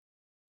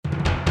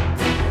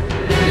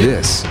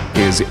This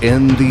is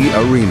In the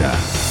Arena,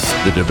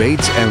 the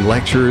debates and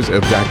lectures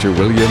of Dr.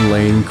 William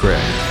Lane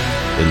Craig.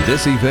 In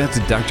this event,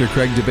 Dr.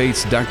 Craig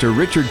debates Dr.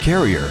 Richard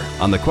Carrier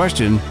on the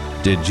question,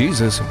 did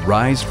Jesus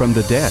rise from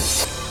the dead?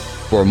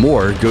 For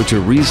more, go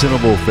to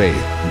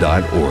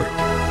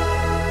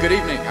reasonablefaith.org. Good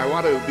evening. I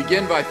want to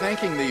begin by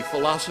thanking the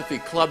Philosophy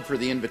Club for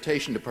the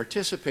invitation to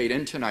participate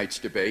in tonight's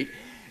debate,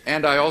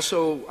 and I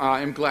also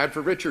am glad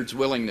for Richard's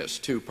willingness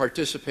to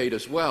participate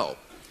as well.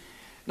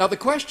 Now, the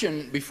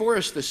question before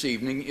us this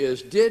evening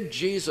is, did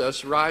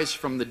Jesus rise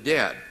from the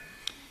dead?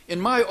 In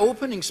my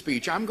opening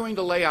speech, I'm going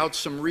to lay out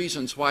some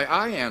reasons why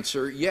I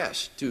answer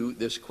yes to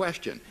this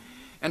question,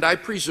 and I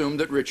presume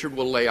that Richard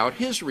will lay out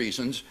his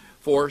reasons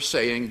for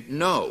saying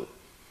no.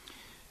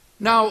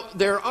 Now,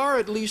 there are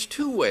at least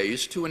two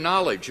ways to a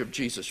knowledge of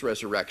Jesus'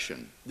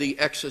 resurrection, the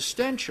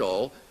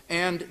existential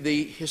and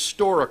the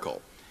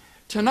historical.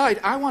 Tonight,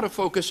 I want to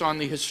focus on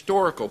the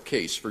historical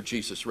case for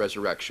Jesus'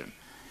 resurrection.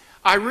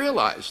 I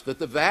realize that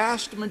the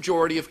vast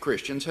majority of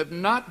Christians have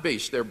not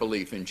based their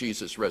belief in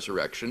Jesus'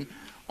 resurrection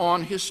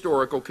on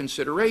historical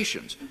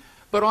considerations,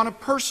 but on a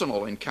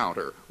personal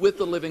encounter with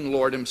the living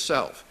Lord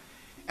himself.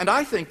 And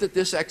I think that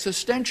this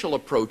existential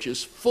approach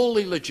is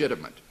fully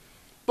legitimate.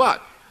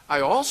 But I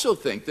also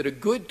think that a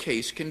good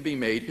case can be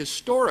made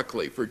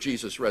historically for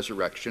Jesus'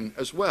 resurrection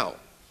as well.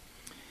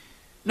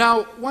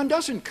 Now, one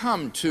doesn't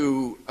come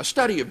to a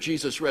study of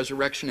Jesus'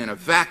 resurrection in a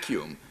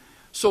vacuum,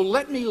 so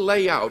let me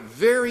lay out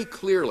very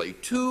clearly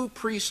two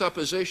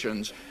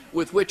presuppositions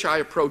with which I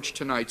approach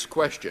tonight's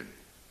question.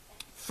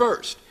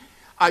 First,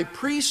 I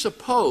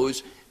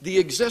presuppose the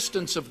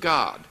existence of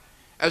God,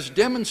 as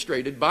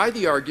demonstrated by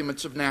the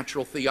arguments of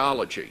natural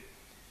theology.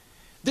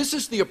 This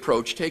is the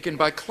approach taken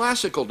by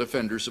classical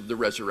defenders of the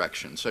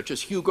resurrection, such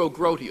as Hugo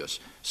Grotius,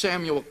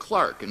 Samuel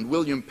Clarke, and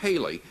William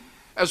Paley,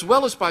 as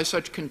well as by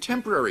such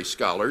contemporary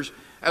scholars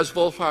as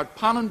Wolfhard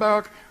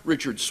Pannenberg,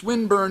 Richard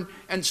Swinburne,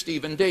 and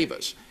Stephen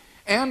Davis.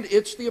 And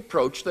it's the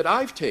approach that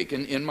I've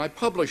taken in my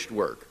published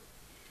work.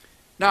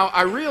 Now,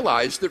 I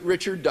realize that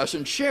Richard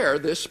doesn't share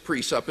this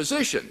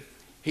presupposition.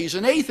 He's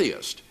an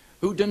atheist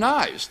who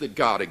denies that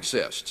God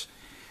exists.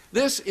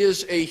 This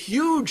is a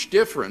huge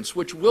difference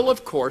which will,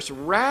 of course,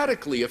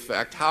 radically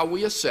affect how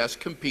we assess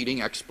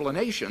competing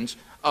explanations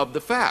of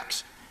the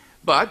facts.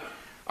 But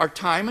our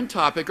time and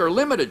topic are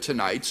limited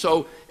tonight,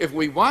 so if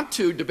we want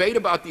to debate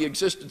about the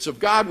existence of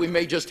God, we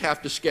may just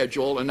have to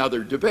schedule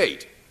another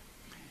debate.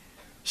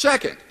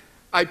 Second,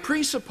 I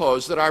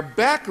presuppose that our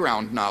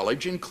background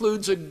knowledge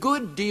includes a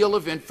good deal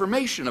of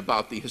information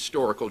about the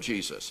historical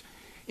Jesus,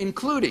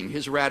 including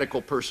his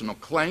radical personal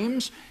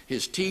claims,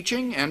 his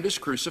teaching, and his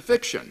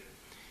crucifixion.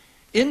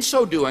 In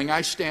so doing,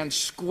 I stand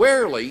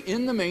squarely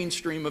in the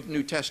mainstream of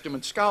New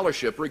Testament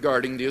scholarship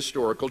regarding the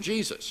historical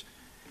Jesus.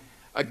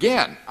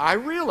 Again, I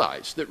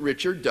realize that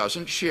Richard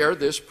doesn't share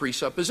this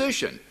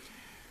presupposition.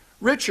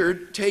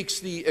 Richard takes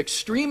the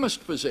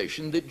extremist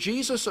position that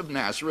Jesus of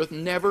Nazareth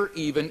never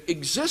even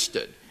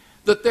existed,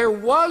 that there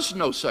was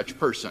no such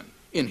person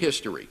in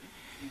history.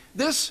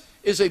 This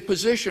is a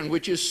position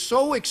which is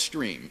so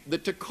extreme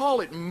that to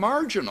call it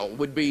marginal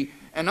would be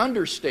an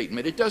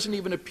understatement. It doesn't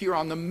even appear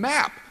on the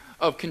map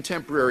of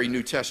contemporary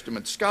New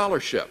Testament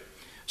scholarship.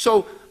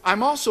 So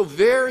I'm also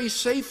very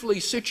safely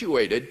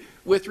situated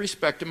with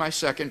respect to my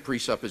second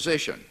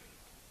presupposition.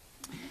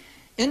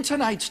 In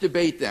tonight's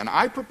debate, then,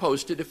 I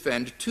propose to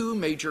defend two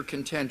major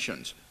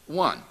contentions.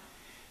 One,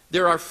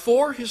 there are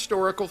four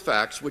historical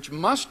facts which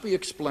must be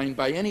explained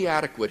by any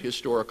adequate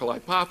historical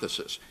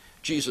hypothesis: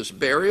 Jesus'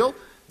 burial,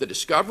 the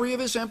discovery of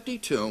his empty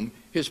tomb,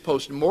 his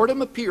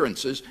post-mortem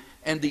appearances,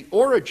 and the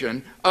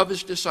origin of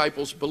his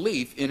disciples'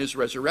 belief in his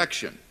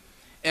resurrection.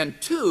 And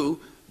two,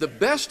 the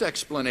best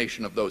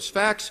explanation of those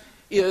facts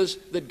is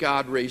that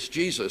God raised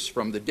Jesus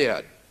from the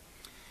dead.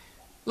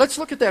 Let's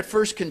look at that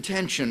first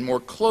contention more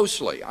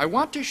closely. I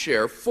want to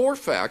share four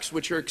facts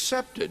which are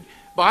accepted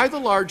by the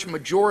large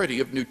majority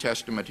of New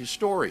Testament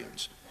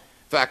historians.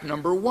 Fact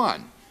number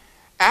one,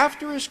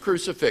 after his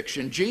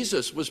crucifixion,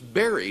 Jesus was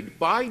buried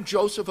by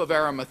Joseph of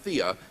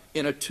Arimathea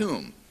in a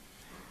tomb.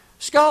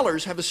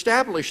 Scholars have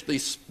established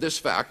this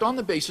fact on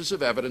the basis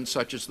of evidence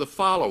such as the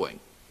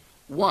following.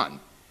 One,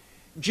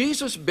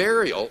 Jesus'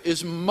 burial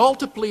is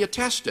multiply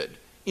attested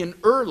in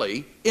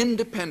early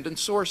independent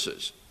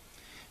sources.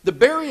 The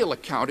burial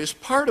account is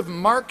part of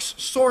Mark's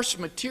source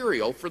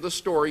material for the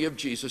story of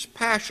Jesus'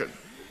 passion.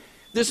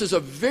 This is a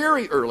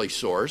very early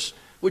source,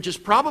 which is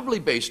probably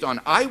based on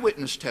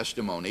eyewitness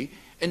testimony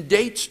and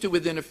dates to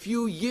within a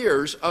few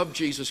years of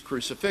Jesus'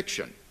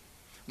 crucifixion.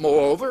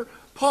 Moreover,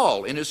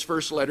 Paul, in his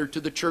first letter to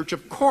the church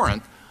of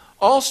Corinth,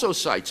 also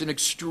cites an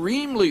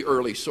extremely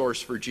early source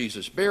for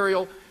Jesus'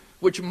 burial,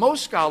 which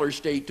most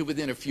scholars date to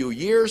within a few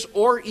years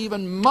or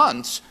even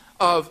months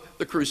of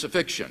the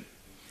crucifixion.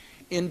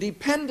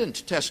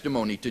 Independent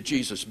testimony to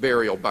Jesus'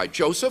 burial by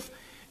Joseph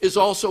is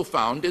also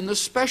found in the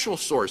special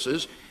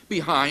sources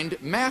behind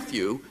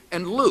Matthew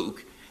and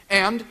Luke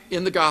and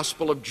in the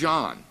Gospel of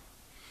John.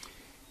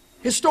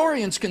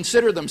 Historians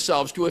consider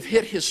themselves to have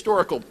hit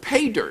historical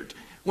pay dirt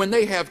when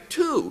they have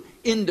two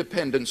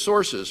independent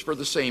sources for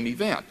the same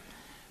event.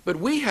 But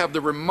we have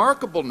the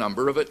remarkable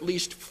number of at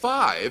least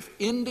 5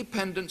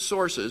 independent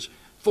sources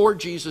for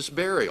Jesus'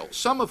 burial,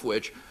 some of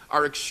which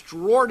are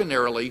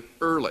extraordinarily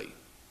early.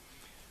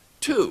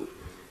 2,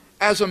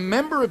 as a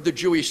member of the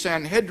Jewish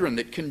Sanhedrin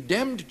that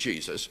condemned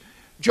Jesus,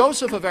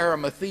 Joseph of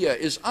Arimathea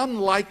is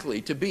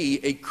unlikely to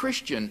be a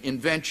Christian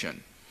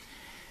invention.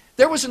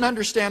 There was an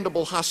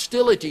understandable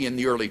hostility in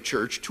the early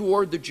church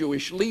toward the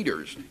Jewish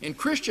leaders. In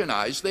Christian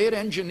eyes, they had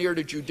engineered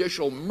a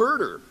judicial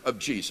murder of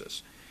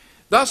Jesus.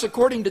 Thus,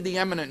 according to the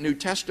eminent New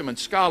Testament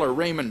scholar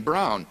Raymond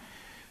Brown,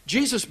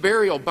 Jesus'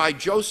 burial by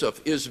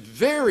Joseph is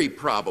very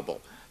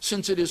probable,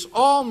 since it is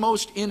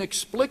almost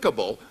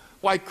inexplicable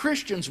why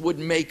Christians would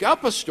make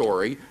up a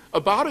story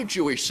about a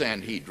Jewish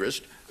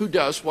Sanhedrist who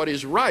does what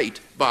is right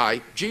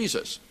by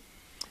Jesus.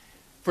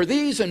 For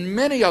these and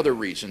many other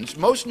reasons,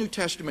 most New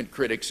Testament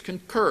critics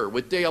concur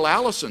with Dale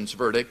Allison's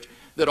verdict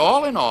that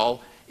all in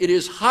all, it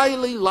is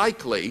highly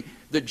likely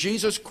that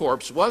Jesus'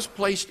 corpse was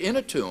placed in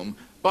a tomb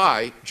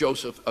by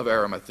Joseph of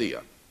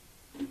Arimathea.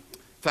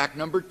 Fact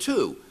number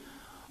 2,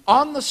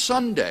 on the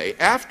Sunday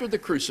after the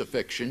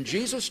crucifixion,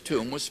 Jesus'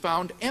 tomb was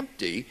found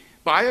empty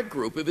by a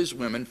group of his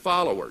women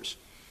followers.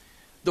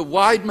 The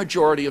wide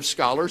majority of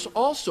scholars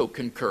also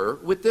concur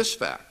with this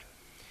fact.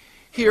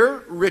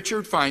 Here,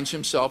 Richard finds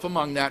himself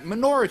among that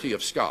minority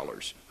of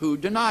scholars who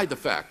deny the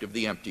fact of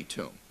the empty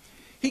tomb.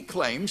 He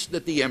claims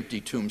that the empty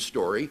tomb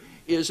story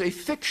is a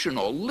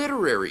fictional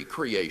literary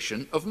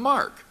creation of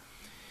Mark.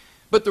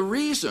 But the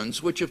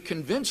reasons which have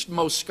convinced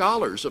most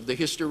scholars of the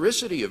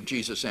historicity of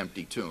Jesus'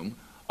 empty tomb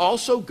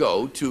also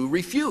go to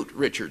refute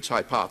Richard's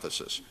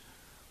hypothesis.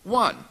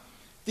 1,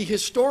 the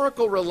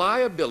historical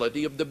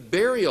reliability of the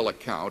burial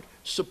account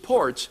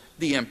supports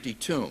the empty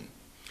tomb.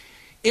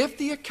 If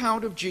the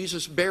account of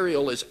Jesus'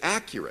 burial is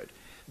accurate,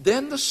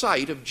 then the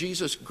site of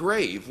Jesus'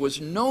 grave was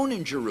known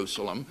in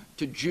Jerusalem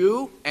to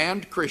Jew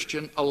and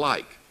Christian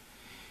alike.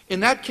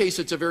 In that case,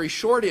 it's a very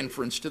short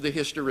inference to the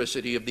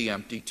historicity of the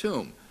empty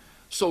tomb.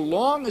 So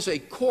long as a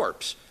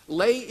corpse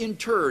lay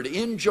interred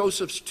in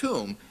Joseph's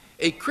tomb,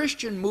 a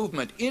Christian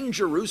movement in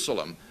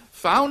Jerusalem,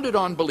 founded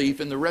on belief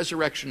in the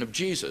resurrection of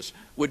Jesus,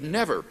 would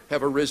never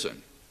have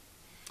arisen.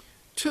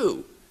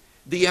 2,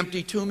 the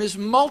empty tomb is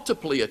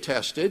multiply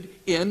attested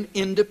in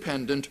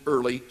independent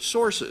early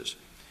sources.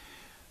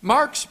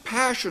 Mark's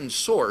Passion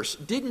source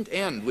didn't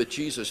end with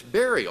Jesus'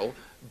 burial,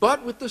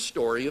 but with the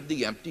story of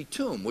the empty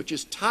tomb, which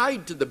is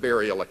tied to the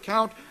burial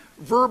account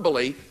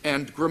verbally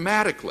and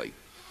grammatically.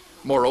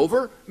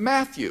 Moreover,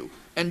 Matthew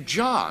and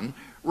John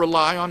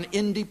rely on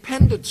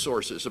independent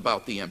sources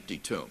about the empty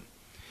tomb.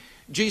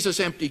 Jesus'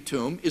 empty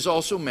tomb is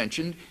also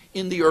mentioned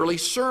in the early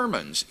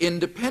sermons,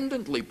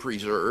 independently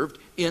preserved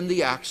in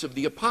the Acts of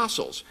the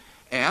Apostles,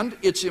 and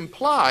it's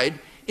implied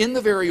in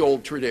the very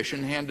old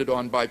tradition handed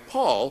on by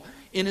Paul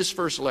in his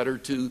first letter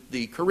to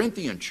the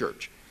Corinthian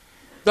church.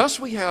 Thus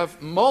we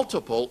have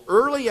multiple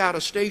early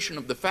attestation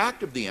of the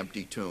fact of the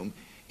empty tomb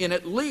in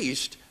at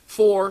least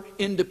 4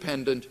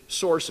 independent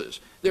sources.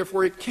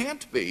 Therefore, it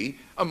can't be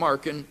a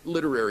Markan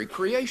literary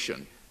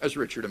creation, as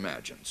Richard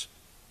imagines.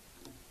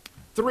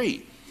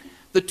 3,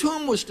 the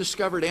tomb was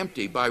discovered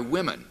empty by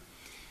women.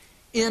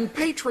 In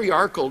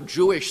patriarchal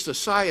Jewish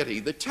society,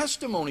 the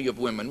testimony of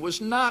women was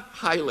not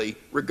highly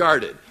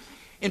regarded.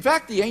 In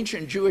fact, the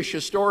ancient Jewish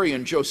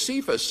historian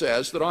Josephus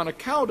says that on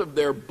account of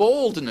their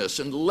boldness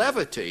and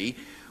levity,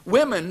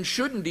 women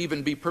shouldn't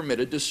even be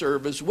permitted to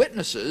serve as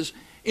witnesses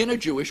in a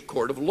Jewish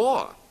court of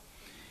law.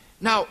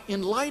 Now,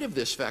 in light of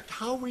this fact,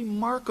 how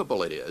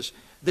remarkable it is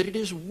that it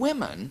is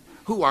women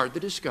who are the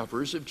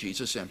discoverers of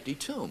Jesus' empty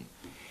tomb.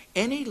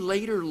 Any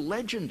later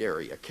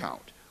legendary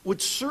account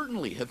would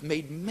certainly have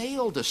made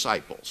male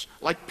disciples,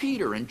 like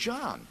Peter and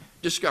John,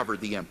 discover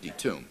the empty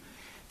tomb.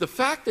 The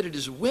fact that it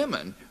is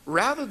women,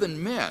 rather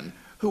than men,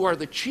 who are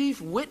the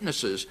chief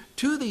witnesses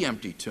to the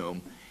empty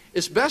tomb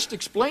is best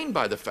explained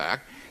by the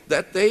fact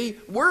that they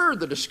were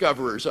the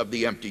discoverers of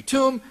the empty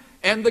tomb,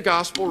 and the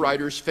gospel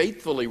writers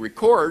faithfully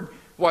record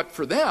what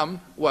for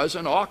them was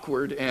an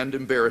awkward and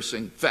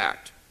embarrassing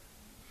fact.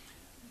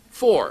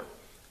 4,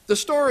 the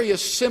story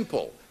is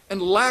simple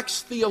and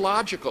lacks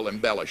theological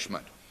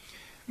embellishment.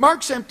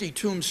 Mark's empty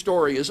tomb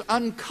story is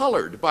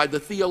uncolored by the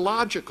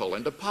theological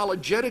and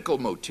apologetical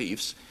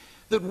motifs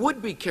that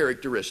would be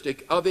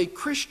characteristic of a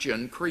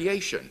Christian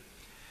creation.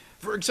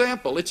 For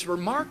example, it's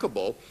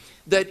remarkable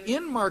that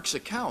in Mark's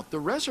account, the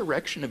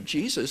resurrection of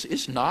Jesus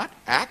is not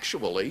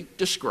actually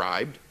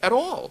described at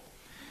all.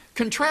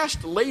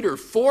 Contrast later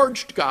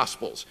forged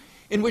gospels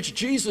in which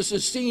Jesus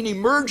is seen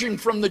emerging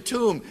from the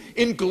tomb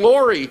in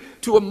glory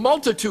to a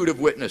multitude of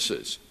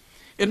witnesses.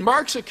 In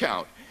Mark's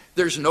account,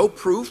 there's no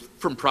proof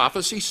from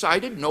prophecy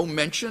cited, no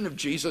mention of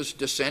Jesus'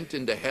 descent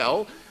into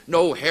hell,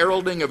 no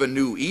heralding of a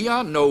new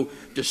eon, no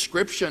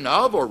description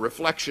of or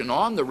reflection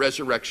on the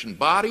resurrection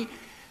body,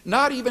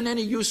 not even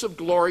any use of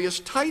glorious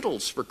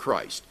titles for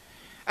Christ.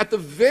 At the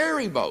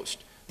very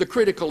most, the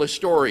critical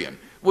historian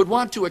would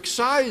want to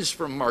excise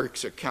from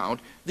Mark's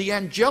account the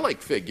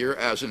angelic figure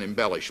as an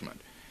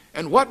embellishment.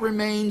 And what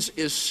remains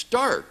is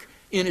stark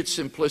in its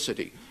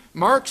simplicity.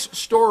 Mark's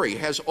story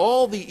has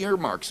all the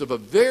earmarks of a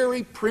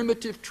very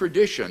primitive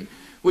tradition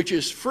which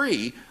is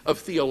free of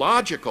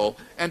theological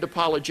and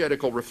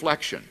apologetical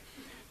reflection.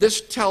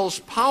 This tells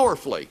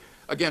powerfully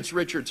against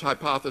Richard's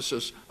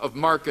hypothesis of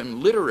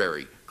Markan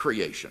literary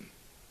creation.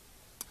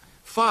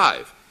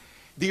 5.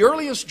 The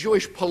earliest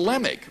Jewish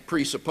polemic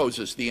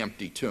presupposes the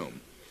empty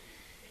tomb.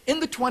 In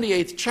the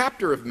 28th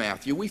chapter of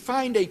Matthew, we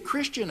find a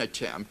Christian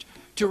attempt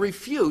to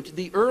refute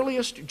the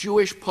earliest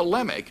Jewish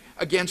polemic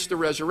against the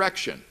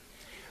resurrection.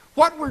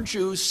 What were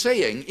Jews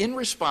saying in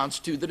response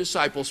to the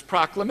disciples'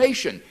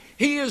 proclamation?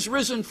 He is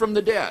risen from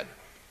the dead.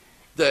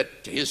 That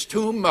his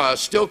tomb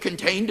still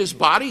contained his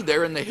body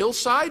there in the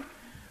hillside?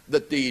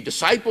 That the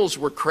disciples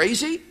were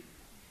crazy?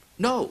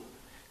 No.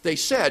 They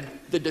said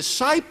the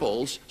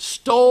disciples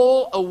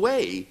stole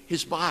away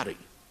his body.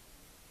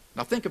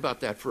 Now think about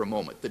that for a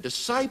moment. The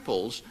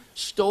disciples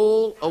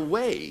stole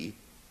away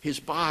his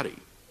body.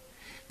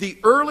 The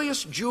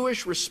earliest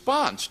Jewish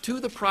response to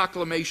the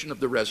proclamation of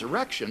the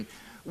resurrection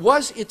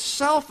was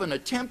itself an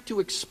attempt to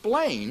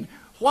explain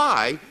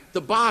why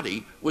the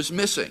body was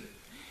missing.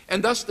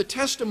 And thus the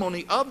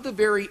testimony of the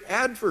very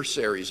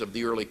adversaries of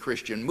the early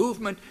Christian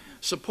movement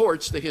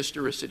supports the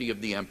historicity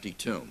of the empty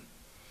tomb.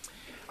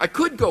 I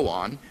could go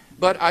on,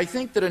 but I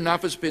think that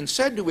enough has been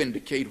said to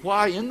indicate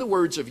why, in the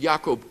words of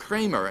Jakob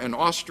Kramer, an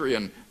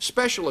Austrian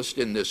specialist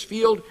in this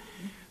field,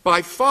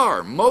 by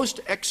far most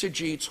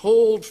exegetes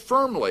hold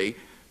firmly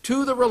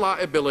to the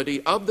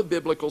reliability of the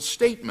biblical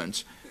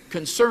statements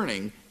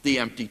concerning the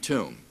empty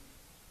tomb.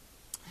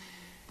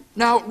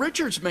 Now,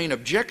 Richard's main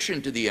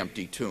objection to the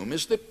empty tomb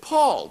is that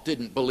Paul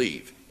didn't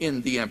believe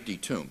in the empty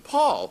tomb.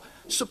 Paul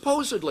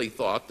supposedly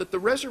thought that the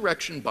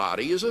resurrection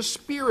body is a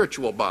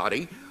spiritual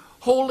body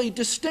wholly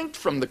distinct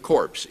from the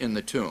corpse in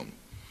the tomb.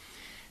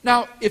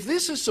 Now, if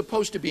this is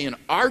supposed to be an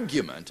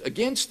argument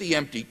against the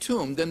empty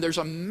tomb, then there's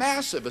a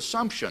massive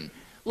assumption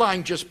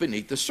lying just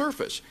beneath the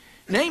surface,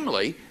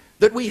 namely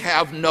that we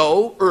have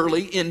no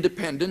early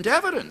independent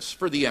evidence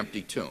for the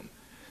empty tomb.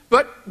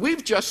 But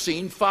we've just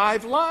seen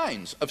 5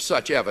 lines of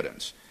such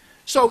evidence.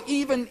 So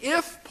even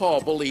if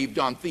Paul believed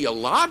on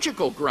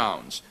theological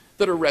grounds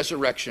that a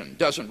resurrection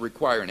doesn't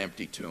require an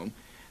empty tomb,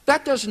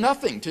 that does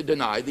nothing to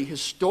deny the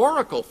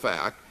historical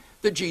fact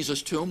that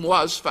Jesus' tomb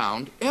was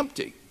found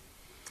empty.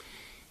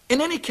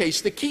 In any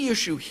case, the key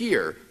issue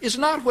here is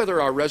not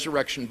whether our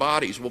resurrection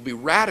bodies will be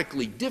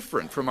radically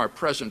different from our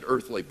present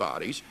earthly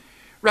bodies.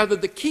 Rather,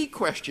 the key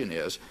question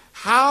is,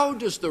 how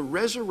does the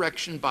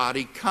resurrection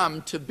body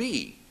come to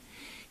be?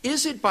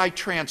 Is it by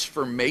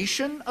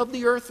transformation of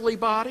the earthly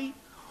body,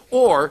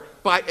 or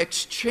by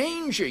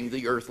exchanging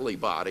the earthly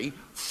body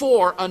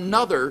for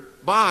another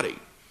body?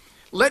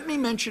 Let me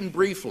mention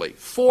briefly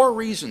 4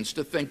 reasons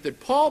to think that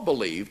Paul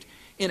believed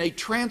in a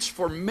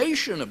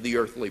transformation of the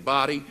earthly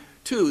body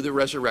to the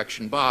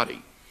resurrection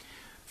body.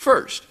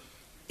 First,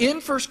 in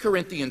 1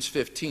 Corinthians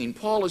 15,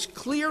 Paul is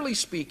clearly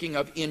speaking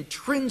of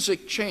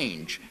intrinsic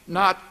change,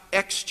 not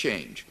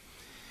exchange.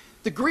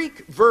 The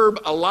Greek verb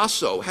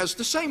alasso has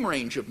the same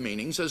range of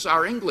meanings as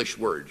our English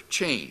word,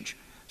 change.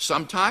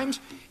 Sometimes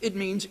it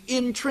means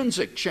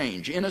intrinsic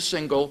change in a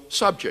single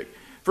subject.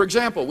 For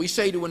example, we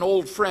say to an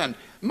old friend,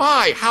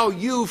 "My, how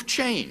you've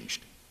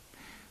changed."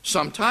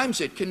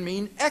 Sometimes it can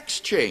mean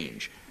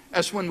exchange,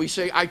 as when we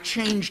say, "I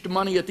changed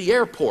money at the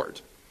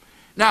airport."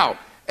 Now,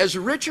 as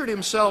Richard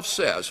himself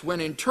says, when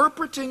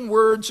interpreting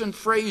words and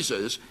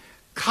phrases,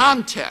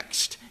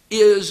 context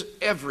is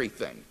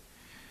everything.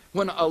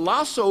 When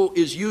alasso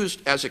is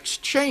used as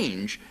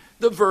exchange,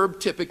 the verb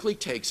typically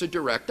takes a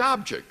direct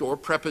object or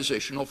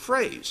prepositional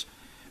phrase.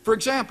 For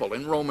example,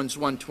 in Romans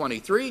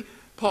 1:23,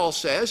 Paul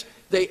says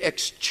they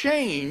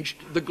exchanged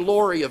the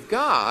glory of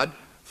God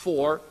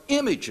for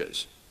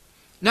images.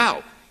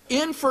 Now,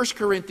 in 1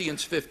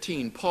 Corinthians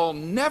 15, Paul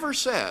never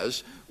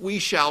says we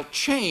shall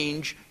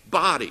change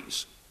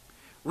bodies.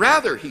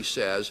 Rather, he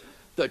says,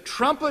 the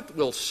trumpet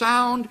will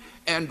sound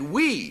and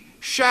we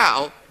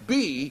shall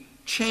be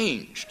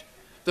changed.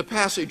 The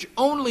passage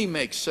only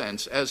makes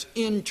sense as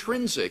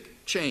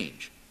intrinsic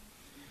change.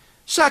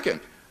 Second,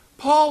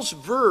 Paul's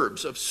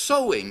verbs of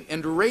sowing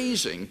and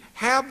raising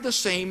have the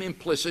same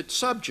implicit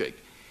subject.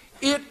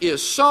 It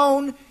is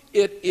sown,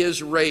 it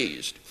is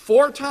raised.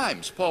 4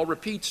 times Paul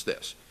repeats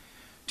this.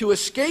 To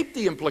escape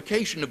the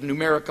implication of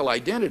numerical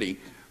identity,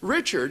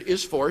 Richard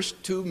is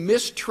forced to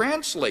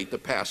mistranslate the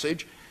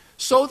passage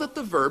so that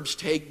the verbs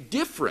take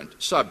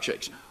different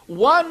subjects.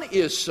 One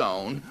is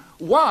sown,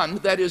 one,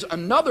 that is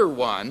another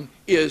one,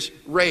 is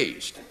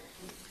raised.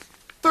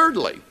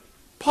 Thirdly,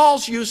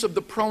 Paul's use of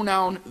the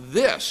pronoun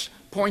this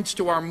points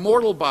to our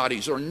mortal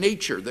bodies or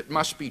nature that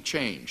must be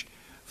changed.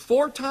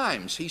 4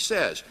 times he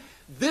says,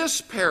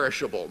 this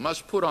perishable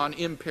must put on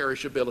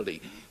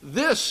imperishability.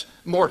 This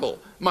mortal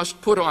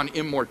must put on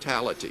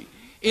immortality,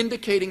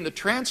 indicating the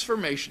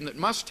transformation that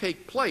must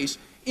take place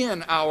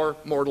in our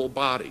mortal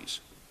bodies.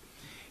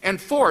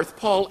 And fourth,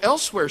 Paul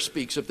elsewhere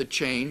speaks of the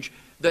change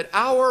that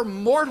our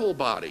mortal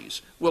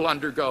bodies will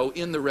undergo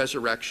in the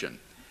resurrection.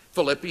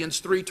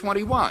 Philippians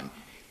 3:21,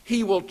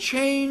 He will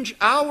change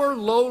our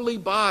lowly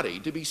body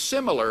to be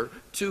similar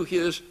to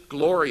his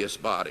glorious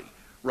body.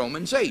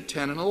 Romans 8,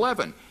 10 and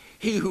 11.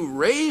 He who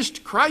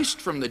raised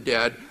Christ from the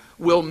dead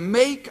will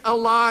make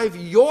alive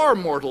your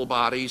mortal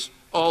bodies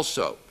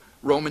also.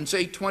 Romans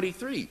 8,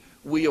 23.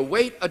 We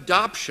await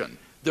adoption,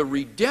 the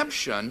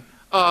redemption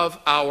of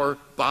our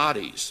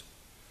bodies.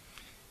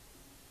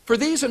 For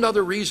these and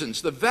other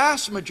reasons, the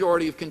vast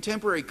majority of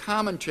contemporary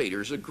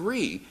commentators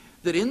agree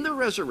that in the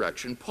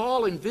resurrection,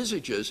 Paul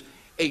envisages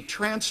a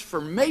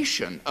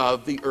transformation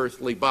of the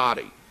earthly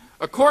body.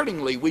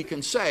 Accordingly, we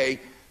can say,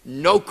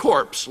 no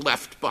corpse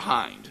left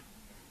behind.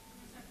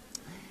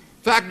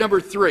 Fact number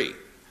 3.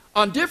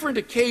 On different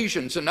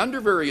occasions and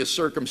under various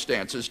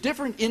circumstances,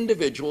 different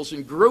individuals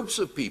and groups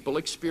of people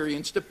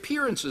experienced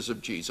appearances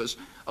of Jesus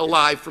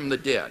alive from the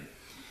dead.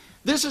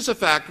 This is a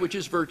fact which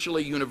is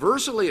virtually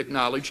universally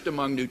acknowledged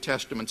among New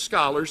Testament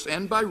scholars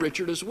and by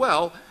Richard as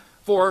well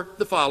for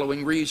the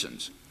following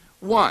reasons.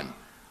 1.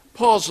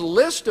 Paul's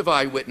list of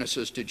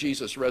eyewitnesses to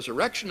Jesus'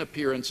 resurrection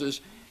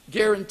appearances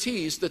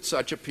guarantees that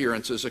such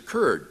appearances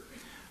occurred.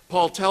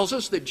 Paul tells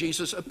us that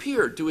Jesus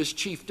appeared to his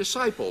chief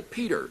disciple,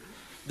 Peter,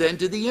 then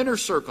to the inner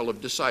circle of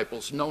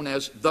disciples known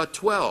as the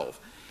 12.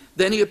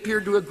 Then he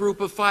appeared to a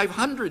group of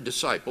 500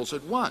 disciples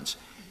at once.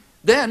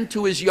 Then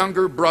to his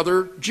younger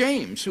brother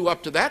James, who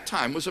up to that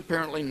time was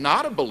apparently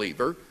not a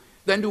believer,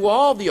 then to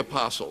all the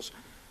apostles.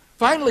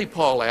 Finally,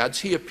 Paul adds,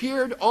 he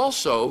appeared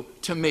also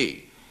to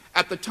me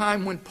at the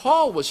time when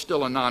Paul was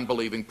still a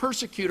non-believing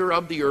persecutor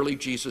of the early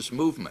Jesus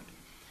movement.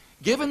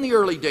 Given the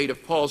early date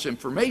of Paul's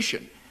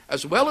information,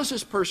 as well as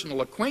his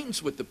personal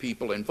acquaintance with the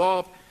people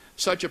involved,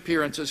 such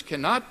appearances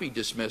cannot be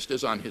dismissed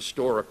as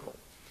unhistorical.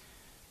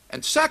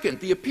 And second,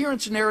 the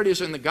appearance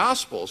narratives in the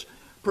Gospels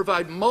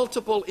provide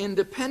multiple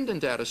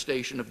independent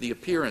attestation of the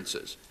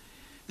appearances.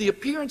 The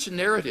appearance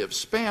narrative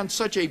spans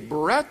such a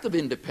breadth of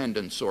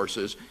independent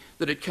sources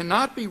that it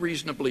cannot be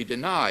reasonably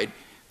denied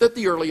that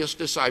the earliest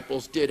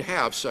disciples did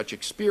have such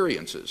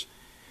experiences.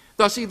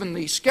 Thus, even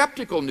the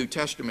skeptical New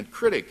Testament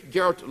critic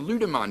Gert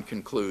Ludemann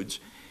concludes,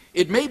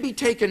 it may be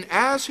taken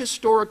as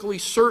historically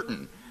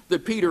certain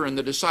that Peter and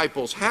the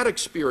disciples had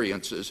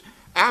experiences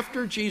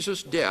after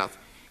Jesus' death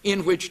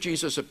in which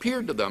Jesus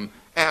appeared to them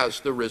as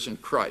the risen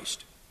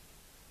Christ.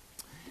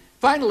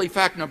 Finally,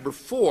 fact number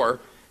 4,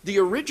 the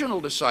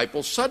original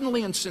disciples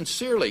suddenly and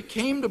sincerely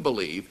came to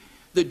believe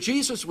that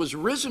Jesus was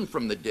risen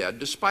from the dead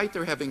despite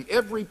their having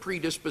every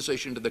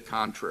predisposition to the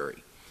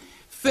contrary.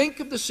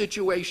 Think of the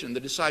situation the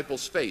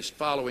disciples faced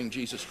following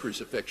Jesus'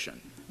 crucifixion.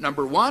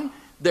 Number 1,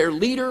 their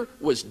leader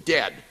was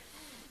dead,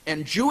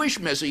 and Jewish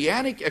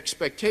messianic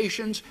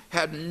expectations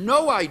had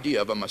no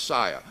idea of a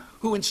Messiah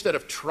who, instead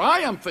of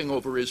triumphing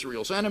over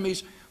Israel's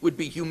enemies, would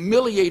be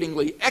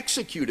humiliatingly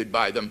executed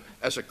by them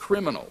as a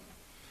criminal.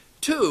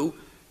 2,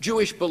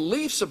 Jewish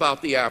beliefs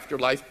about the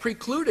afterlife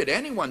precluded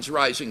anyone's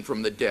rising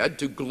from the dead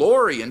to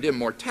glory and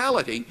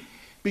immortality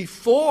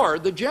before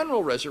the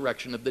general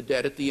resurrection of the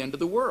dead at the end of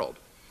the world.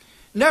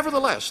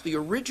 Nevertheless, the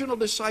original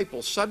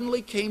disciples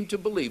suddenly came to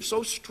believe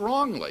so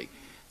strongly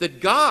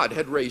that God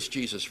had raised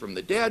Jesus from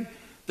the dead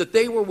that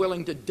they were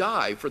willing to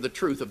die for the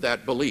truth of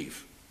that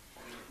belief.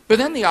 But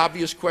then the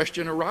obvious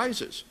question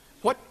arises,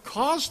 what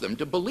caused them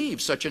to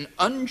believe such an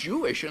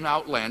un-Jewish and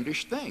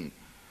outlandish thing?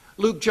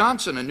 Luke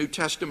Johnson, a New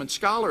Testament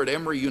scholar at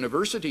Emory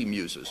University,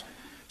 muses,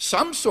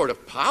 some sort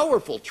of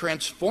powerful,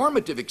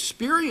 transformative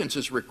experience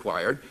is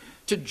required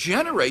to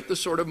generate the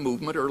sort of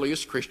movement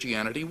earliest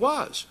Christianity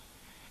was.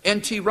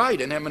 N.T. Wright,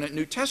 an eminent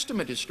New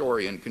Testament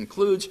historian,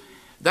 concludes,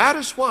 that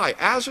is why,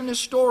 as an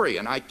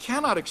historian, I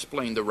cannot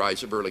explain the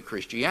rise of early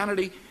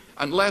Christianity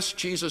unless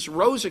Jesus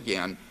rose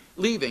again,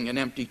 leaving an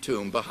empty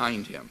tomb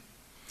behind him.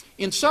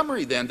 In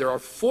summary, then, there are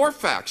 4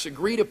 facts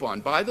agreed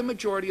upon by the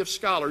majority of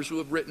scholars who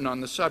have written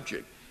on the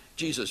subject: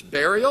 Jesus'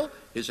 burial,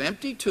 his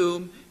empty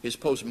tomb, his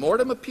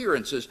post-mortem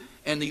appearances,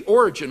 and the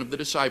origin of the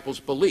disciples'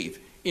 belief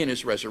in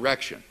his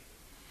resurrection.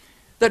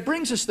 That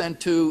brings us then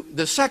to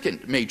the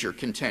second major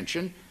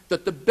contention,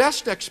 that the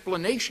best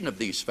explanation of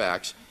these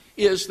facts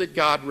is that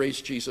God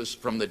raised Jesus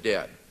from the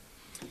dead.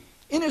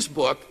 In his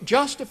book,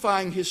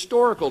 Justifying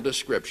Historical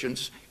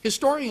Descriptions,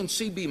 historian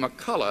C.B.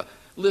 McCullough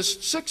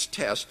lists 6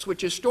 tests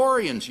which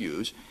historians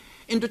use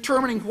in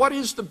determining what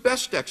is the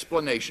best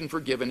explanation for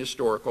given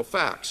historical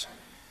facts.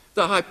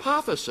 The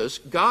hypothesis,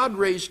 God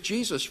raised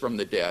Jesus from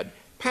the dead,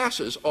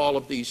 passes all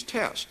of these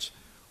tests.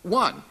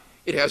 1,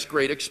 it has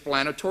great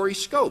explanatory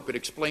scope. It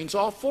explains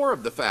all 4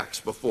 of the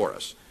facts before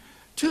us.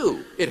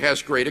 2, it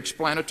has great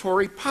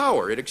explanatory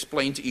power. It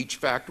explains each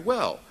fact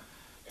well.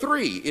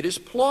 3, it is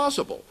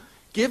plausible.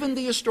 Given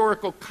the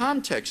historical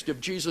context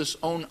of Jesus'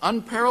 own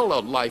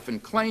unparalleled life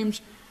and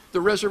claims, the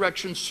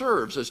resurrection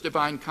serves as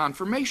divine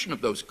confirmation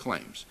of those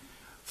claims.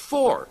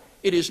 4,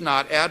 it is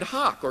not ad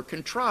hoc or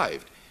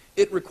contrived.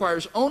 It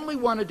requires only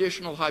one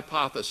additional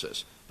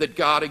hypothesis, that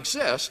God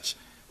exists,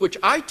 which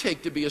I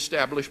take to be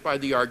established by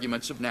the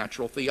arguments of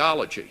natural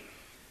theology.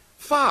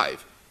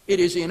 5, it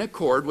is in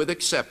accord with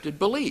accepted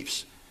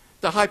beliefs.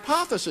 The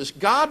hypothesis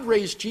God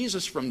raised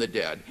Jesus from the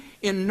dead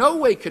in no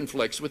way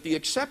conflicts with the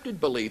accepted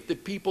belief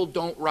that people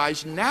don't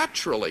rise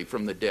naturally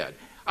from the dead.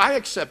 I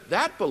accept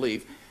that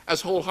belief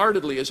as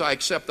wholeheartedly as I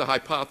accept the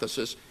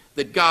hypothesis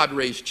that God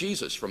raised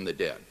Jesus from the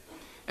dead.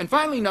 And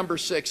finally, number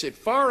 6, it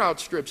far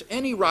outstrips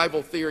any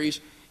rival theories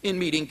in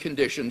meeting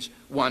conditions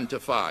 1 to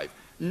 5.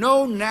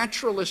 No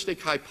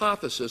naturalistic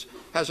hypothesis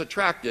has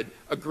attracted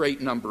a great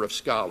number of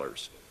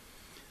scholars.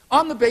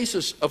 On the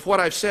basis of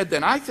what I've said,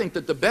 then, I think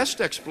that the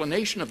best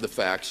explanation of the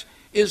facts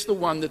is the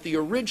one that the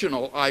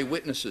original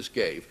eyewitnesses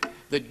gave,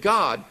 that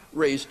God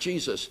raised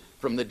Jesus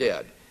from the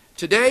dead.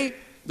 Today,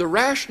 the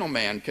rational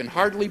man can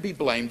hardly be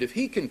blamed if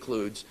he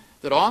concludes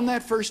that on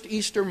that first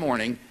Easter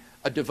morning,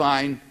 a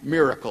divine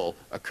miracle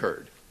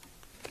occurred.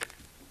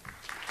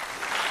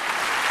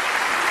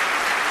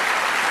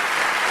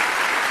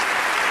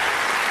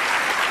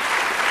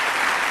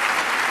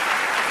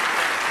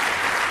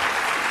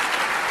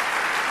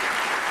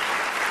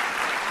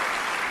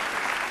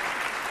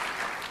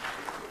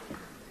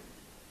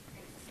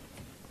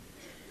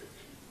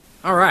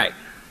 All right,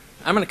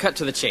 I'm going to cut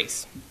to the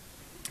chase.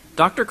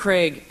 Dr.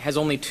 Craig has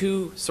only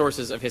 2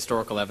 sources of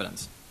historical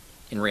evidence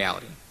in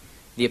reality,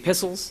 the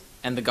epistles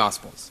and the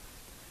Gospels.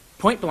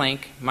 Point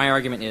blank, my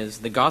argument is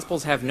the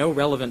Gospels have no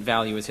relevant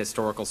value as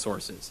historical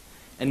sources,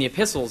 and the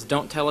epistles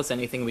don't tell us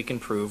anything we can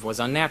prove was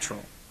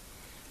unnatural.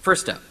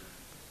 First up,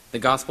 the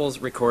Gospels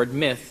record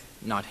myth,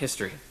 not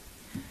history.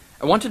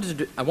 I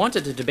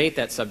wanted to debate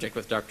that subject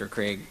with Dr.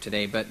 Craig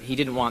today, but he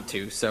didn't want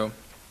to, so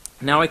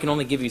now I can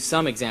only give you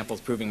some examples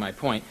proving my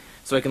point,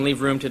 so I can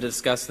leave room to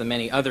discuss the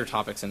many other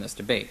topics in this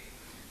debate.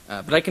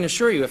 But I can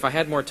assure you, if I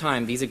had more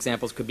time, these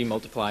examples could be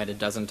multiplied a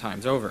dozen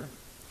times over.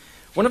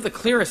 One of the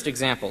clearest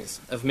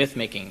examples of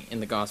myth-making in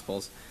the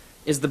Gospels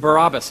is the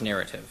Barabbas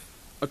narrative.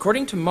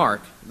 According to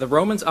Mark, the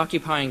Romans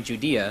occupying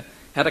Judea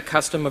had a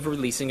custom of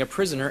releasing a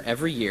prisoner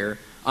every year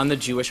on the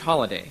Jewish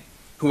holiday,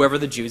 whoever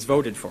the Jews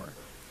voted for.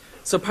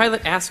 So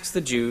Pilate asks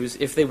the Jews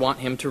if they want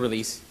him to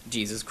release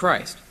Jesus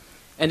Christ.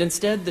 And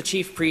instead, the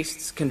chief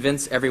priests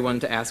convince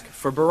everyone to ask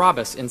for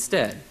Barabbas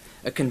instead,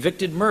 a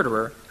convicted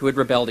murderer who had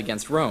rebelled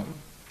against Rome.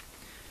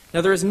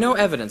 Now, there is no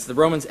evidence the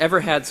Romans ever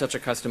had such a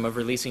custom of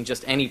releasing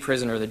just any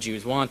prisoner the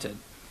Jews wanted.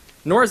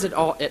 Nor is it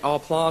at all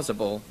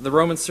plausible the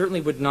Romans certainly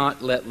would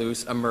not let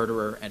loose a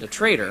murderer and a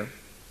traitor,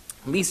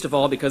 least of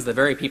all because the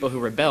very people who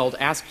rebelled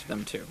asked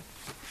them to.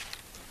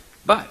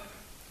 But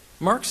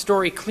Mark's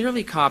story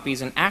clearly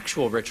copies an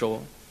actual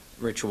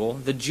ritual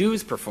the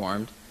Jews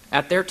performed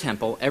at their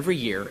temple every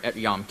year at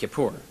Yom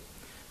Kippur.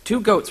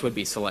 2 goats would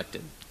be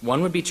selected.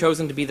 One would be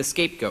chosen to be the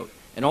scapegoat,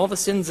 and all the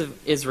sins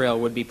of Israel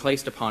would be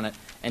placed upon it,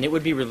 and it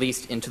would be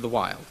released into the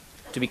wild,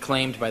 to be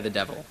claimed by the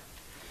devil.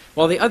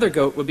 While the other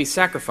goat would be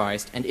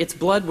sacrificed, and its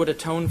blood would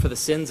atone for the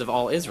sins of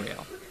all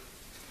Israel.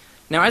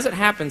 Now, as it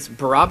happens,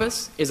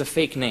 Barabbas is a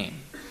fake name.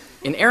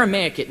 In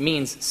Aramaic, it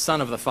means son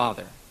of the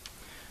Father.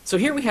 So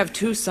here we have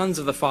 2 sons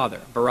of the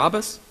Father,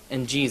 Barabbas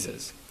and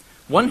Jesus.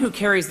 One who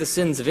carries the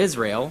sins of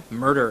Israel,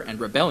 murder and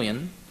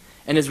rebellion,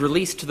 and is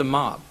released to the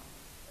mob,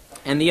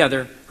 and the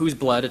other whose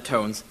blood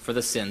atones for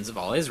the sins of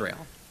all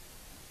Israel.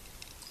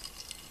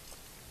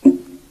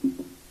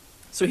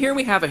 So here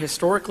we have a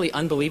historically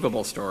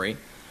unbelievable story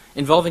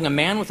involving a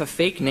man with a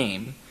fake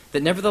name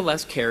that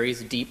nevertheless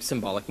carries deep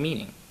symbolic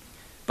meaning.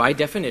 By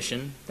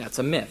definition, that's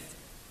a myth.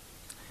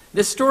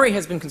 This story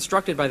has been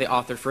constructed by the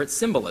author for its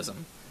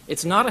symbolism.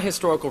 It's not a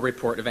historical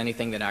report of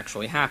anything that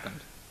actually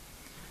happened.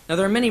 Now,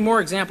 there are many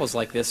more examples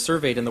like this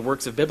surveyed in the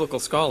works of biblical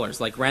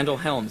scholars like Randall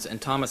Helms and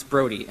Thomas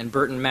Brody and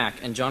Burton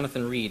Mack and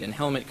Jonathan Reed and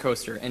Helmut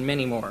Koester and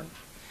many more.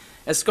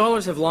 As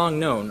scholars have long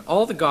known,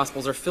 all the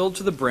Gospels are filled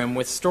to the brim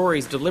with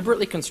stories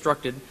deliberately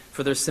constructed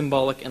for their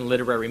symbolic and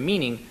literary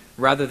meaning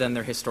rather than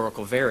their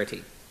historical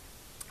verity.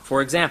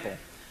 For example,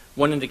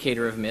 one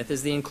indicator of myth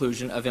is the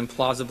inclusion of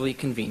implausibly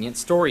convenient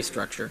story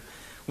structure,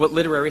 what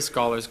literary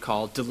scholars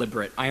call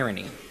deliberate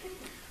irony.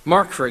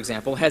 Mark, for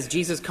example, has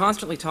Jesus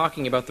constantly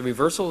talking about the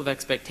reversal of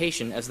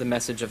expectation as the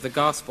message of the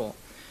gospel,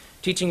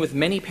 teaching with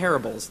many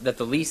parables that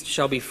the least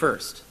shall be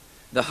first,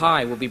 the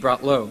high will be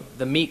brought low,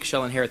 the meek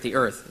shall inherit the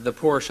earth, the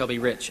poor shall be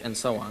rich, and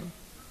so on.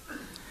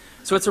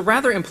 So it's a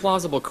rather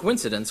implausible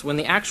coincidence when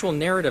the actual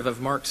narrative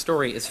of Mark's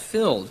story is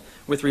filled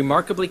with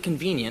remarkably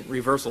convenient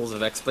reversals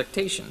of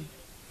expectation.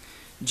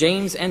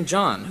 James and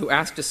John, who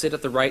asked to sit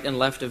at the right and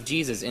left of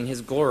Jesus in his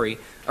glory,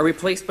 are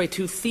replaced by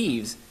 2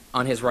 thieves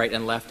on his right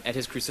and left at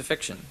his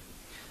crucifixion.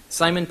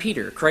 Simon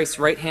Peter, Christ's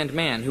right-hand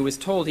man, who was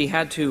told he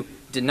had to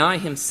deny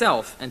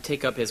himself and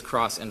take up his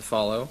cross and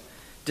follow,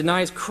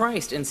 denies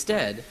Christ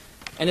instead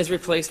and is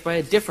replaced by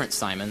a different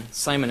Simon,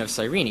 Simon of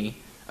Cyrene,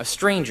 a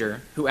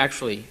stranger who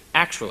actually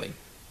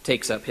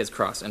takes up his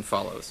cross and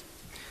follows.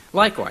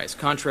 Likewise,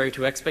 contrary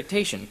to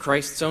expectation,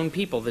 Christ's own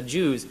people, the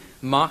Jews,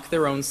 mock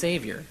their own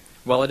Savior,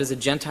 while it is a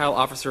Gentile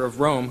officer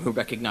of Rome who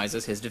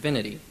recognizes his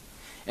divinity.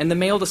 And the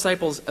male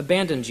disciples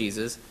abandon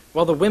Jesus,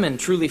 while the women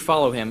truly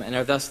follow him and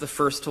are thus the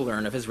first to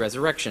learn of his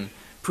resurrection,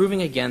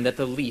 proving again that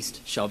the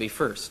least shall be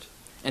first,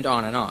 and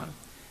on and on.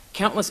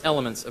 Countless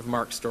elements of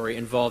Mark's story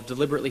involve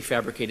deliberately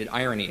fabricated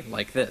irony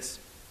like this.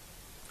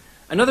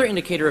 Another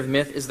indicator of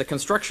myth is the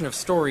construction of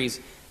stories,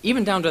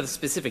 even down to the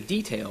specific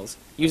details,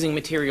 using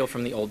material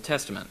from the Old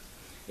Testament.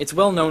 It's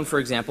well known, for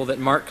example, that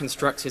Mark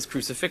constructs his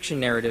crucifixion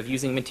narrative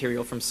using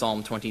material from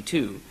Psalm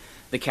 22.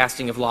 The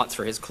casting of lots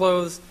for his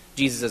clothes,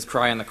 Jesus'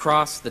 cry on the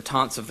cross, the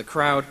taunts of the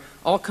crowd,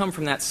 all come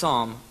from that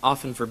psalm,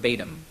 often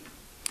verbatim.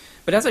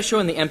 But as I show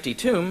in the empty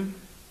tomb,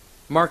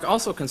 Mark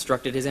also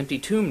constructed his empty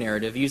tomb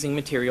narrative using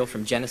material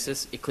from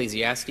Genesis,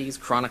 Ecclesiastes,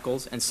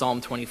 Chronicles, and Psalm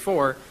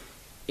 24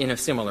 in a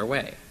similar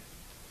way.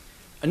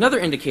 Another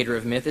indicator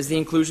of myth is the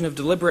inclusion of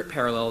deliberate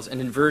parallels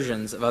and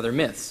inversions of other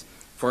myths.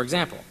 For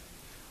example,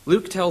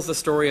 Luke tells the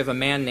story of a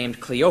man named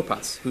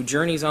Cleopas who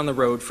journeys on the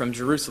road from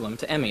Jerusalem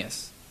to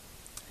Emmaus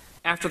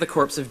after the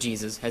corpse of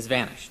Jesus has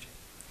vanished,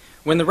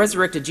 when the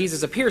resurrected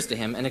Jesus appears to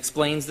him and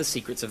explains the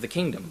secrets of the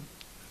kingdom.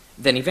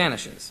 Then he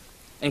vanishes,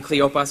 and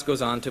Cleopas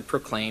goes on to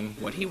proclaim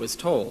what he was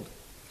told.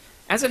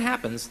 As it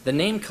happens, the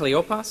name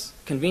Cleopas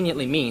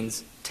conveniently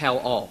means tell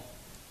all.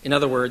 In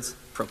other words,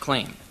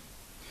 proclaim.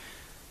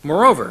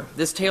 Moreover,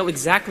 this tale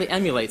exactly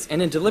emulates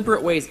and in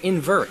deliberate ways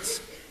inverts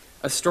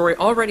a story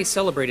already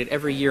celebrated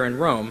every year in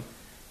Rome,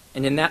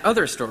 and in that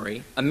other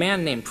story, a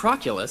man named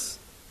Proculus,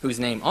 whose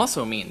name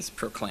also means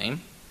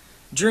proclaim,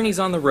 journeys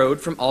on the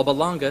road from Alba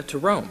Longa to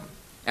Rome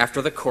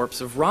after the corpse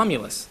of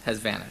Romulus has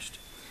vanished.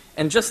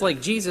 And just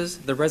like Jesus,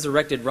 the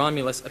resurrected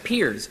Romulus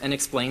appears and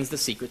explains the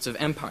secrets of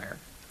empire.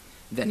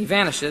 Then he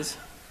vanishes,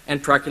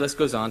 and Proculus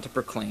goes on to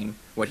proclaim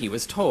what he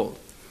was told.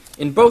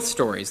 In both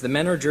stories, the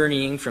men are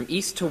journeying from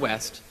east to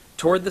west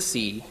toward the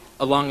sea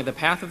along the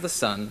path of the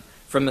sun,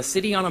 from a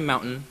city on a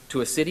mountain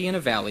to a city in a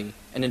valley,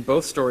 and in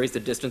both stories the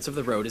distance of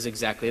the road is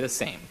exactly the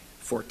same,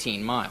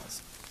 14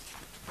 miles.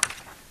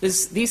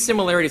 These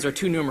similarities are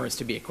too numerous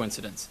to be a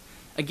coincidence.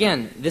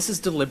 Again, this is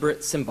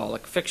deliberate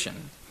symbolic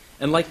fiction.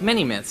 And like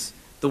many myths,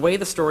 the way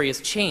the story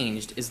is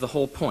changed is the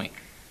whole point.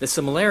 The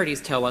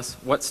similarities tell us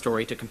what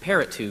story to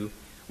compare it to,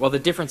 while the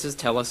differences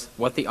tell us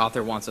what the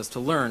author wants us to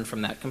learn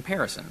from that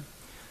comparison.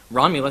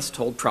 Romulus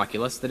told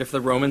Proculus that if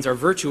the Romans are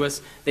virtuous,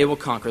 they will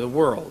conquer the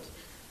world.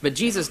 But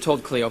Jesus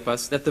told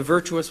Cleopas that the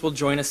virtuous will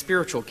join a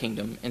spiritual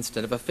kingdom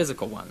instead of a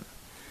physical one.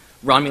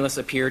 Romulus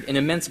appeared in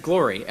immense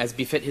glory, as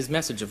befit his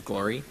message of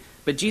glory,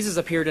 but Jesus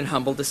appeared in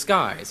humble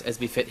disguise, as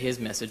befit his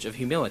message of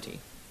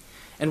humility.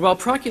 And while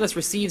Proculus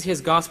receives his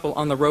gospel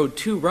on the road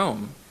to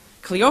Rome,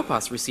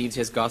 Cleopas receives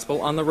his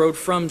gospel on the road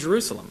from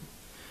Jerusalem.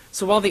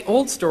 So while the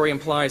old story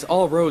implies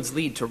all roads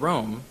lead to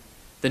Rome,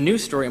 the new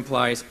story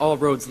implies all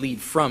roads lead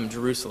from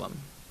Jerusalem.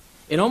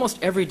 In almost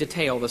every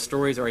detail, the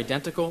stories are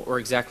identical or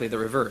exactly the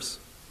reverse.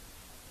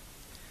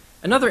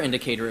 Another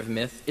indicator of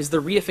myth is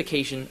the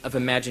reification of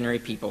imaginary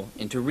people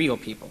into real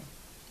people.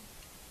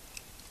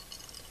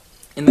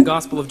 In the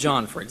Gospel of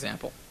John, for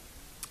example,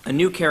 a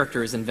new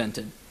character is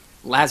invented,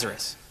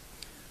 Lazarus,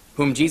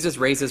 whom Jesus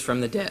raises from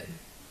the dead,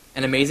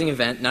 an amazing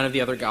event none of the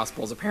other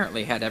Gospels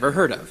apparently had ever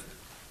heard of.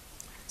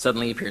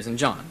 Suddenly he appears in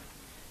John.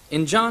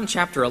 In John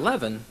chapter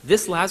 11,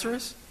 this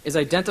Lazarus is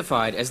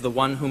identified as the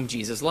one whom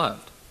Jesus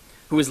loved,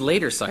 who is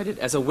later cited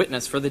as a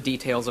witness for the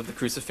details of the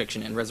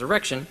crucifixion and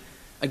resurrection,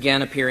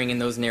 again appearing in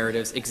those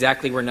narratives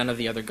exactly where none of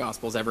the other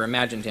Gospels ever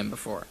imagined him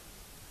before.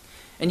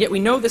 And yet we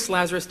know this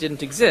Lazarus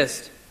didn't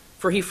exist,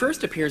 for he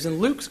first appears in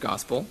Luke's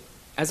Gospel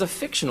as a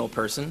fictional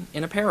person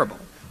in a parable,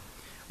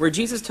 where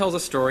Jesus tells a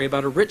story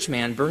about a rich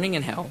man burning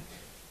in hell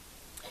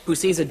who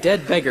sees a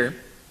dead beggar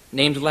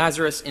named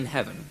Lazarus in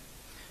heaven.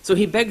 So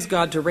he begs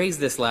God to raise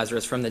this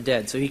Lazarus from the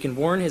dead so he can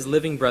warn his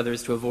living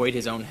brothers to avoid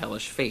his own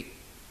hellish fate.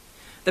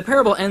 The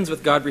parable ends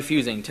with God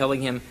refusing,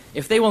 telling him,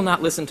 if they will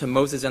not listen to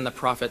Moses and the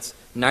prophets,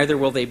 neither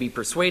will they be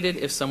persuaded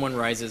if someone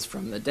rises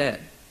from the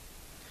dead.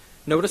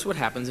 Notice what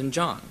happens in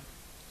John.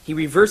 He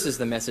reverses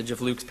the message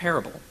of Luke's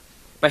parable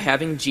by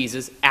having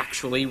Jesus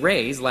actually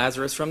raise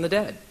Lazarus from the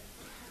dead,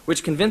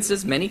 which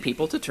convinces many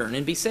people to turn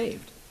and be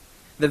saved.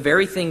 The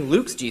very thing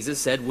Luke's Jesus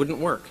said wouldn't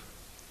work.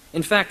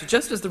 In fact,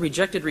 just as the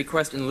rejected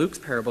request in Luke's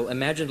parable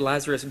imagined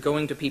Lazarus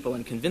going to people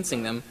and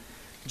convincing them,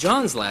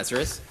 John's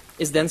Lazarus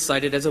is then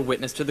cited as a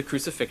witness to the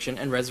crucifixion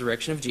and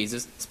resurrection of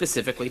Jesus,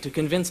 specifically to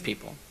convince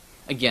people.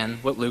 Again,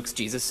 what Luke's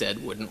Jesus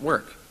said wouldn't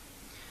work.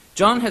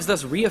 John has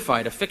thus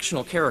reified a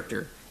fictional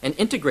character and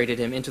integrated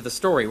him into the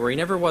story where he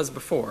never was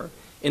before,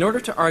 in order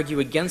to argue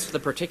against the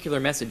particular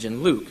message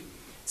in Luke,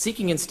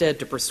 seeking instead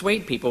to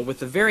persuade people with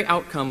the very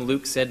outcome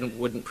Luke said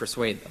wouldn't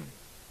persuade them.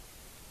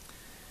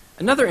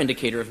 Another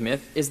indicator of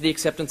myth is the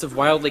acceptance of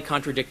wildly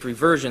contradictory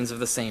versions of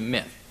the same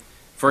myth.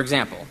 For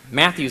example,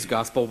 Matthew's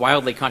Gospel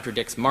wildly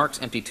contradicts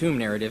Mark's empty tomb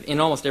narrative in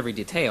almost every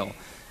detail,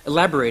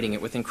 elaborating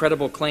it with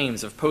incredible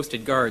claims of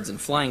posted guards and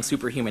flying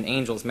superhuman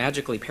angels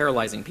magically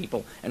paralyzing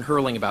people and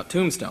hurling about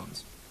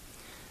tombstones.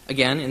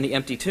 Again, in the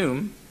empty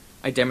tomb,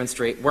 I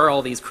demonstrate where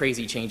all these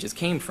crazy changes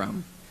came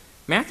from.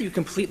 Matthew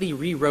completely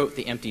rewrote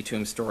the empty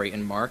tomb story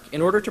in Mark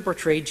in order to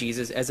portray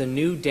Jesus as a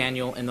new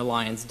Daniel in the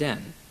lion's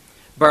den,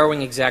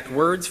 borrowing exact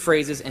words,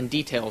 phrases, and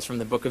details from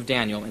the book of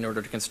Daniel in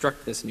order to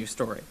construct this new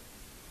story.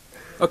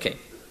 Okay,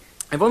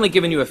 I've only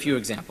given you a few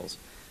examples,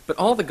 but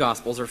all the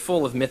Gospels are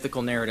full of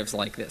mythical narratives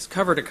like this,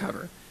 cover to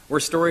cover, where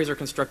stories are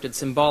constructed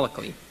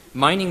symbolically,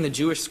 mining the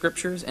Jewish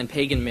scriptures and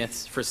pagan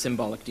myths for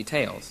symbolic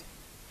details.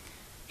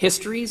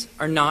 Histories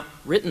are not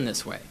written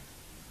this way.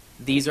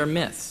 These are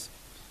myths,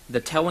 the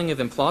telling of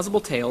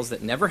implausible tales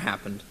that never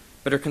happened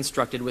but are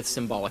constructed with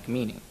symbolic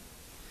meaning.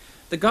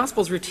 The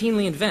Gospels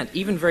routinely invent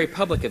even very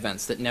public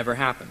events that never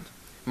happened.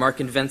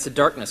 Mark invents a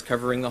darkness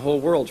covering the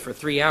whole world for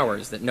 3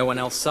 hours that no one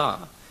else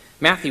saw.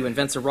 Matthew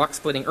invents a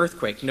rock-splitting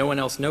earthquake no one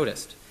else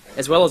noticed,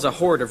 as well as a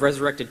horde of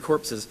resurrected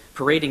corpses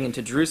parading into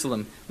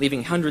Jerusalem,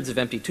 leaving hundreds of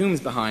empty tombs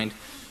behind,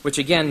 which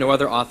again no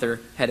other author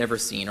had ever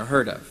seen or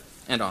heard of,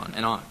 and on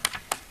and on.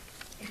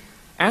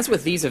 As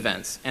with these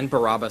events, and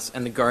Barabbas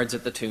and the guards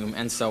at the tomb,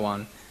 and so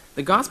on,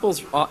 the Gospel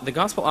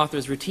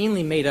authors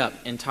routinely made up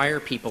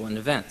entire people and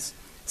events,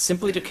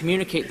 simply to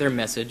communicate their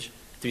message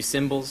through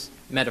symbols,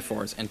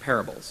 metaphors, and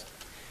parables.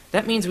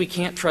 That means we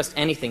can't trust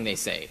anything they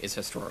say is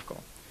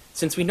historical,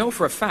 since we know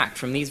for a fact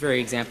from these very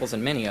examples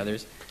and many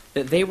others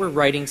that they were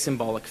writing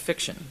symbolic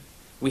fiction.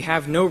 We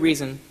have no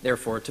reason,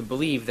 therefore, to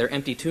believe their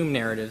empty tomb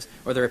narratives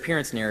or their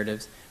appearance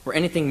narratives were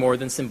anything more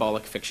than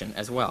symbolic fiction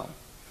as well.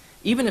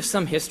 Even if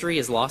some history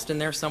is lost in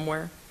there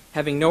somewhere,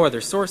 having no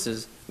other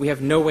sources, we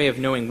have no way of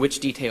knowing which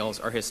details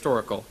are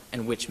historical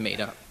and which made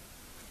up.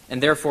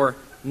 And therefore,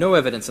 no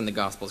evidence in the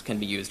Gospels can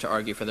be used to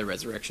argue for the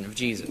resurrection of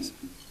Jesus.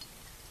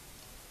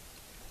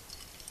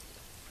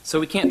 So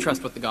we can't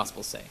trust what the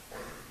Gospels say.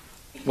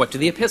 What do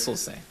the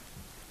epistles say?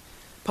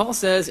 Paul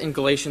says in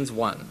Galatians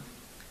 1,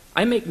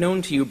 "I make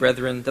known to you,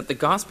 brethren, that the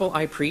gospel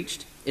I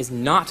preached is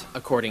not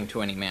according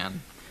to any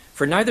man.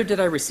 For neither did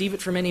I receive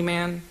it from any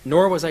man,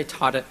 nor was I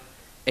taught it,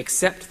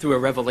 except through a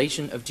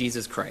revelation of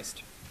Jesus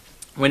Christ,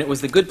 when it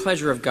was the good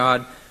pleasure of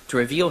God to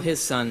reveal his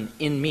Son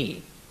in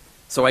me,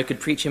 so I could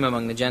preach him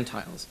among the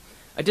Gentiles.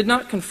 I did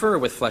not confer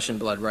with flesh and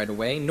blood right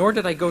away, nor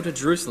did I go to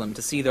Jerusalem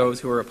to see those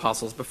who were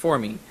apostles before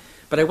me,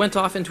 but I went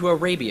off into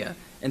Arabia,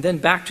 and then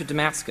back to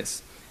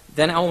Damascus.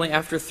 Then only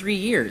after 3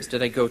 years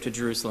did I go to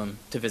Jerusalem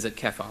to visit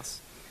Cephas.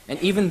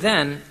 And even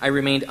then I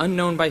remained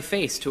unknown by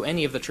face to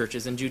any of the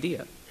churches in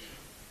Judea."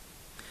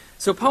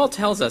 So Paul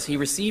tells us he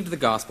received the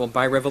gospel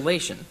by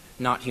revelation,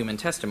 not human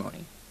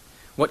testimony.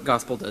 What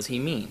gospel does he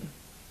mean?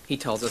 He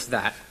tells us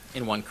that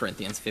in 1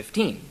 Corinthians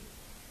 15.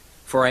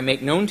 "For I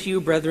make known to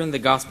you, brethren, the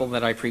gospel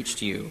that I preached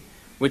to you,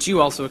 which you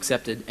also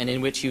accepted, and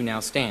in which you now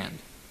stand.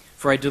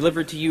 For I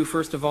delivered to you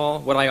first of all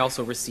what I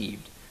also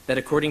received, that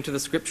according to the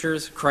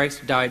Scriptures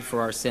Christ died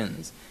for our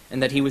sins,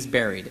 and that he was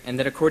buried, and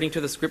that according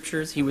to the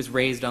Scriptures he was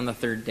raised on the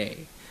 3rd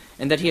day,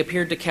 and that he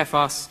appeared to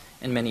Cephas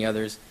and many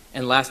others,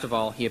 and last of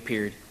all he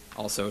appeared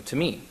also to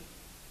me."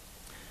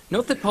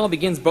 Note that Paul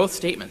begins both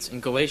statements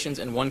in Galatians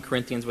and 1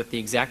 Corinthians with the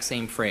exact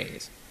same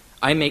phrase,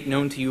 "I make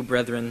known to you,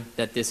 brethren,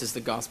 that this is the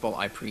gospel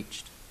I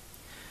preached."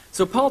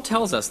 So Paul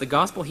tells us the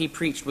gospel he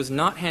preached was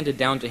not handed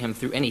down to him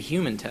through any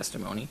human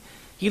testimony.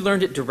 He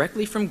learned it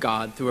directly from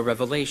God through a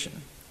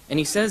revelation. And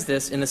he says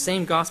this in the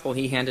same gospel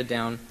he handed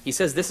down. He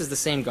says this is the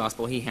same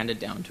gospel he handed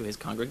down to his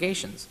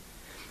congregations.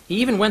 He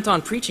even went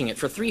on preaching it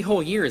for 3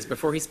 whole years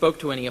before he spoke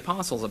to any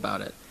apostles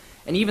about it.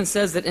 And he even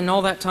says that in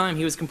all that time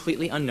he was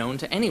completely unknown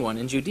to anyone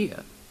in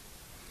Judea.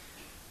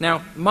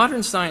 Now,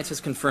 modern science has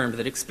confirmed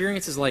that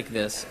experiences like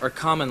this are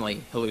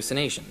commonly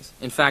hallucinations.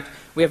 In fact,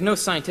 we have no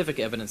scientific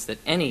evidence that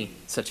any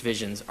such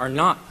visions are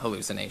not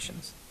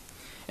hallucinations.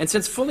 And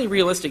since fully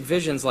realistic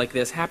visions like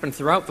this happen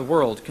throughout the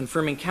world,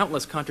 confirming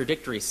countless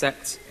contradictory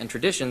sects and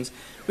traditions,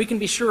 we can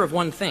be sure of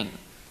one thing.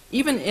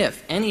 Even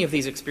if any of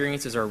these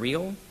experiences are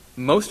real,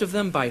 most of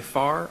them by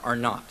far are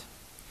not.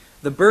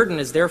 The burden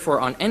is therefore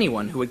on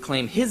anyone who would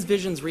claim his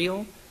visions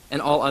real and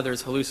all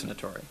others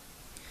hallucinatory.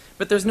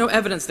 But there's no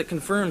evidence that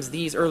confirms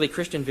these early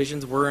Christian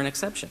visions were an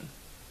exception.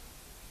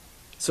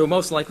 So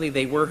most likely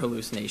they were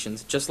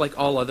hallucinations, just like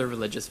all other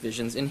religious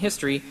visions in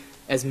history,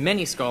 as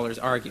many scholars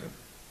argue.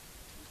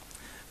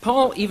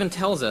 Paul even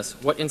tells us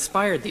what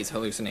inspired these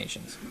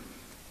hallucinations.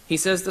 He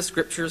says the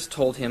Scriptures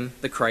told him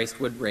the Christ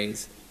would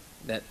rise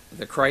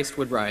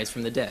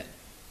from the dead.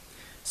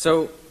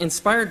 So,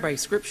 inspired by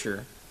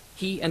Scripture,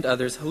 he and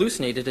others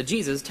hallucinated a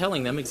Jesus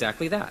telling them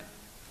exactly that.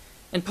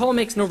 And Paul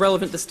makes no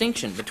relevant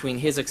distinction between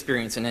his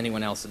experience and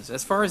anyone else's.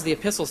 As far as the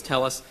epistles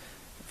tell us,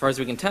 as far as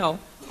we can tell,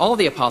 all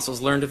the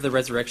apostles learned of the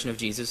resurrection of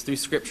Jesus through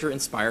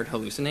Scripture-inspired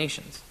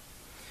hallucinations.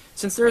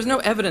 Since there is no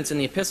evidence in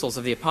the epistles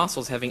of the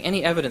apostles having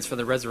any evidence for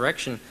the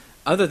resurrection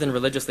other than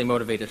religiously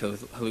motivated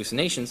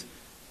hallucinations,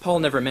 Paul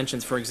never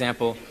mentions, for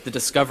example, the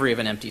discovery of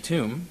an empty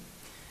tomb.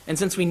 And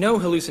since we know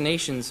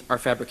hallucinations are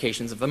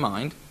fabrications of the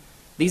mind,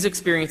 these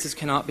experiences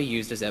cannot be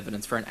used as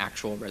evidence for an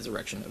actual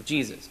resurrection of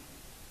Jesus.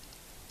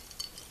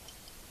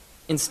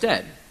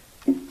 Instead,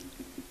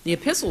 the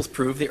epistles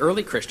prove the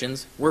early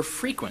Christians were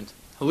frequent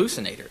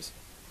hallucinators.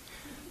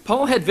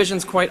 Paul had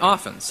visions quite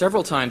often.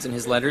 Several times in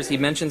his letters he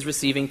mentions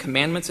receiving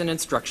commandments and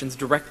instructions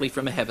directly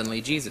from a heavenly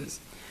Jesus.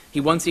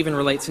 He once even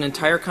relates an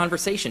entire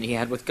conversation he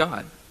had with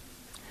God.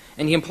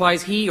 And he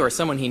implies he or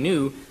someone he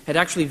knew had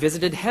actually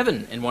visited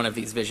heaven in one of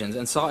these visions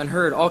and saw and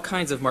heard all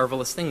kinds of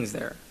marvelous things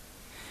there.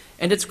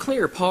 And it's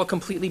clear Paul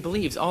completely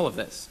believes all of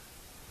this.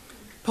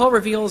 Paul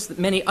reveals that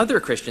many other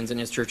Christians in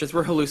his churches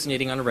were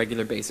hallucinating on a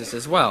regular basis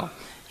as well.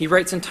 He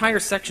writes entire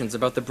sections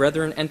about the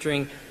brethren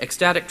entering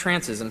ecstatic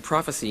trances and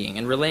prophesying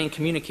and relaying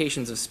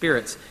communications of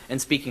spirits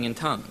and speaking in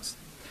tongues.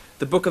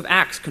 The book of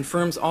Acts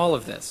confirms all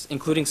of this,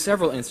 including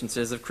several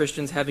instances of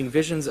Christians having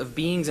visions of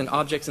beings and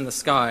objects in the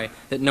sky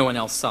that no one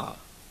else saw.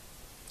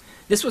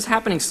 This was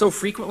happening so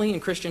frequently in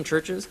Christian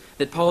churches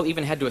that Paul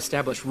even had to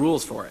establish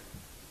rules for it.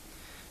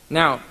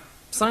 Now,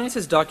 science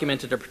has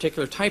documented a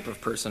particular type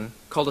of person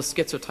called a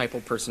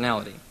schizotypal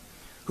personality,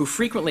 who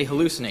frequently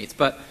hallucinates,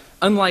 but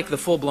unlike the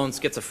full-blown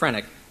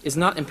schizophrenic, is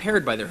not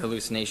impaired by their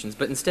hallucinations,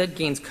 but instead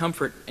gains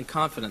comfort and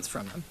confidence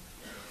from them.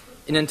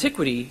 In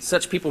antiquity,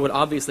 such people would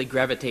obviously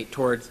gravitate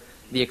towards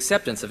the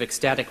acceptance of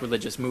ecstatic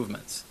religious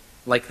movements,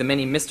 like the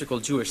many mystical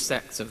Jewish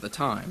sects of the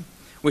time,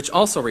 which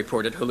also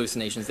reported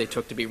hallucinations they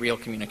took to be real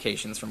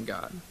communications from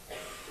God.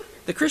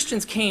 The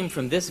Christians came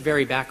from this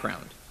very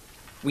background.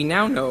 We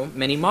now know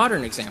many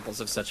modern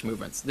examples of such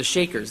movements, the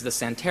Shakers, the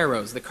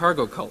Santeros, the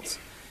cargo cults,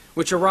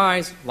 which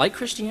arise, like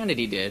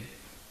Christianity did,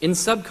 in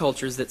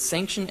subcultures that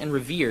sanction and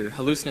revere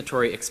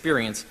hallucinatory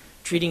experience,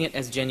 treating it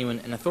as genuine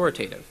and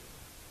authoritative.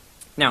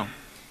 Now,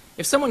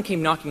 if someone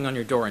came knocking on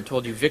your door and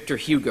told you Victor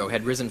Hugo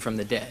had risen from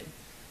the dead,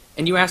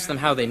 and you asked them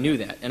how they knew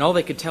that, and all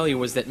they could tell you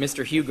was that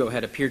Mr. Hugo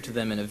had appeared to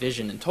them in a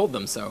vision and told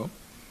them so,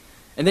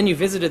 and then you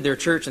visited their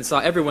church and saw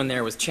everyone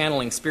there was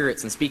channeling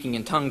spirits and speaking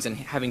in tongues and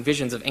having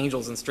visions of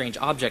angels and strange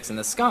objects in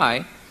the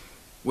sky,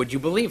 would you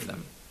believe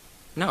them?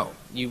 No,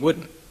 you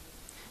wouldn't.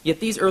 Yet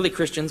these early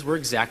Christians were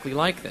exactly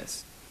like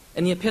this.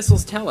 And the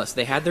epistles tell us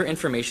they had their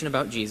information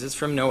about Jesus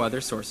from no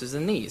other sources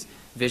than these: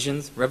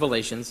 visions,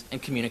 revelations,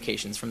 and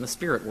communications from the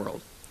spirit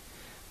world.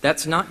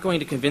 That's not going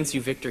to convince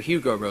you Victor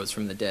Hugo rose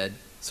from the dead,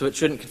 so it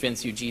shouldn't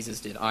convince you Jesus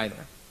did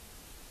either.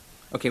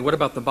 Okay, what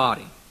about the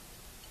body?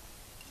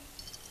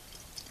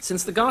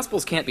 Since the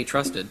Gospels can't be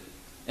trusted,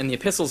 and the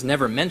epistles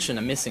never mention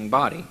a missing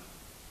body,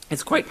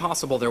 it's quite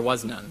possible there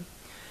was none.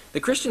 The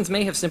Christians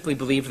may have simply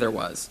believed there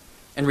was,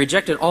 and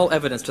rejected all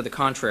evidence to the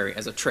contrary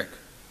as a trick.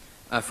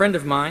 A friend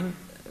of mine,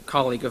 a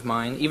colleague of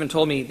mine, even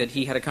told me that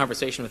he had a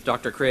conversation with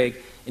Dr.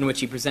 Craig in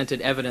which he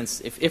presented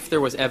evidence, if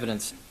there was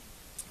evidence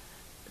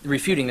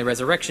refuting the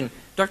resurrection,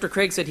 Dr.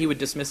 Craig said he would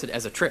dismiss it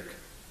as a trick.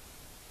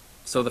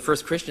 So the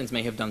first Christians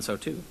may have done so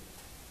too.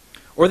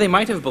 Or they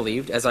might have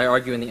believed, as I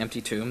argue in The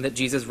Empty Tomb, that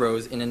Jesus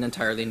rose in an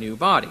entirely new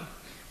body,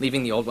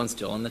 leaving the old one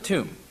still in the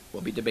tomb.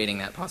 We'll be debating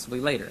that possibly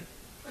later.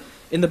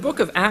 In the book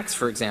of Acts,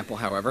 for example,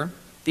 however,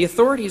 the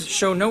authorities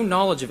show no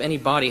knowledge of any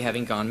body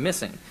having gone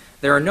missing.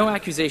 There are no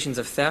accusations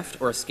of theft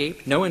or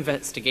escape, no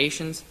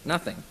investigations,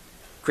 nothing.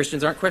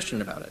 Christians aren't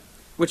questioned about it,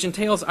 which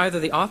entails either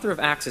the author of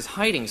Acts is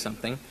hiding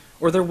something,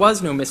 or there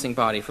was no missing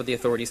body for the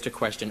authorities to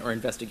question or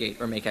investigate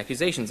or make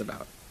accusations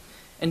about.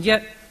 And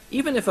yet,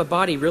 even if a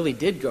body really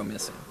did go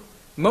missing,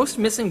 most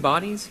missing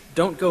bodies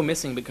don't go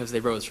missing because they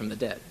rose from the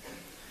dead.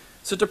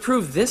 So to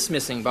prove this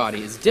missing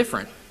body is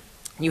different,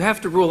 you have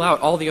to rule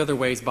out all the other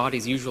ways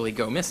bodies usually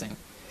go missing,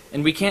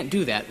 and we can't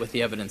do that with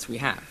the evidence we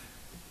have.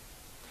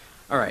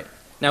 All right,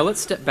 now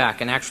let's step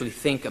back and actually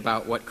think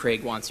about what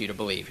Craig wants you to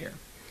believe here.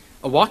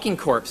 A walking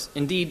corpse,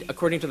 indeed,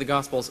 according to the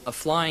Gospels, a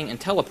flying and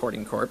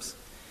teleporting corpse,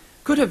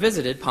 could have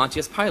visited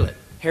Pontius Pilate,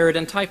 Herod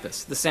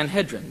Antipas, the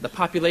Sanhedrin, the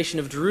population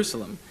of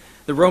Jerusalem,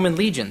 the Roman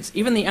legions,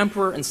 even the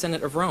emperor and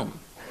senate of Rome.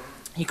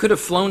 He could have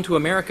flown to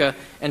America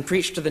and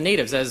preached to the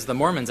natives, as the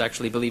Mormons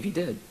actually believe he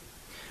did.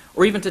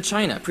 Or even to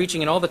China,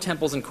 preaching in all the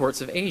temples and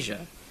courts of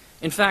Asia.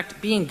 In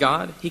fact, being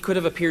God, he could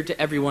have appeared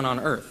to everyone on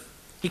earth.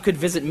 He could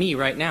visit me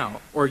right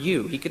now, or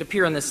you. He could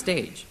appear on this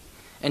stage.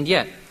 And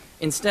yet,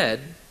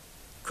 instead,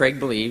 Craig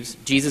believes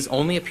Jesus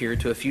only appeared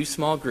to a few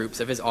small groups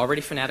of his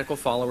already fanatical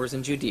followers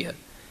in Judea,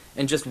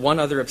 and just one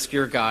other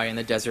obscure guy in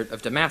the desert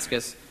of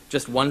Damascus,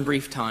 just one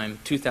brief time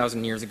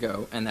 2,000 years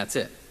ago, and that's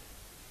it.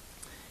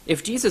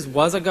 If Jesus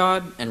was a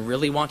God and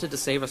really wanted to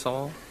save us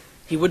all,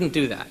 he wouldn't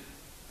do that.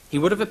 He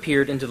would have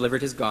appeared and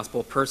delivered his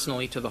gospel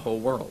personally to the whole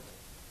world.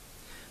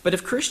 But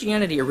if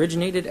Christianity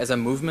originated as a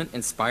movement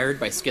inspired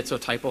by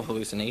schizotypal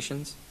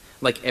hallucinations,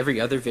 like every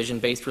other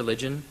vision-based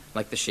religion,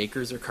 like the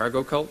Shakers or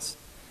cargo cults,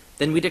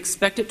 then we'd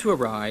expect it to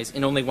arise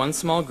in only one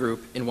small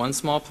group, in one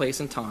small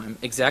place and time,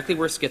 exactly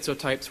where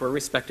schizotypes were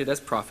respected as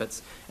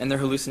prophets and their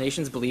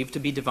hallucinations believed to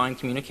be divine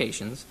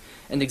communications,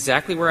 and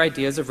exactly where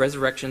ideas of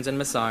resurrections and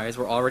messiahs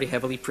were already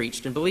heavily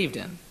preached and believed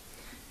in.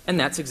 And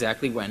that's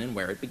exactly when and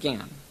where it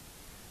began.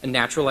 A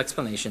natural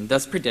explanation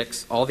thus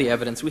predicts all the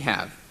evidence we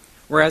have,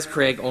 whereas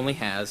Craig only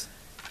has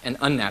an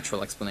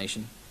unnatural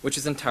explanation, which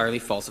is entirely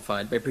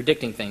falsified by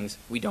predicting things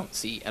we don't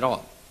see at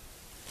all.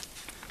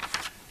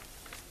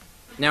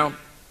 Now,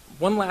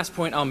 one last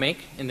point I'll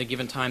make in the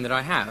given time that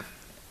I have.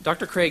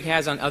 Dr. Craig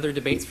has on other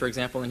debates, for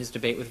example, in his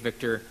debate with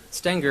Victor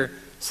Stenger,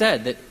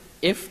 said that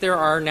if there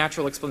are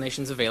natural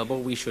explanations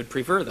available, we should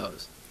prefer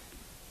those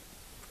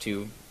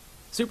to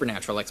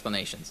supernatural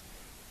explanations.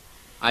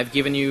 I've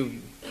given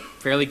you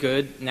fairly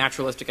good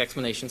naturalistic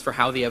explanations for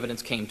how the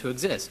evidence came to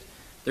exist.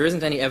 There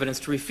isn't any evidence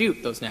to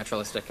refute those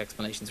naturalistic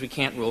explanations. We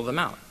can't rule them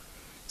out.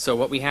 So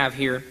what we have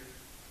here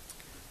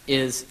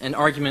is an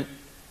argument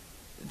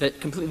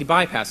that completely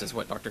bypasses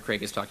what Dr.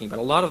 Craig is talking about.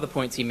 A lot of the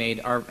points he made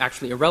are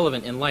actually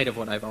irrelevant in light of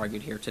what I've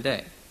argued here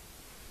today.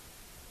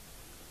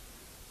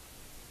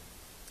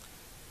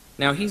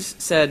 Now, he's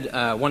said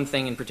one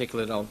thing in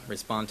particular that I'll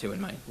respond to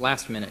in my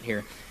last minute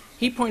here.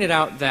 He pointed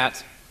out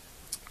that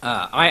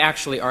I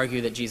actually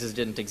argue that Jesus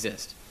didn't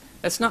exist.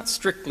 That's not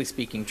strictly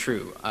speaking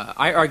true.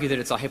 I argue that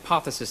it's a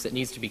hypothesis that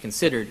needs to be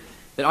considered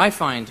that I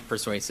find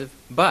persuasive,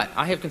 but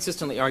I have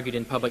consistently argued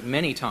in public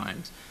many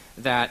times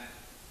that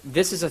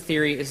this is a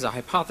theory, this is a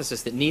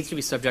hypothesis that needs to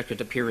be subjected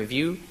to peer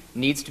review,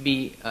 needs to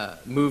be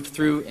moved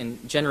through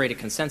and generate a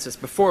consensus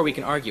before we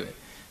can argue it.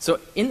 So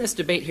in this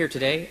debate here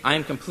today, I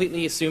am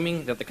completely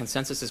assuming that the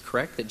consensus is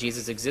correct, that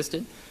Jesus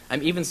existed.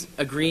 I'm even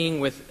agreeing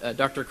with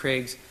Dr.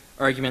 Craig's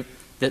argument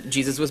that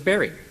Jesus was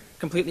buried.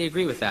 Completely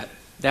agree with that.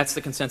 That's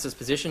the consensus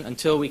position.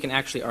 Until we can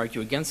actually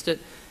argue against it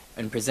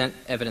and present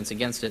evidence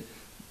against it,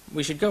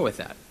 we should go with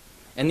that.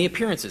 And the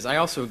appearances, I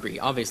also agree,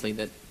 obviously,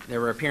 that there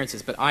were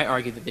appearances, but I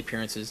argue that the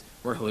appearances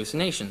were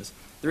hallucinations.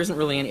 There isn't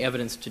really any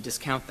evidence to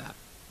discount that.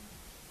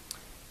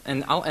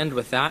 And I'll end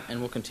with that, and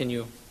we'll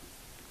continue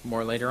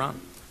more later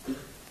on.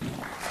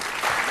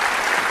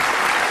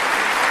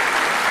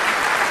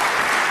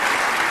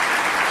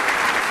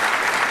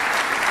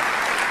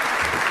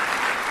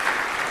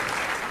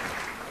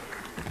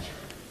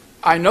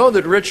 I know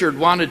that Richard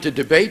wanted to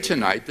debate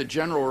tonight the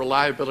general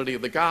reliability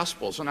of the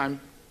Gospels, and I'm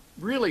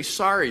really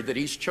sorry that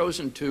he's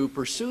chosen to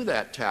pursue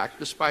that tack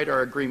despite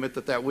our agreement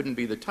that that wouldn't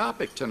be the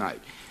topic tonight.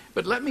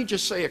 But let me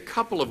just say a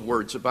couple of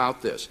words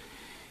about this.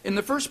 In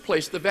the first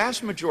place, the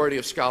vast majority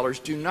of scholars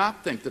do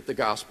not think that the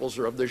Gospels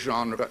are of the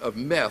genre of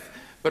myth,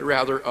 but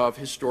rather of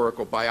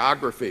historical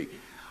biography.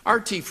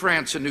 R.T.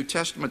 France, a New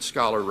Testament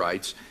scholar,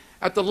 writes,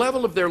 "At the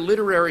level of their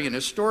literary and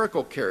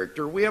historical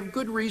character, we have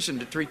good reason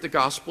to treat the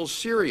Gospels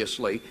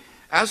seriously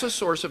as a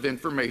source of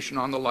information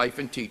on the life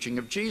and teaching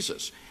of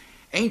Jesus.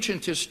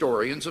 Ancient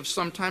historians have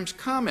sometimes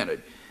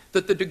commented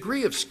that the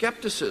degree of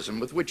skepticism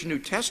with which New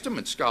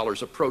Testament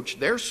scholars approach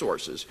their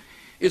sources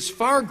is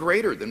far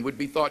greater than would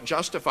be thought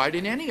justified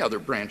in any other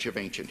branch of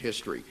ancient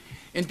history.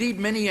 Indeed,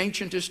 many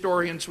ancient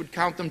historians would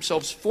count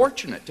themselves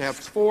fortunate to have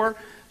 4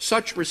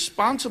 such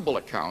responsible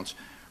accounts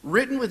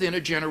written within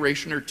a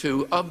generation or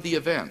two of the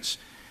events.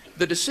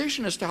 The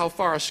decision as to how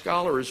far a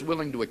scholar is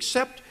willing to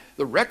accept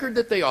the record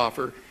that they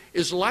offer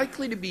is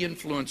likely to be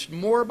influenced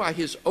more by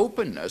his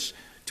openness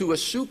to a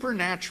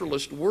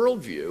supernaturalist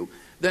worldview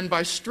than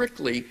by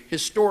strictly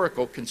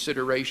historical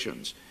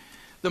considerations.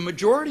 The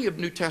majority of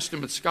New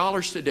Testament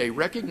scholars today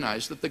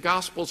recognize that the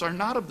Gospels are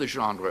not of the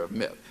genre of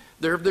myth.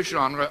 They're of the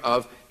genre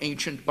of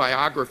ancient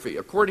biography.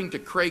 According to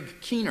Craig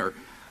Keener,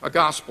 a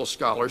Gospel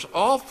scholar,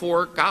 all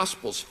 4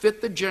 Gospels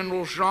fit the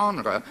general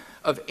genre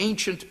of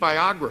ancient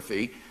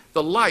biography,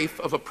 the life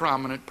of a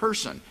prominent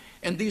person.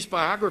 And these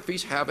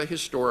biographies have a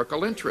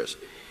historical interest.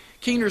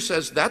 Keener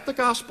says that the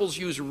Gospels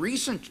use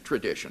recent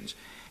traditions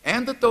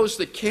and that those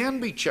that can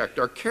be checked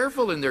are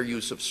careful in their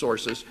use of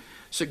sources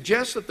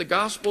suggests that the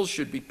Gospels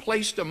should be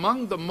placed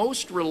among the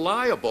most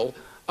reliable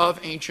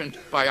of ancient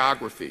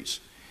biographies.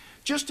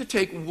 Just to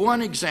take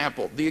one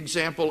example, the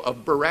example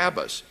of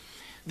Barabbas,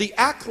 the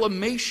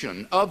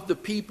acclamation of the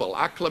people,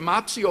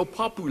 acclamatio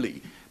populi,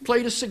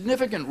 played a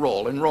significant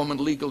role in Roman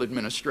legal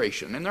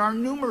administration, and there are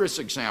numerous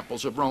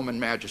examples of Roman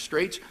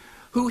magistrates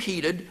who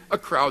heeded a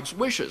crowd's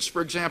wishes.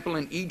 For example,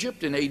 in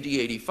Egypt in AD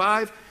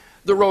 85,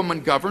 the Roman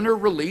governor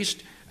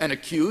released an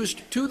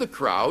accused to the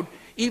crowd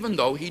even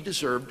though he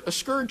deserved a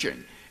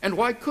scourging. And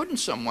why couldn't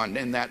someone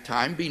in that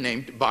time be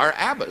named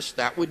Barabbas?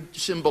 That would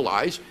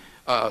symbolize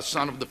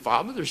son of the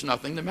father. There's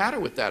nothing the matter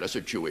with that as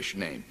a Jewish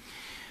name.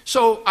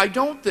 So I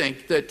don't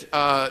think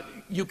that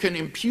you can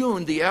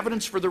impugn the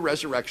evidence for the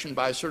resurrection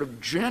by a sort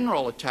of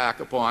general attack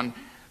upon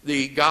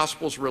the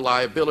Gospel's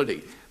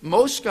reliability.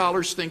 Most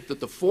scholars think that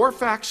the 4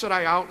 facts that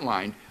I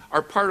outlined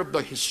are part of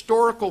the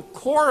historical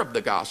core of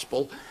the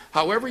Gospel,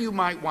 however you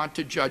might want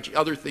to judge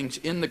other things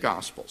in the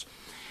Gospels.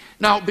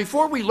 Now,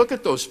 before we look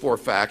at those 4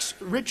 facts,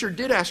 Richard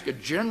did ask a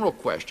general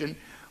question.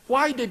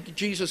 Why did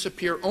Jesus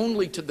appear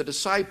only to the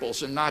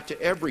disciples and not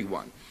to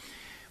everyone?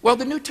 Well,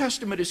 the New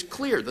Testament is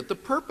clear that the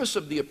purpose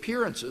of the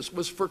appearances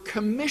was for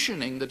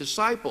commissioning the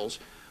disciples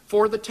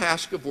for the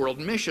task of world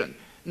mission,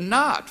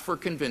 not for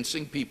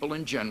convincing people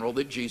in general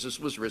that Jesus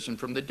was risen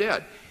from the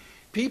dead.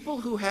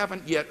 People who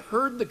haven't yet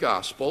heard the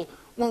gospel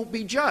won't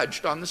be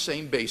judged on the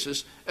same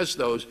basis as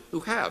those who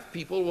have.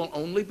 People will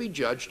only be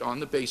judged on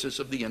the basis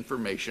of the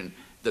information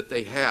that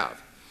they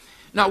have.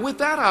 Now, with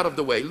that out of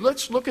the way,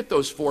 let's look at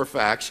those 4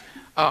 facts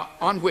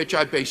on which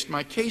I based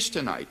my case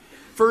tonight.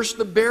 First,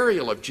 the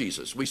burial of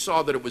Jesus. We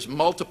saw that it was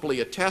multiply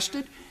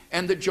attested,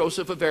 and that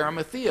Joseph of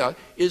Arimathea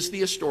is the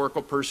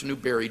historical person who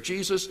buried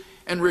Jesus,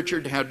 and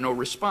Richard had no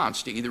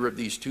response to either of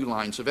these 2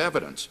 lines of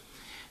evidence.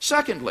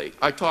 Secondly,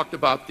 I talked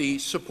about the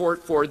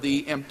support for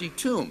the empty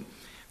tomb.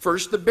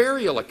 First, the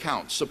burial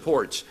account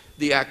supports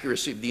the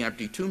accuracy of the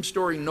empty tomb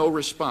story, no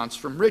response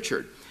from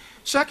Richard.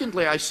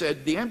 Secondly, I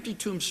said the empty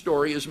tomb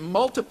story is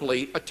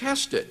multiply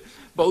attested,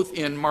 both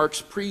in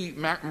Mark's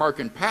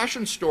pre-Markan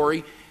Passion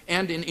story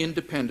and in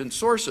independent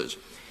sources.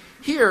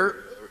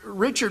 Here,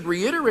 Richard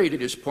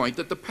reiterated his point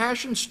that the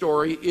Passion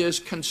story is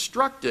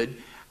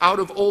constructed out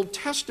of Old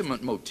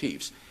Testament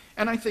motifs,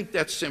 and I think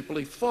that's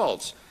simply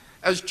false.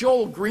 As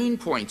Joel Green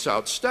points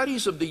out,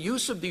 studies of the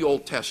use of the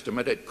Old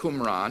Testament at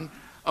Qumran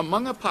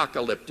among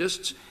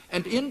apocalyptists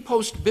and in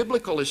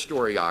post-biblical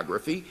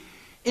historiography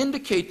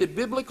indicate that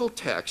biblical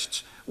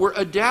texts were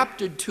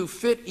adapted to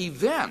fit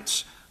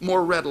events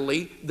more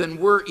readily than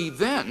were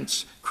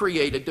events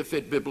created to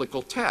fit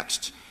biblical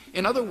texts.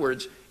 In other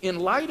words, in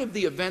light of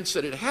the events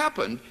that had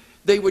happened,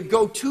 they would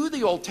go to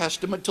the Old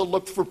Testament to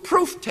look for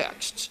proof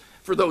texts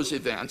for those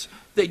events.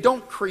 They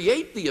don't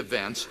create the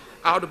events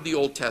out of the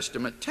Old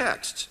Testament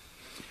texts.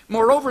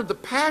 Moreover, the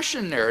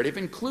Passion narrative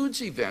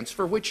includes events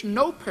for which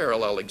no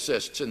parallel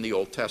exists in the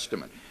Old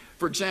Testament.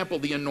 For example,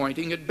 the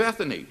anointing at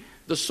Bethany,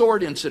 the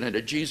sword incident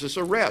at Jesus'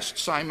 arrest,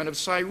 Simon of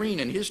Cyrene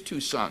and his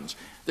 2 sons,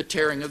 the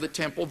tearing of the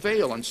temple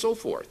veil, and so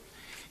forth.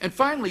 And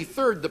finally,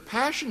 third, the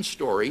Passion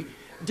story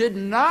did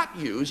not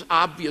use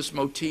obvious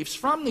motifs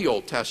from the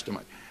Old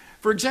Testament.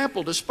 For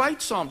example,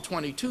 despite Psalm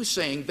 22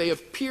 saying, "They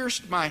have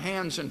pierced my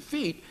hands and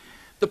feet,"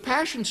 the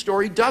Passion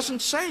story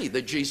doesn't say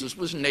that Jesus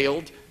was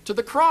nailed to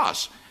the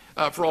cross.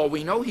 For all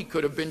we know, he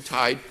could have been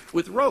tied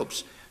with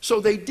ropes. So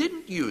they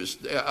didn't use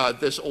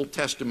this Old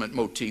Testament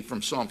motif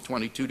from Psalm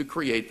 22 to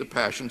create the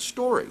Passion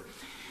story.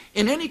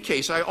 In any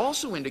case, I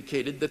also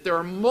indicated that there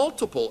are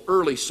multiple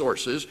early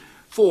sources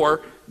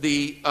for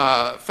the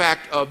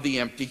fact of the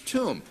empty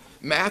tomb.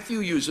 Matthew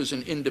uses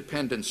an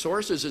independent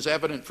source, as is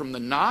evident from the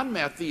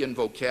non-Matthean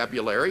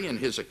vocabulary in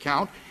his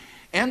account,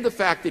 and the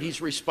fact that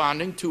he's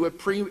responding to a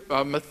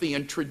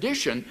pre-Matthean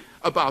tradition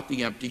about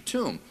the empty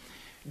tomb.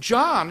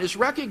 John is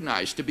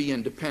recognized to be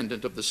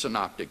independent of the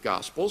Synoptic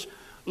Gospels.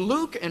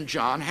 Luke and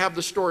John have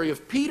the story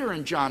of Peter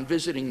and John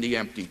visiting the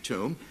empty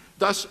tomb,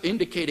 thus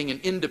indicating an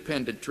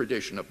independent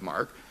tradition of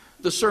Mark.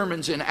 The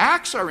sermons in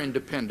Acts are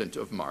independent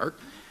of Mark.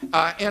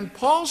 And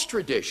Paul's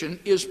tradition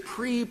is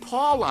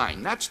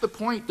pre-Pauline. That's the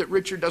point that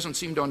Richard doesn't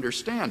seem to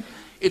understand.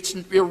 It's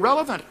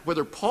irrelevant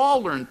whether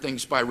Paul learned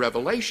things by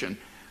revelation.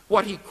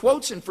 What he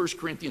quotes in 1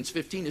 Corinthians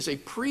 15 is a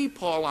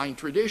pre-Pauline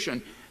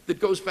tradition that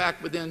goes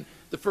back within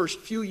the first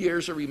few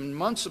years or even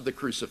months of the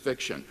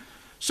crucifixion.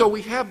 So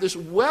we have this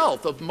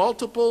wealth of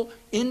multiple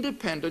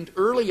independent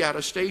early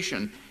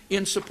attestation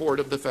in support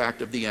of the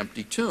fact of the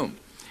empty tomb.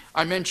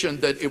 I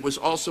mentioned that it was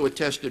also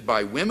attested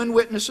by women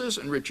witnesses,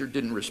 and Richard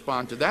didn't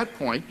respond to that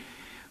point.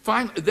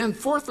 Then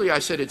fourthly, I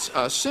said it's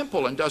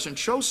simple and doesn't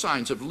show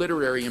signs of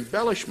literary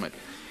embellishment.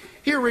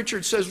 Here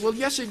Richard says, well,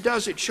 yes, it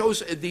does. It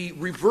shows the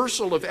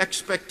reversal of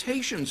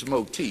expectations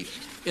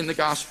motif in the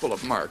Gospel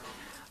of Mark.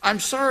 I'm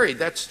sorry,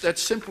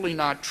 that's simply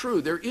not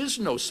true. There is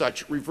no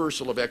such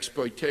reversal of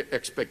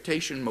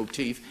expectation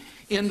motif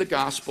in the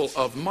Gospel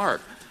of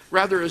Mark.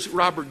 Rather, as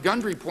Robert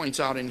Gundry points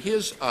out in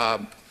his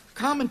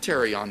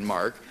commentary on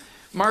Mark,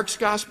 Mark's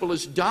Gospel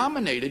is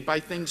dominated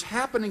by things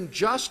happening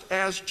just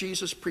as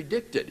Jesus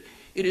predicted.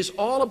 It is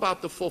all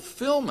about the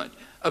fulfillment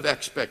of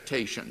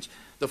expectations.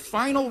 The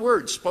final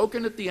words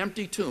spoken at the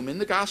empty tomb in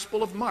the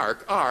Gospel of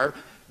Mark are,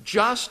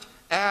 "just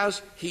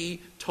as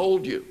he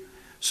told you."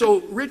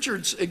 So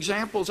Richard's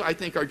examples, I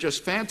think, are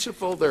just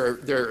fanciful.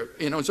 They're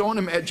in his own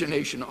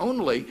imagination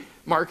only.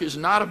 Mark is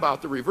not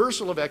about the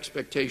reversal of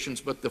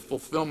expectations, but the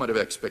fulfillment of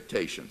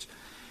expectations.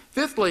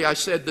 Fifthly, I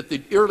said that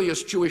the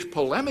earliest Jewish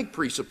polemic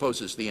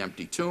presupposes the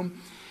empty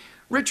tomb.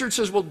 Richard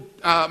says, well,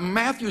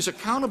 Matthew's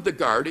account of the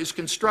guard is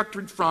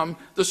constructed from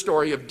the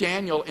story of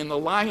Daniel in the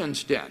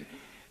lion's den.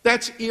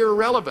 That's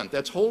irrelevant.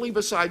 That's wholly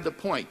beside the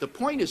point. The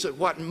point is that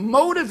what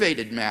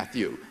motivated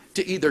Matthew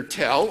to either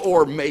tell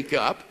or make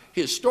up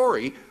his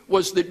story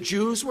was that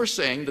Jews were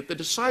saying that the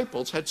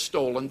disciples had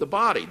stolen the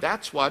body.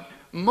 That's what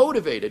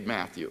motivated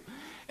Matthew.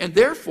 And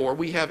therefore,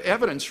 we have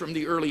evidence from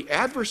the early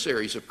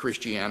adversaries of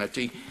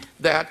Christianity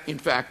that, in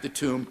fact, the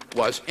tomb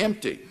was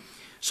empty.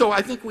 So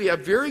I think we have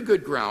very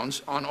good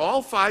grounds on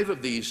all 5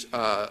 of these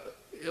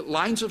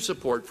lines of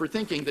support for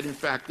thinking that, in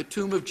fact, the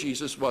tomb of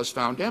Jesus was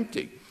found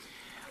empty.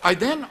 I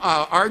then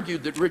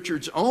argued that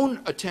Richard's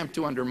own attempt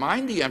to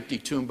undermine the empty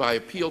tomb by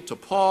appeal to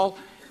Paul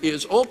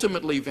is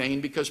ultimately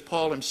vain because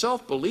Paul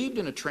himself believed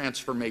in a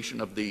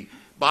transformation of the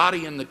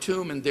body in the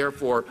tomb and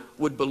therefore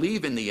would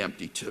believe in the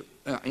empty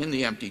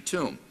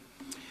tomb.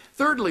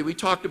 Thirdly, we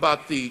talked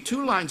about the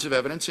 2 lines of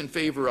evidence in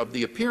favor of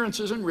the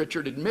appearances, and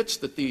Richard admits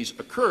that these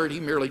occurred. He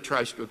merely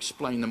tries to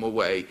explain them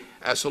away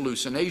as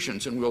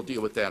hallucinations, and we'll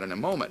deal with that in a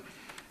moment.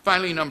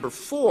 Finally, number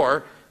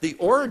 4, the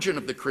origin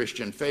of the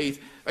Christian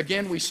faith.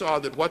 Again, we saw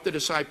that what the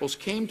disciples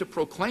came to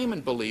proclaim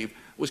and believe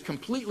was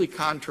completely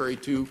contrary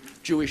to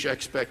Jewish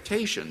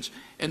expectations,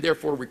 and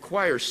therefore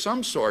requires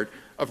some sort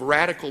of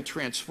radical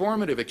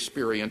transformative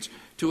experience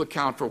to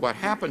account for what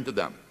happened to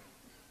them.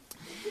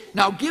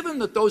 Now, given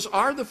that those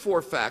are the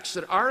 4 facts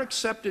that are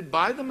accepted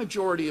by the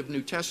majority of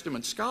New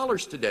Testament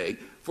scholars today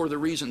for the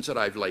reasons that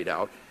I've laid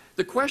out,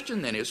 the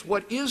question then is,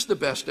 what is the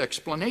best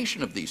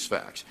explanation of these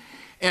facts?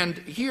 And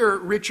here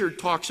Richard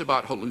talks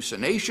about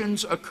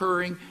hallucinations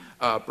occurring,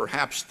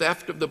 perhaps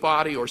theft of the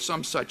body or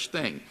some such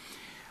thing.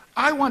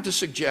 I want to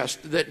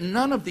suggest that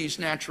none of these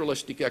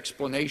naturalistic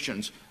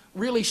explanations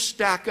really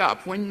stack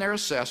up when they're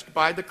assessed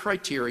by the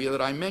criteria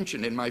that I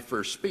mentioned in my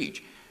first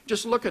speech.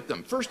 Just look at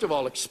them. First of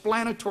all,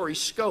 explanatory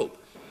scope.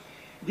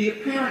 The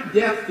apparent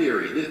death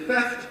theory, the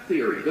theft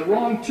theory, the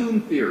wrong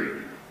tomb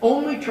theory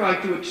only try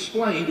to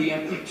explain the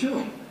empty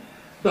tomb.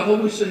 The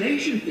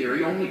hallucination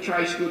theory only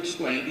tries to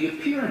explain the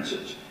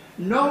appearances.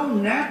 No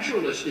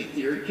naturalistic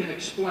theory can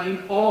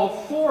explain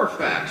all four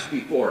facts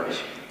before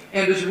us.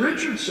 And as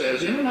Richard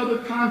says in another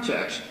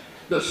context,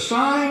 the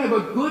sign of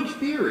a good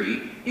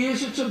theory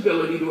is its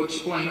ability to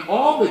explain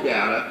all the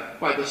data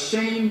by the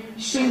same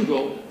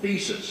single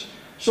thesis.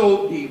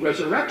 So the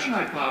resurrection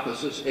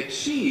hypothesis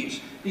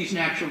exceeds these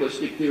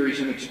naturalistic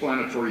theories in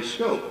explanatory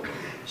scope.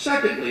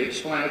 Secondly,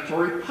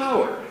 explanatory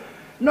power.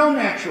 No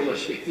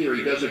naturalistic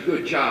theory does a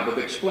good job of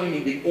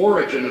explaining the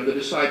origin of the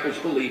disciples'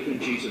 belief in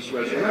Jesus'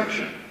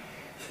 resurrection.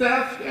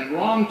 Theft and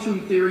wrong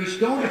tomb theories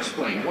don't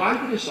explain why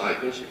the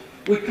disciples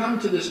would come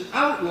to this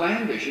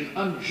outlandish and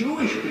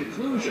un-Jewish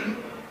conclusion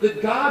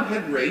that God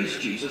had raised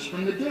Jesus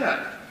from the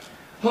dead.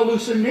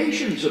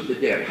 Hallucinations of the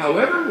dead,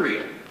 however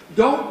real,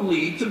 don't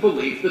lead to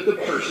belief that the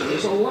person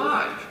is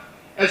alive.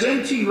 As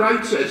N.T.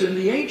 Wright says, in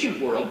the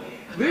ancient world,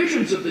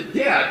 visions of the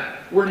dead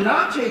were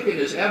not taken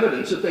as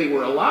evidence that they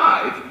were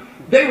alive.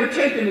 They were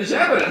taken as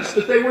evidence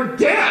that they were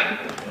dead.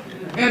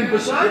 And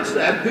besides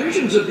that,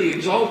 visions of the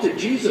exalted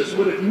Jesus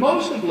would at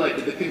most have led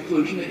to the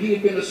conclusion that he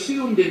had been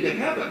assumed into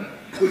heaven,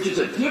 which is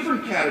a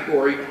different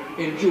category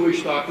in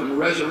Jewish thought from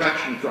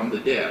resurrection from the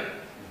dead.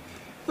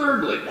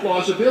 Thirdly,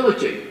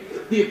 plausibility.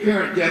 The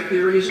apparent death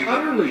theory is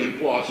utterly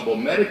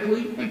implausible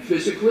medically and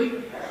physically.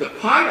 The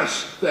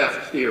pious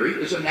theft theory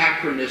is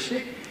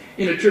anachronistic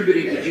in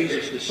attributing to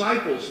Jesus'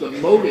 disciples the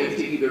motive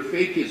to either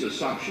fake his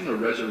assumption or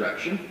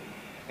resurrection.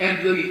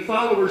 And the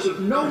followers of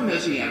no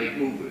messianic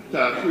movement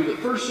through the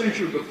first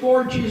century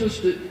before Jesus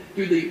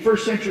through the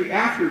first century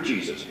after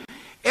Jesus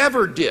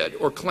ever did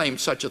or claimed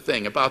such a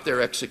thing about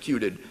their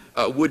executed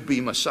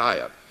would-be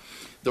Messiah.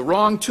 The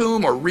wrong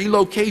tomb or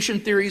relocation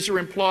theories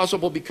are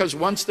implausible because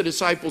once the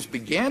disciples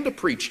began to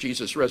preach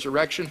Jesus'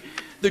 resurrection,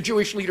 the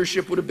Jewish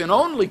leadership would have been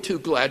only too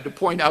glad to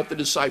point out the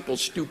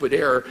disciples' stupid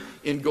error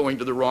in going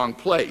to the wrong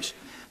place.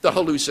 The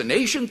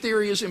hallucination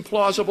theory is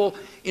implausible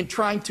in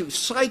trying to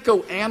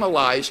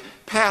psychoanalyze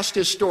past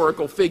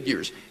historical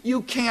figures.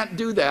 You can't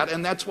do that,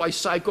 and that's why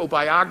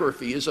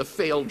psychobiography is a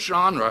failed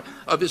genre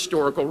of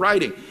historical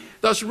writing.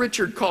 Thus,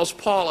 Richard calls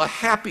Paul a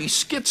happy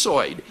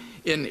schizoid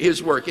in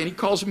his work, and he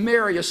calls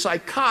Mary a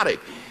psychotic.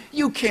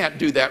 You can't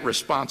do that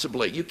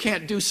responsibly. You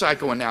can't do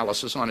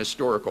psychoanalysis on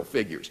historical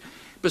figures.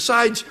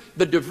 Besides,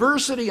 the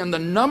diversity and the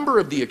number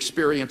of the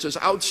experiences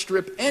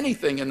outstrip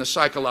anything in the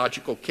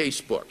psychological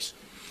case books.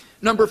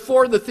 Number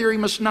 4, the theory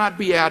must not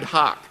be ad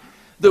hoc.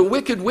 The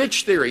Wicked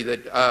Witch theory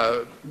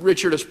that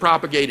Richard has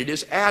propagated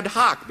is ad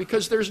hoc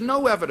because there's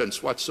no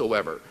evidence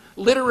whatsoever,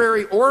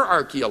 literary or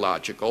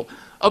archaeological,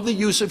 of the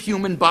use of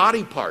human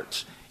body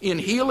parts in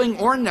healing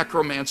or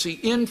necromancy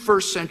in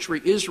first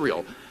century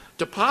Israel.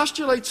 To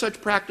postulate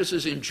such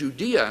practices in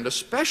Judea, and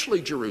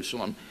especially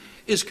Jerusalem,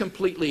 is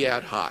completely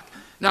ad hoc.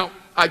 Now,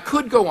 I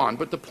could go on,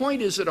 but the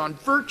point is that on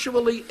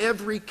virtually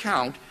every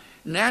count,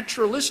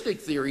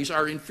 naturalistic theories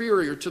are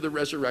inferior to the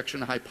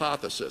resurrection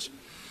hypothesis.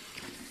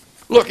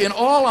 Look, in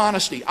all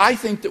honesty, I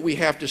think that we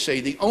have to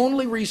say the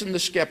only reason the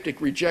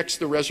skeptic rejects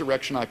the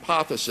resurrection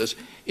hypothesis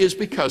is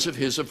because of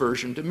his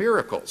aversion to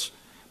miracles.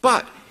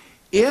 But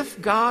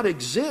if God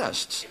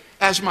exists,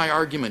 as my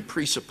argument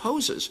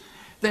presupposes,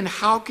 then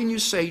how can you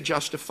say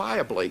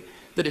justifiably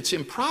that it's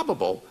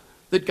improbable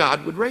that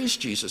God would raise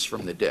Jesus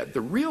from the dead?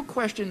 The real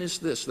question is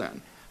this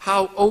then: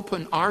 how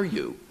open are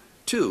you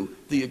to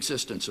the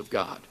existence of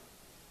God?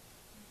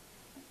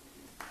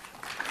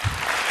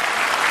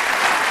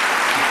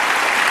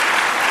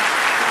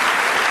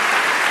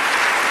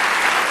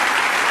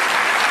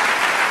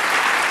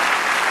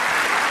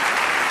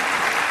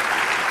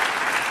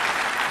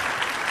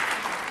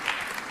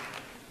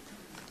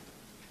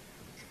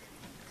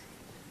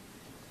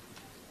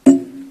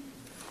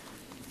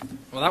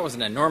 Well, that was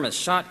an enormous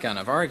shotgun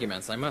of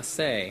arguments, I must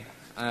say.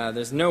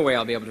 There's no way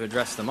I'll be able to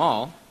address them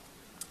all.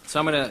 So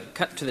I'm going to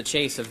cut to the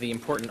chase of the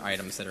important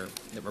items that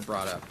were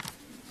brought up.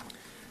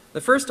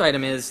 The first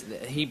item is,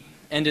 he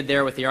ended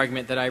there with the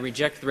argument that I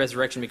reject the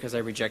resurrection because I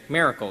reject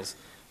miracles.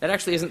 That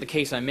actually isn't the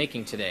case I'm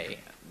making today.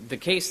 The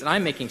case that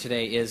I'm making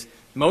today is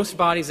most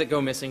bodies that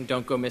go missing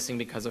don't go missing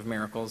because of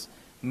miracles.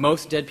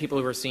 Most dead people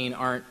who are seen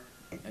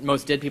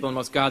most dead people and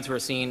most gods who are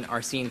seen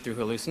through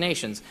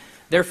hallucinations.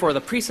 Therefore,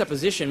 the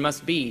presupposition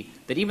must be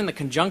that even the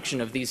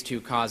conjunction of these two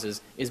causes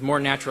is more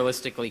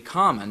naturalistically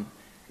common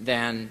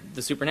than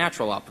the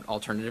supernatural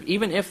alternative,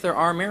 even if there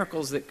are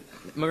miraculous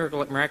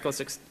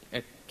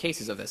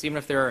cases of this, even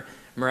if there are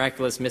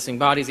miraculous missing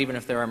bodies, even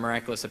if there are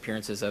miraculous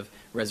appearances of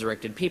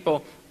resurrected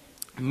people.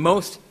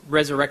 Most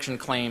resurrection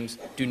claims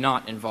do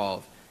not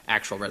involve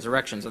actual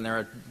resurrections, and there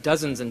are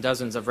dozens and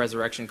dozens of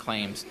resurrection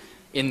claims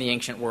in the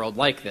ancient world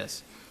like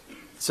this.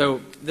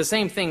 So the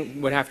same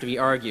thing would have to be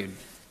argued,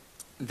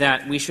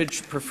 that we should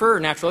prefer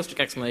naturalistic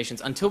explanations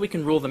until we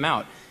can rule them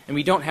out, and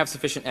we don't have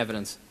sufficient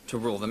evidence to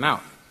rule them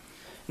out.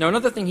 Now,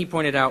 another thing he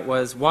pointed out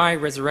was, why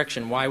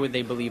resurrection? Why would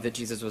they believe that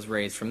Jesus was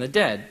raised from the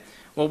dead?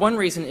 Well, one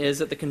reason is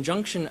that the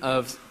conjunction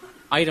of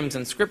items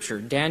in Scripture,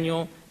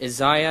 Daniel,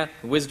 Isaiah,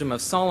 the wisdom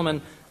of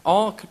Solomon,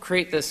 all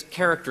create this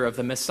character of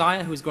the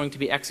Messiah who's going to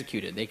be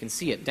executed. They can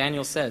see it.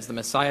 Daniel says, the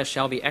Messiah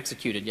shall be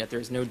executed, yet there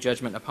is no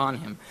judgment upon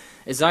him.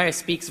 Isaiah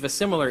speaks of a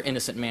similar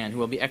innocent man who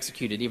will be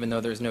executed, even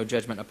though there is no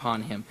judgment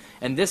upon him.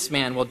 And this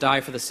man will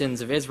die for the sins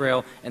of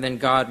Israel, and then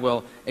God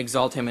will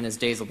exalt him, and his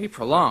days will be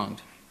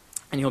prolonged,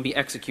 and he'll be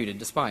executed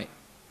despite.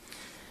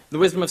 The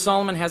wisdom of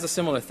Solomon has a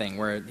similar thing,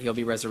 where he'll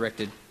be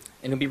resurrected,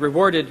 and he'll be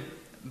rewarded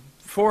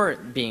for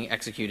being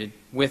executed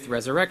with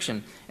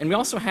resurrection. And we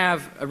also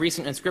have a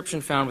recent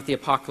inscription found with the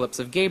Apocalypse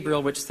of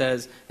Gabriel, which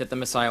says that the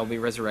Messiah will be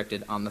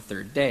resurrected on the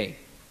third day,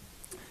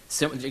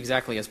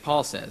 exactly as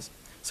Paul says.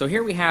 So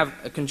here we have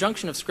a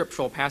conjunction of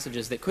scriptural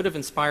passages that could have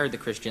inspired the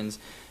Christians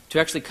to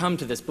actually come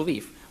to this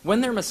belief.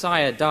 When their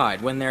Messiah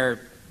died, when their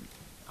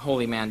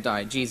holy man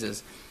died,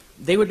 Jesus,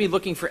 they would be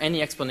looking for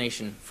any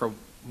explanation for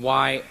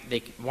why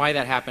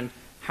that happened,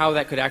 how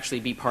that could actually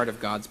be part of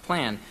God's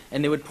plan.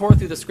 And they would pour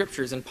through the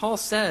Scriptures, and Paul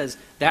says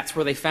that's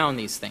where they found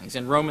these things.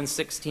 In Romans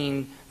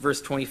 16,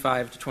 verse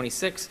 25 to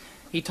 26,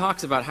 he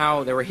talks about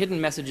how there were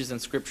hidden messages in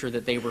Scripture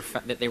that they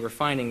were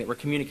finding that were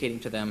communicating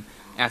to them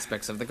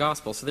aspects of the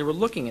gospel. So they were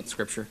looking at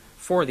Scripture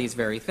for these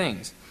very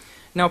things.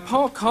 Now,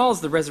 Paul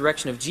calls the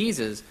resurrection of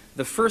Jesus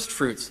the first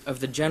fruits of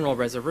the general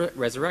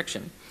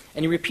resurrection.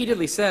 And he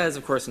repeatedly says,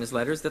 of course, in his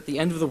letters, that the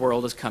end of the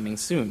world is coming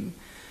soon.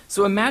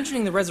 So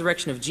imagining the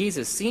resurrection of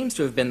Jesus seems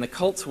to have been the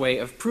cult's way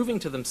of proving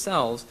to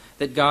themselves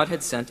that God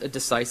had sent a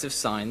decisive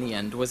sign the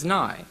end was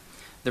nigh.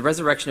 The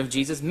resurrection of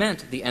Jesus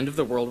meant the end of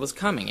the world was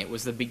coming. It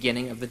was the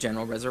beginning of the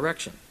general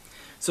resurrection.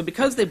 So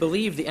because they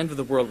believed the end of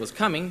the world was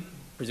coming,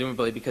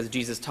 presumably because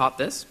Jesus taught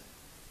this,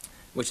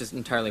 which is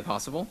entirely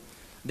possible,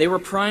 they were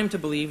primed to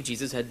believe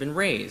Jesus had been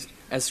raised,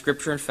 as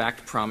Scripture in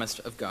fact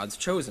promised of God's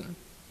chosen.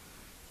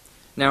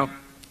 Now,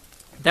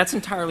 that's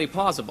entirely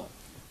plausible.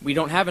 We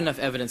don't have enough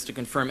evidence to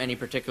confirm any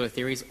particular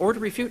theories or to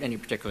refute any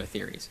particular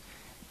theories.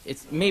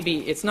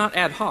 It's not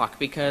ad hoc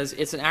because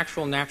it's an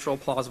actual, natural,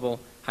 plausible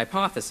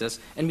hypothesis,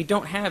 and we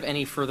don't have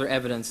any further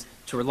evidence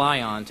to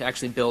rely on to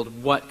actually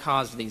build what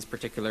caused these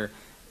particular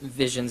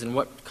visions and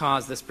what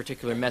caused this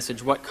particular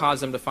message, what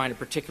caused them to find a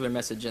particular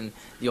message in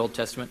the Old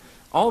Testament.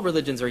 All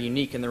religions are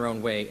unique in their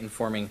own way in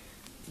forming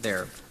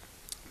their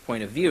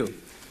point of view.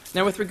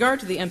 Now, with regard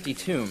to the empty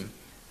tomb,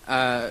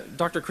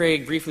 Dr.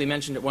 Craig briefly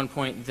mentioned at one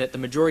point that the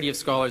majority of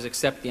scholars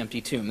accept the empty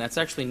tomb. That's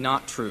actually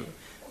not true.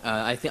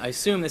 I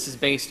assume this is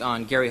based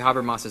on Gary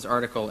Habermas's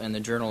article in the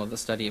Journal of the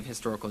Study of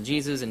Historical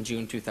Jesus in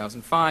June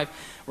 2005,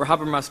 where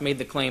Habermas made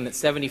the claim that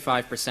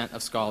 75%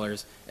 of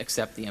scholars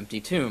accept the empty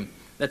tomb.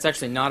 That's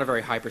actually not a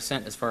very high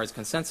percent as far as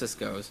consensus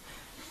goes.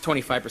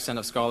 25%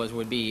 of scholars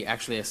would be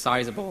actually a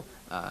sizable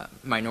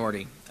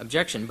minority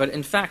objection. But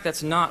in fact,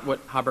 that's not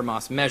what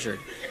Habermas measured.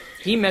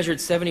 He measured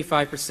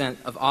 75%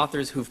 of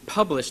authors who've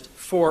published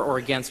for or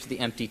against the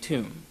empty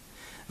tomb.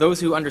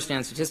 Those who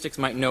understand statistics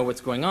might know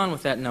what's going on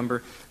with that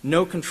number.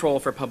 No control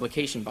for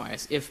publication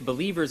bias. If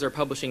believers are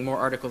publishing more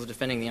articles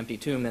defending the empty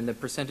tomb, then the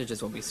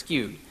percentages will be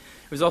skewed.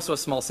 There was also a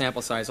small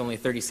sample size, only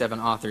 37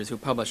 authors who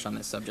published on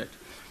this subject.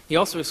 He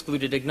also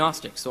excluded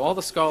agnostics. So all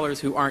the scholars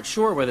who aren't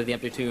sure whether the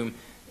empty tomb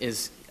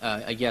is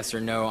a yes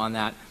or no on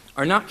that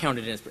are not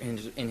counted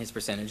in his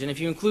percentage. And if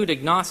you include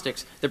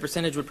agnostics, the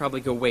percentage would probably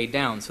go way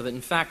down, so that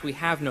in fact we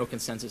have no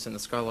consensus in the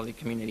scholarly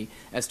community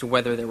as to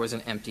whether there was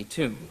an empty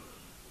tomb.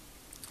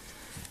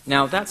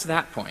 Now that's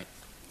that point.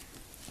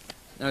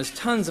 Now there's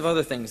tons of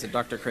other things that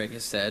Dr. Craig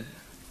has said.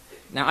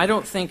 Now I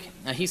don't think,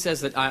 he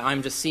says that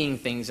I'm just seeing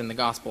things in the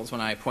Gospels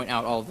when I point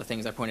out all of the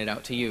things I pointed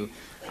out to you.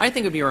 I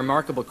think it would be a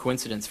remarkable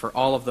coincidence for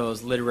all of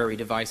those literary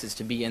devices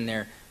to be in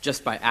there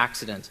just by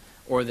accident,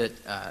 or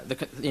that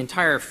the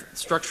entire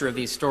structure of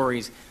these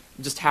stories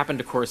just happened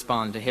to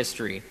correspond to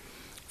history.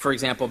 For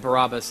example,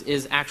 Barabbas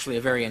is actually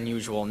a very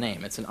unusual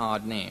name. It's an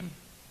odd name.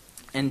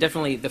 And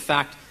definitely the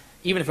fact,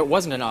 even if it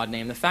wasn't an odd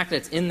name, the fact that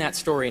it's in that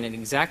story and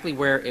exactly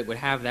where it would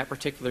have that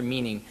particular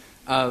meaning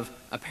of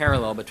a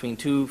parallel between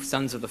two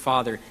sons of the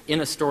Father in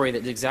a story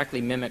that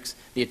exactly mimics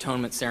the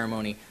atonement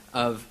ceremony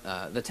of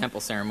the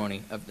temple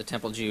ceremony of the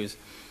temple Jews,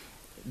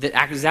 that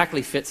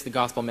exactly fits the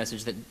gospel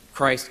message that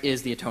Christ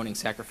is the atoning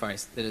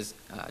sacrifice that is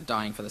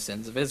dying for the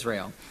sins of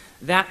Israel.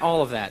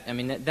 All of that, I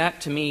mean,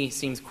 that to me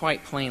seems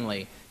quite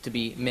plainly to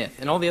be myth.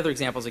 And all the other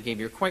examples I gave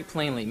you are quite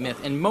plainly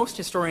myth. And most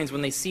historians,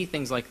 when they see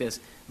things like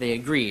this, they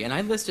agree. And I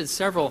listed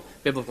several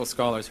biblical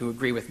scholars who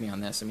agree with me on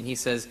this. I mean, he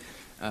says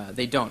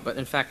they don't, but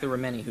in fact there were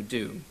many who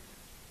do.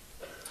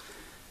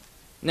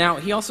 Now,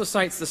 he also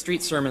cites the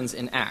street sermons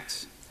in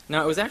Acts.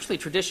 Now, it was actually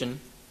tradition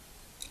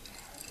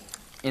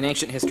in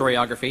ancient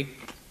historiography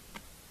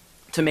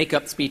to make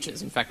up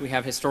speeches. In fact, we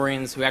have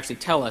historians who actually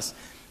tell us,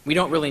 we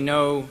don't really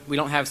know, we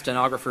don't have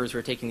stenographers who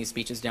are taking these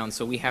speeches down,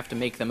 so we have to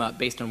make them up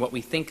based on what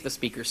we think the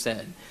speaker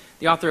said.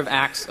 The author of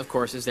Acts, of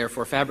course, is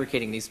therefore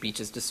fabricating these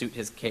speeches to suit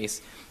his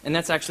case, and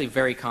that's actually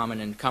very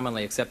common and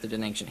commonly accepted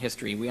in ancient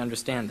history. We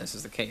understand this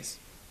is the case.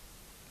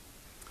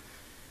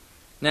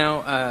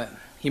 Now,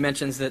 he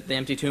mentions that the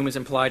empty tomb is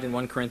implied in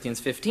 1 Corinthians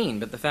 15,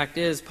 but the fact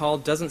is, Paul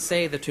doesn't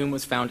say the tomb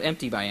was found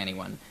empty by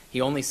anyone.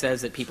 He only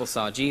says that people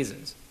saw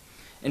Jesus.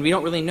 And we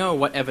don't really know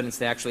what evidence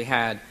they actually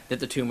had that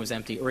the tomb was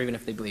empty, or even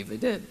if they believe they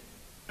did.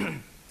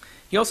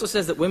 He also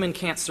says that women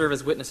can't serve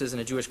as witnesses in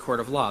a Jewish court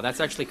of law. That's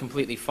actually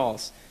completely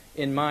false.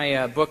 In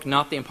my book,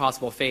 Not the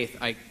Impossible Faith,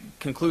 I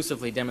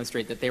conclusively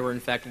demonstrate that they were in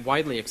fact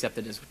widely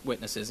accepted as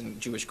witnesses in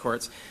Jewish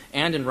courts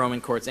and in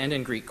Roman courts and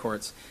in Greek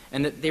courts,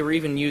 and that they were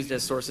even used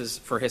as sources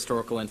for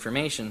historical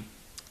information.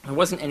 There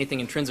wasn't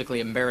anything intrinsically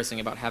embarrassing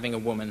about having a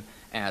woman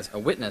as a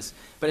witness,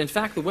 but in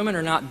fact the women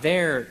are not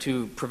there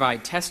to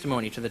provide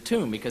testimony to the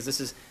tomb because this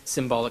is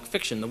symbolic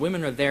fiction. The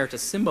women are there to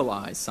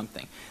symbolize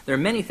something. There are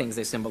many things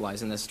they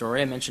symbolize in this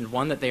story. I mentioned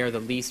one, that they are the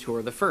least who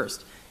are the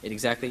first. It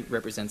exactly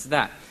represents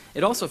that.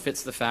 It also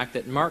fits the fact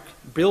that Mark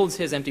builds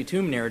his empty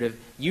tomb narrative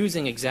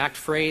using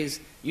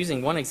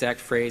one exact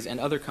phrase and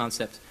other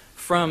concepts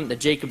from the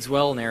Jacob's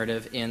Well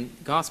narrative in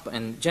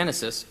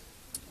Genesis,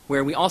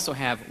 where we also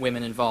have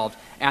women involved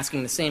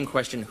asking the same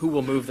question, who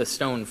will move the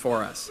stone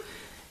for us?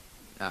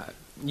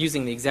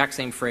 Using the exact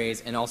same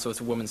phrase, and also it's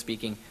a woman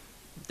speaking.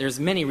 There's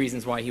many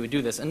reasons why he would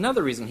do this.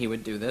 Another reason he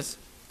would do this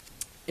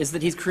is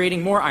that he's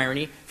creating more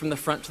irony from the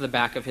front to the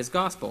back of his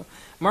gospel.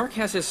 Mark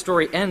has his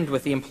story end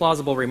with the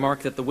implausible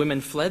remark that the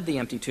women fled the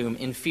empty tomb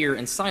in fear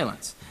and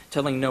silence,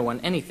 telling no one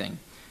anything,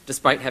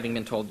 despite having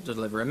been told to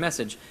deliver a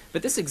message.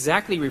 But this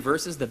exactly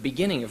reverses the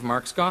beginning of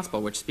Mark's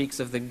gospel, which speaks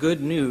of the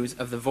good news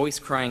of the voice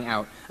crying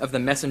out, of the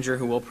messenger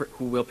who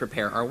will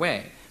prepare our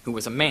way, who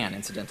was a man,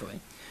 incidentally.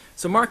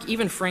 So Mark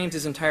even frames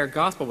his entire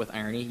gospel with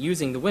irony,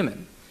 using the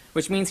women,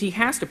 which means he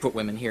has to put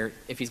women here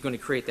if he's going to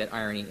create that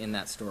irony in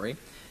that story,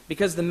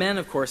 because the men,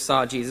 of course,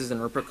 saw Jesus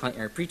and were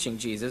preaching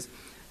Jesus,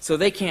 so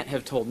they can't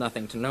have told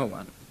nothing to no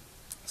one.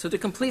 So to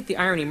complete the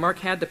irony, Mark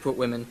had to put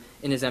women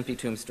in his empty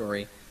tomb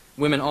story.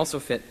 Women also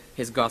fit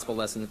his gospel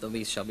lesson that the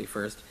least shall be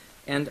first,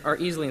 and are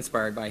easily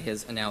inspired by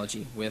his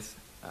analogy with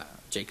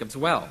Jacob's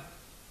Well.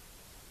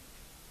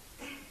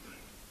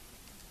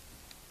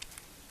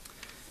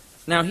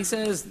 Now, he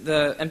says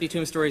the empty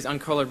tomb story is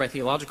uncolored by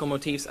theological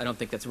motifs. I don't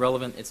think that's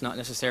relevant. It's not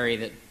necessary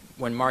that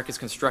when Mark is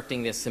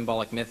constructing this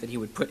symbolic myth that he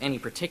would put any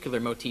particular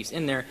motifs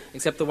in there,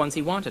 except the ones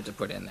he wanted to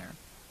put in there.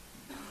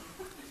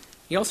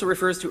 He also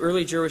refers to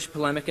early Jewish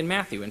polemic in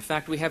Matthew. In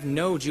fact, we have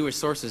no Jewish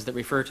sources that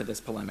refer to this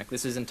polemic.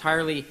 This is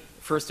entirely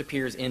first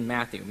appears in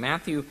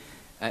Matthew.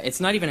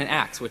 It's not even in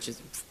Acts, which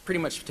is pretty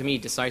much, to me,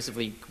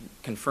 decisively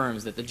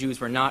confirms that the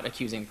Jews were not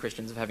accusing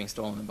Christians of having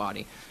stolen the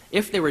body.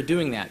 If they were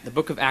doing that, the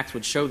book of Acts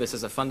would show this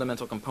as a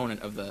fundamental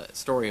component of the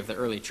story of the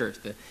early church.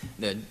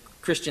 The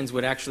Christians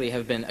would actually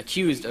have been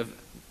accused of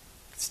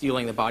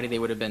stealing the body. They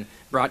would have been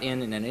brought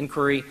in an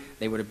inquiry.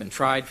 They would have been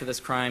tried for this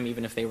crime,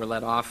 even if they were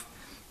let off.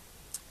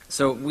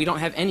 So we don't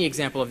have any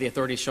example of the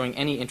authorities showing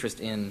any interest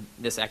in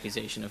this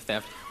accusation of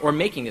theft or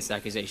making this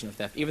accusation of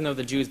theft, even though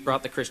the Jews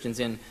brought the Christians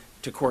in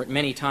to court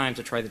many times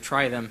to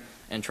try them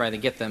and try to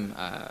get them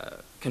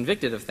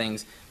convicted of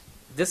things.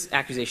 This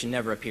accusation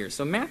never appears.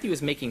 So Matthew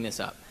is making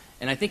this up,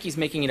 and I think he's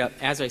making it up,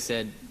 as I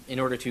said, in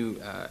order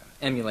to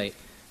emulate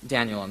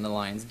Daniel and the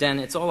lion's den.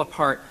 It's all a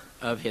part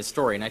of his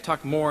story, and I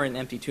talk more in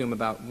Empty Tomb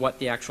about what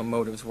the actual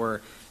motives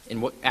were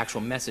and what actual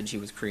message he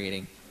was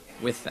creating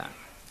with that.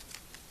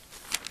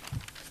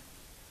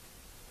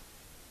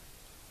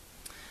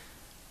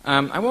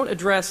 I won't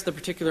address the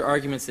particular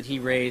arguments that he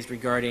raised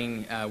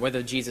regarding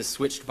whether Jesus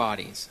switched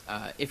bodies.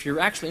 If you're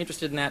actually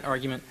interested in that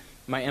argument,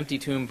 my Empty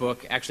Tomb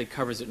book actually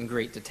covers it in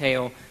great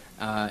detail,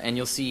 and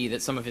you'll see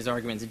that some of his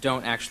arguments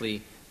don't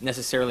actually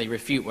necessarily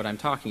refute what I'm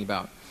talking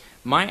about.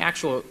 My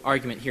actual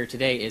argument here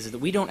today is that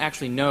we don't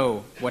actually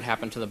know what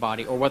happened to the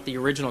body or what the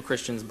original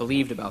Christians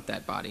believed about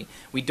that body.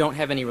 We don't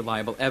have any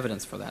reliable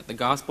evidence for that. The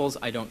Gospels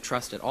I don't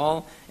trust at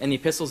all, and the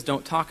epistles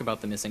don't talk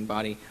about the missing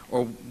body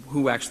or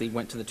who actually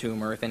went to the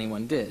tomb or if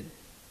anyone did.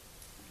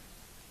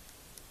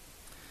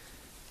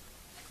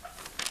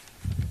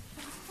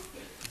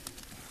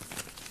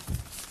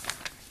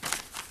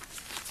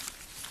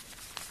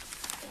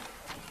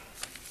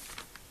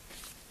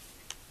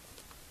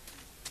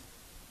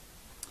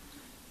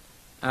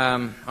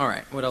 All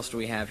right, what else do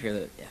we have here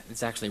that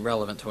is actually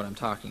relevant to what I'm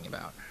talking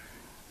about?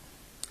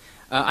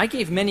 I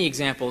gave many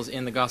examples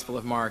in the Gospel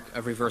of Mark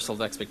of reversal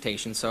of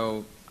expectation,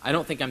 so I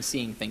don't think I'm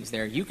seeing things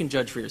there. You can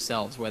judge for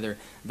yourselves whether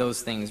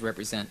those things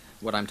represent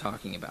what I'm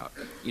talking about.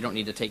 You don't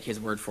need to take his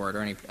word for it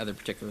or any other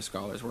particular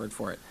scholar's word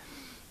for it.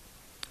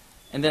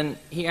 And then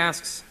he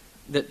says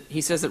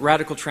that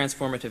radical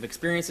transformative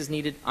experience is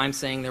needed. I'm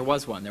saying there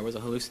was one. There was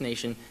a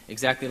hallucination,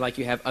 exactly like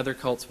you have other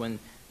cults when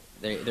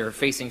they're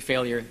facing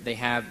failure. They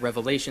have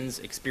revelations,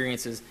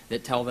 experiences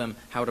that tell them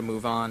how to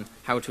move on,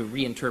 how to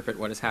reinterpret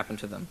what has happened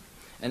to them.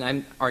 And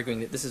I'm arguing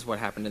that this is what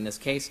happened in this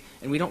case,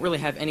 and we don't really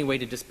have any way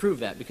to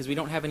disprove that because we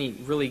don't have any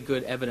really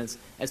good evidence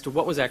as to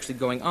what was actually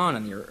going on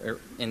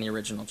in the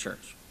original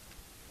church.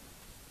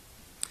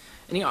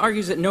 And he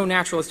argues that no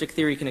naturalistic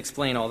theory can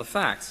explain all the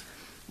facts.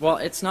 Well,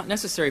 it's not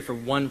necessary for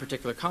one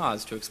particular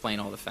cause to explain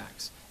all the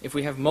facts. If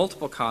we have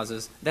multiple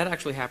causes, that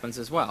actually happens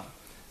as well.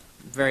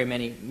 very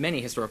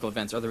many historical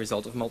events are the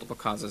result of multiple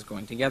causes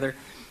going together.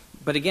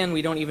 But again,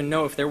 we don't even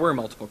know if there were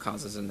multiple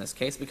causes in this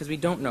case because we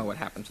don't know what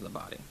happened to the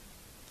body.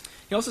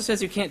 He also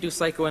says you can't do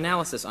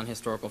psychoanalysis on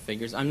historical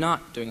figures. I'm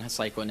not doing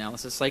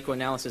psychoanalysis.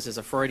 Psychoanalysis is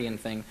a Freudian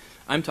thing.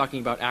 I'm talking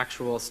about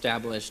actual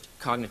established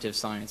cognitive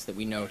science that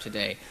we know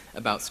today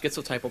about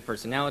schizotypal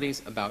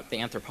personalities, about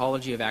the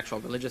anthropology of actual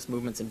religious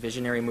movements and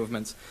visionary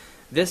movements.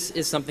 This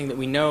is something that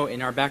we know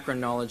in our background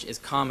knowledge is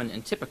common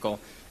and typical.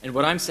 And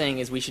what I'm saying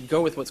is we should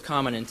go with what's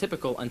common and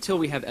typical until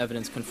we have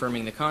evidence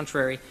confirming the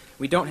contrary.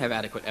 We don't have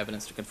adequate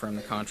evidence to confirm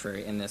the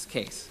contrary in this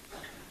case.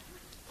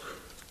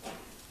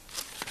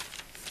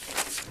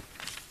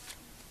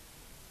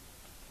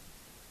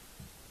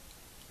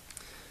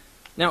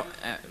 Now,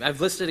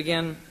 I've listed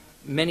again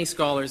many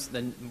scholars,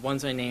 the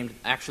ones I named,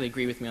 actually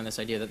agree with me on this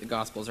idea that the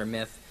Gospels are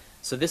myth.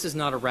 So this is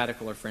not a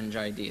radical or fringe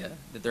idea,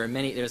 that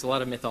there's a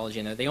lot of mythology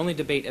in there. They only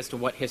debate as to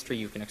what history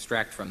you can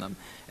extract from them.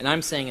 And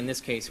I'm saying in this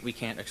case we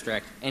can't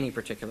extract any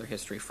particular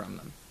history from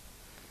them.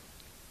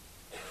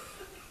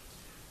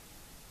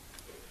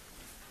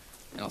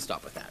 And I'll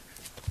stop with that.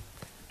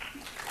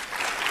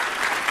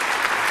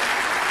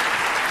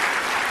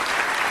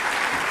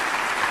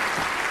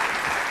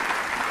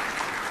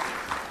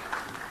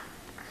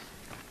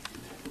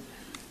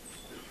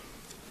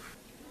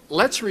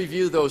 Let's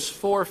review those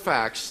 4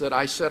 facts that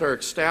I said are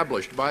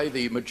established by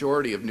the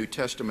majority of New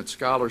Testament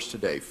scholars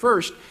today.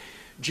 First,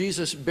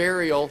 Jesus'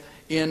 burial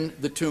in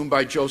the tomb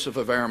by Joseph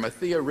of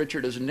Arimathea.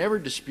 Richard has never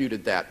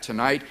disputed that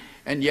tonight,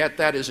 and yet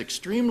that is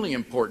extremely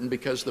important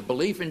because the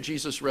belief in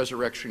Jesus'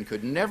 resurrection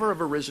could never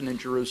have arisen in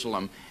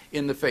Jerusalem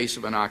in the face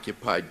of an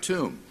occupied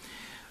tomb.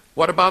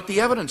 What about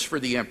the evidence for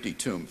the empty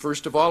tomb?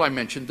 First of all, I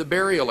mentioned the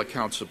burial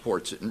account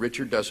supports it, and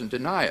Richard doesn't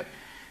deny it.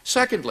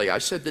 Secondly, I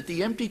said that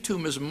the empty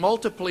tomb is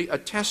multiply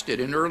attested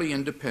in early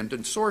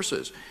independent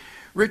sources.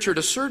 Richard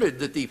asserted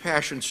that the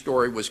Passion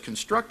story was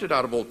constructed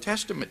out of Old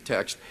Testament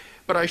text,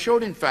 but I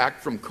showed, in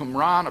fact, from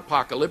Qumran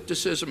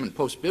apocalypticism and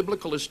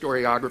post-biblical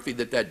historiography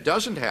that that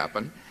doesn't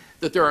happen,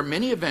 that there are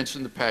many events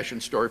in the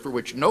Passion story for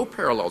which no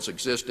parallels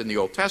exist in the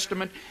Old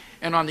Testament,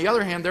 and on the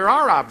other hand, there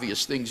are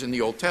obvious things in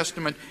the Old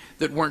Testament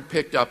that weren't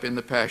picked up in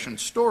the Passion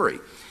story.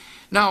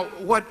 Now,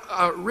 what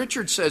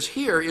Richard says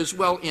here is,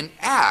 well, in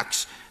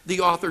Acts,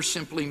 the author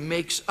simply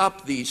makes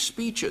up these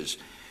speeches.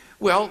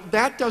 Well,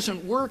 that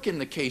doesn't work in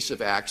the case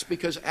of Acts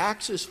because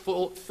Acts is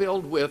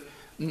filled with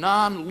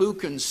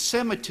non-Lucan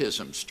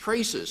Semitisms,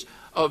 traces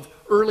of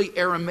early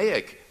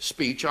Aramaic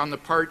speech on the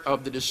part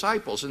of the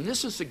disciples. And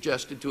this has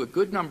suggested to a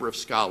good number of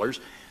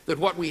scholars that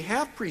what we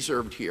have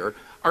preserved here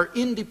are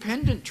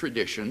independent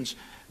traditions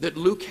that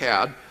Luke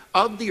had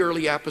of the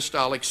early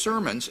apostolic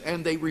sermons,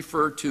 and they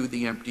refer to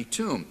the empty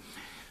tomb.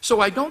 So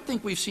I don't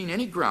think we've seen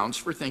any grounds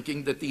for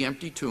thinking that the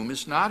empty tomb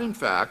is not, in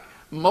fact,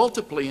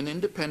 multiply and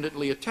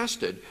independently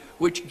attested,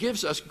 which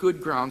gives us good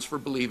grounds for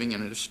believing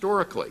in it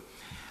historically.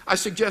 I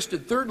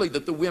suggested, thirdly,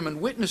 that the women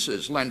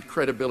witnesses lend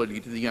credibility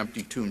to the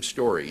empty tomb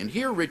story. And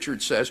here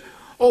Richard says,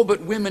 oh,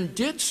 but women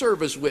did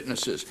serve as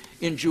witnesses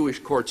in Jewish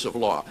courts of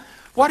law.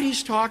 What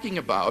he's talking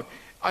about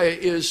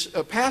is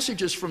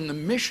passages from the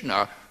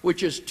Mishnah,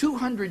 which is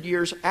 200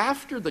 years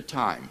after the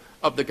time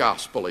of the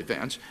gospel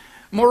events.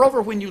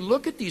 Moreover, when you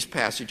look at these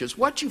passages,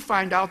 what you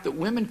find out that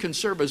women can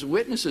serve as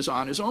witnesses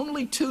on is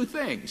only 2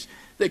 things.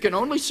 They can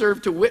only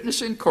serve to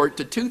witness in court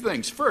to 2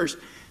 things. First,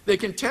 they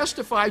can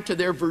testify to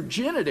their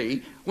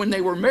virginity when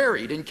they were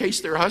married, in case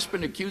their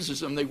husband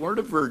accuses them they weren't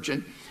a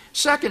virgin.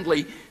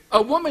 Secondly,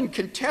 a woman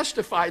can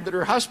testify that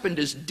her husband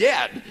is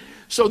dead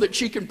so that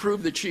she can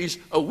prove that she's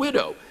a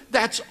widow.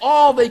 That's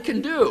all they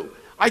can do.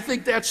 I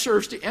think that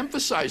serves to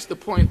emphasize the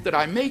point that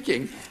I'm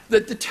making,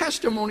 that the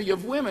testimony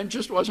of women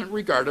just wasn't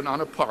regarded on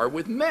a par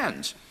with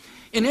men's.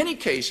 In any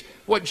case,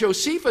 what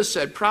Josephus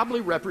said probably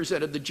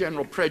represented the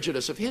general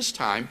prejudice of his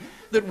time,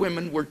 that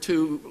women were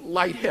too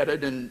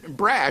lightheaded and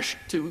brash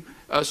to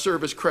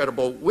serve as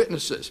credible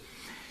witnesses.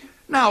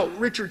 Now,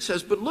 Richard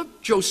says, but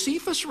look,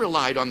 Josephus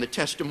relied on the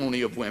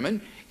testimony of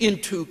women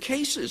in 2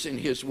 cases in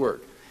his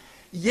work.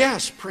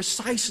 Yes,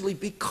 precisely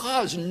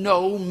because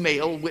no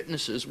male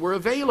witnesses were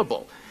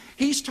available.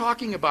 He's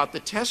talking about the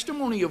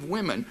testimony of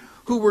women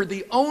who were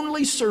the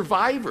only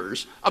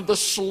survivors of the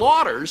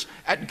slaughters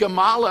at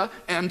Gamala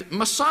and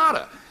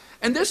Masada.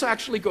 And this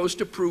actually goes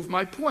to prove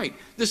my point.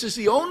 This is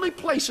the only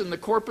place in the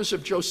corpus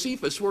of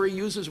Josephus where he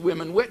uses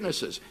women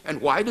witnesses. And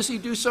why does he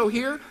do so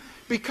here?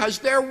 Because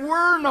there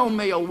were no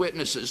male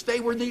witnesses.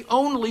 They were the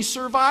only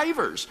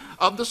survivors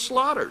of the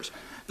slaughters.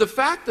 The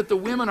fact that the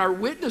women are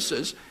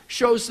witnesses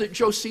shows that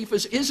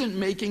Josephus isn't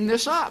making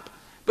this up,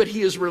 but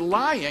he is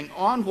relying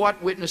on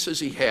what witnesses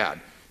he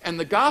had. And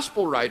the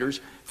gospel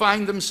writers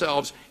find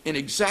themselves in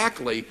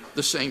exactly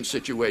the same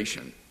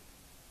situation.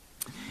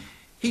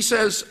 He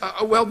says,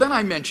 well, then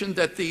I mentioned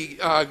that the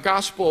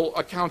gospel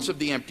accounts of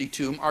the empty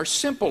tomb are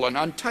simple and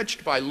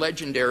untouched by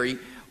legendary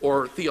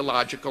or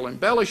theological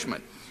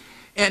embellishment.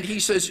 And he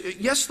says,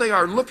 yes, they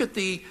are. Look at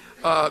the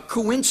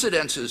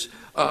coincidences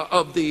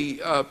of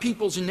the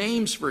people's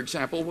names, for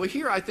example. Well,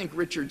 here I think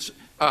Richard's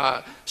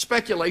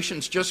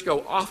speculations just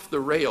go off the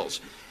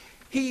rails.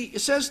 he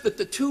says that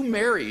the two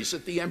Marys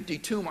at the empty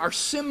tomb are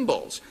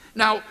symbols.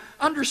 Now,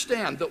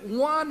 understand that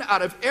 1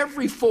 out of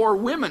every 4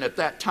 women at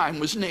that time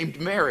was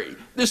named Mary.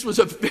 This was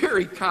a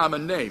very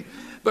common name.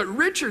 But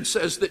Richard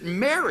says that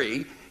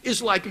Mary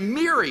is like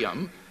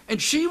Miriam,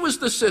 and she was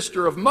the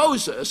sister of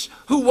Moses,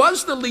 who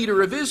was the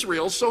leader of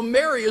Israel, so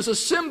Mary is a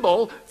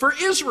symbol for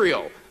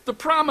Israel, the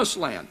promised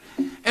land.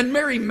 And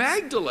Mary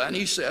Magdalene,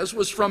 he says,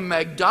 was from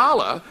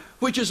Magdala,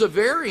 which is a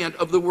variant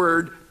of the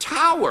word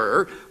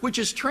tower, which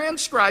is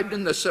transcribed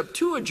in the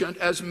Septuagint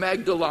as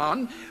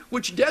Magdalon,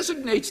 which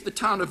designates the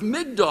town of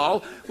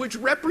Migdol, which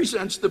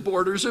represents the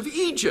borders of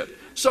Egypt.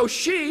 So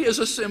she is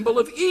a symbol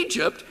of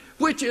Egypt,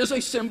 which is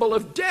a symbol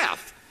of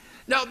death.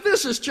 Now,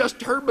 this is just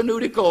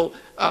hermeneutical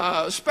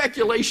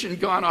speculation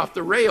gone off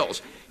the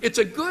rails. It's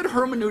a good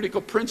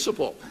hermeneutical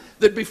principle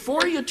that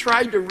before you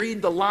try to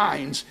read the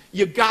lines,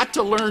 you got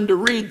to learn to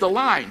read the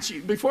lines.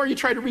 Before you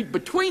try to read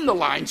between the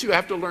lines, you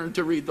have to learn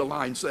to read the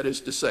lines, that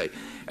is to say.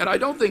 And I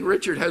don't think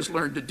Richard has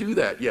learned to do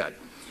that yet.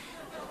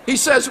 He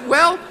says,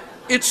 well,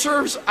 it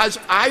serves as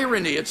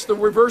irony. It's the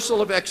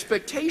reversal of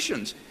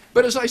expectations.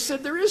 But as I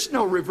said, there is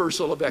no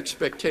reversal of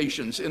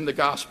expectations in the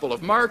Gospel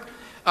of Mark.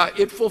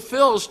 It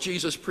fulfills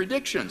Jesus'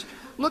 predictions.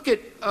 Look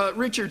at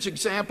Richard's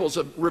examples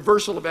of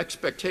reversal of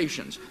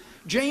expectations.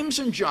 James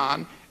and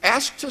John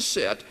asked to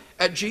sit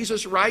at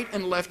Jesus' right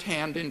and left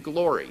hand in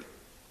glory.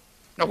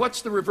 Now,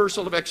 what's the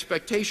reversal of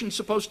expectations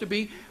supposed to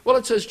be? Well,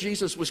 it says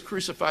Jesus was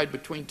crucified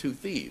between 2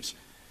 thieves.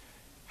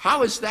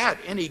 How is that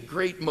any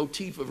great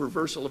motif of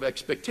reversal of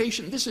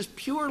expectation? This is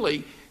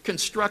purely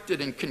constructed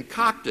and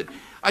concocted.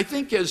 I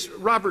think, as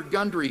Robert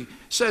Gundry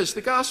says,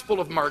 the Gospel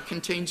of Mark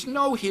contains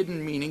no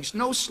hidden meanings,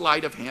 no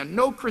sleight of hand,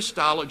 no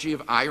Christology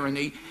of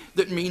irony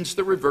that means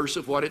the reverse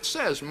of what it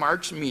says.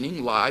 Mark's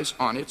meaning lies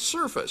on its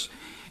surface.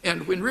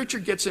 And when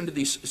Richard gets into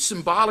these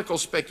symbolical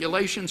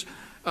speculations,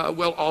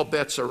 well, all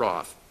bets are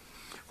off.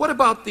 What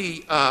about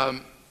the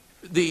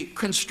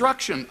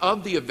construction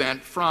of the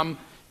event from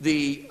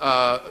the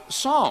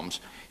Psalms?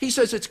 He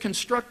says it's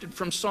constructed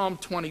from Psalm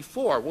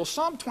 24. Well,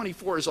 Psalm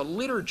 24 is a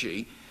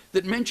liturgy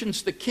that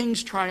mentions the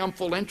king's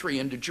triumphal entry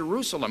into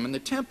Jerusalem and the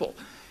temple.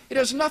 It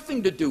has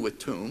nothing to do with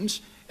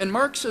tombs, and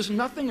Mark says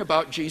nothing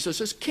about Jesus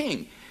as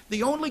king.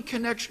 The only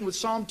connection with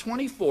Psalm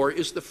 24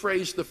 is the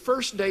phrase, the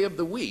first day of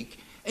the week,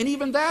 and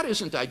even that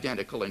isn't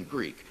identical in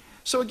Greek.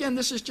 So again,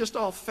 this is just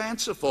all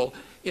fanciful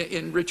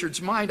in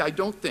Richard's mind. I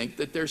don't think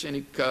that there's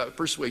any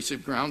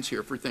persuasive grounds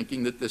here for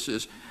thinking that this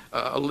is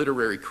a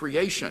literary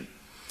creation.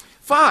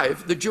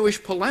 5, the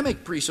Jewish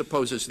polemic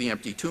presupposes the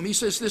empty tomb. He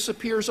says this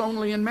appears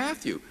only in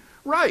Matthew.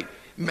 Right.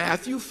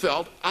 Matthew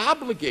felt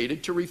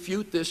obligated to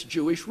refute this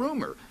Jewish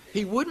rumor.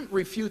 He wouldn't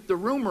refute the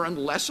rumor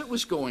unless it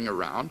was going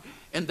around,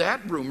 and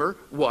that rumor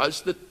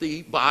was that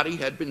the body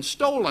had been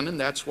stolen, and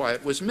that's why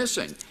it was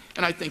missing.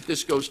 And I think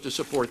this goes to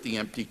support the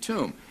empty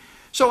tomb.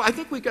 So I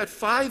think we've got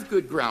 5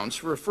 good grounds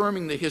for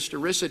affirming the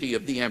historicity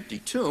of the empty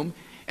tomb,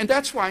 and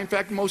that's why, in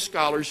fact, most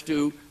scholars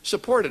do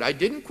support it. I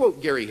didn't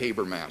quote Gary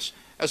Habermas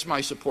as my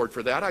support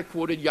for that. I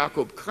quoted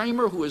Jakob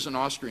Kramer, who is an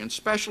Austrian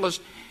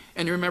specialist,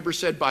 and you remember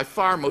said by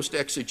far most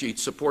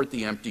exegetes support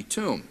the empty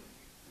tomb.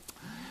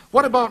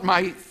 What about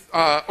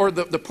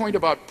the point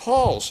about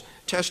Paul's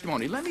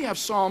testimony? Let me have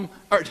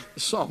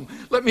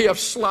let me have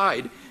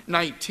slide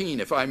 19,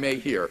 if I may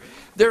here.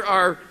 There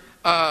are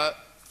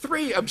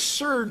 3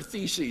 absurd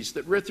theses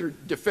that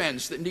Richard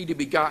defends that need to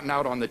be gotten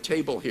out on the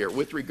table here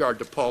with regard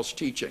to Paul's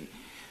teaching.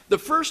 The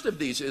first of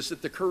these is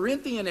that the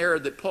Corinthian error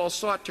that Paul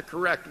sought to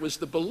correct was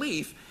the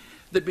belief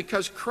that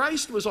because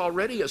Christ was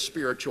already a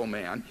spiritual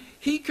man,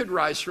 he could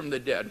rise from the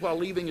dead while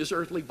leaving his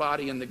earthly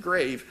body in the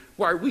grave,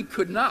 while we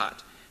could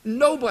not.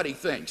 Nobody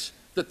thinks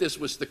that this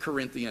was the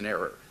Corinthian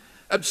error.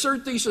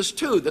 Absurd thesis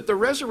 2, that the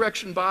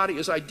resurrection body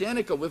is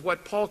identical with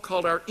what Paul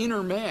called our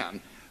inner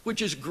man,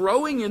 which is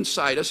growing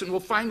inside us and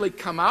will finally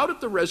come out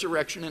at the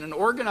resurrection in an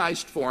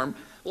organized form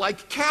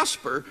like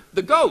Casper,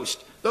 the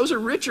ghost. Those are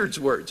Richard's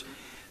words.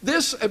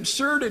 This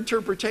absurd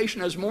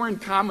interpretation has more in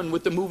common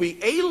with the movie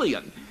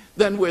Alien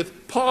than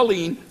with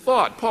Pauline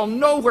thought. Paul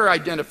nowhere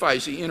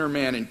identifies the inner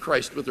man in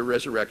Christ with the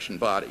resurrection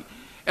body.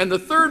 And the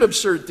third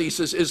absurd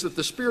thesis is that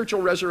the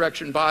spiritual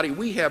resurrection body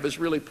we have is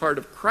really part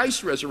of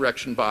Christ's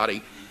resurrection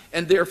body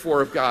and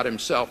therefore of God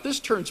himself. This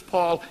turns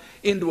Paul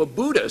into a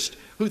Buddhist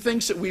who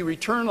thinks that we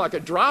return like a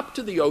drop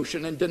to the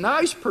ocean and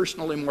denies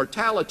personal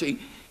immortality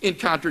in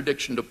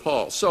contradiction to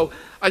Paul. So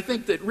I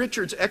think that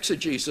Richard's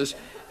exegesis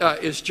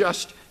is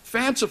just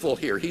fanciful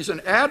here. He's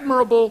an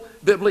admirable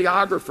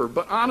bibliographer,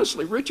 but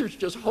honestly, Richard's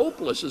just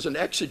hopeless as an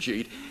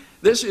exegete.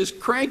 This is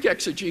crank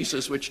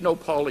exegesis, which no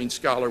Pauline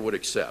scholar would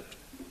accept.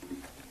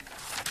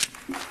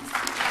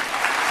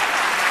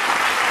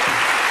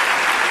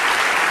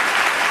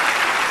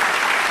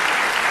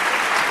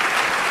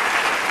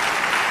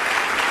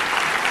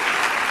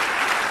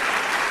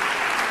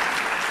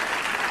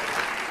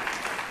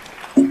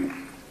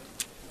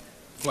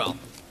 Well,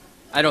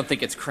 I don't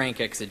think it's crank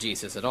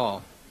exegesis at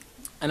all.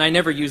 And I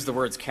never used the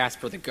words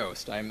Casper the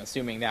Ghost. I'm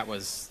assuming that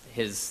was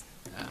his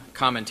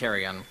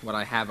commentary on what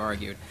I have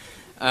argued.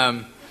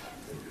 That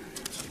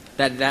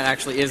That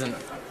actually isn't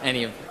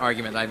any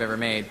argument I've ever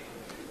made.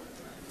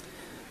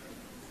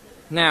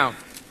 Now,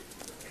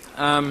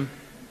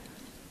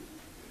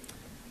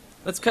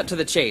 let's cut to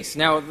the chase.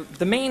 Now,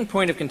 the main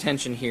point of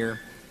contention here,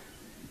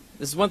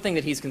 this is one thing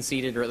that he's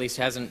conceded, or at least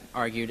hasn't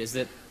argued, is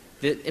that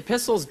the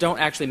epistles don't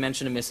actually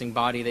mention a missing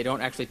body. They don't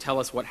actually tell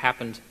us what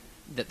happened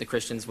that the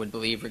Christians would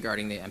believe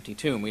regarding the empty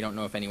tomb. We don't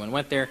know if anyone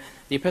went there.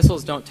 The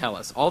epistles don't tell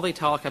us. All they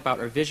talk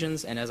about are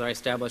visions, and as I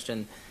established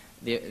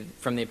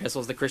from the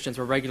epistles, the Christians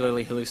were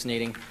regularly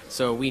hallucinating.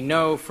 So we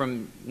know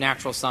from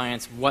natural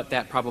science what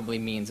that probably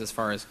means as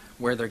far as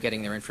where they're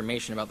getting their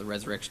information about the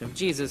resurrection of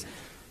Jesus,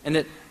 and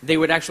that they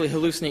would actually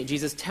hallucinate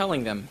Jesus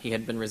telling them he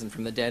had been risen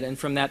from the dead, and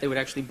from that they would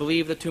actually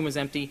believe the tomb was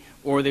empty,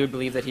 or they would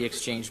believe that he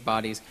exchanged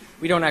bodies.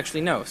 We don't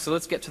actually know. So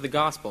let's get to the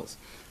Gospels.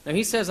 Now,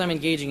 he says I'm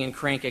engaging in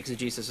crank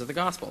exegesis of the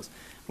Gospels.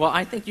 Well,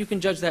 I think you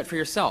can judge that for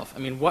yourself. I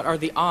mean, what are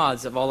the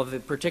odds of all of the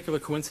particular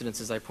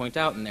coincidences I point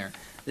out in there?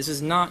 This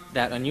is not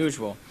that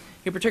unusual.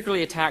 He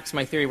particularly attacks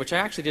my theory, which I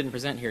actually didn't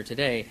present here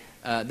today,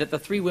 that the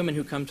three women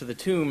who come to the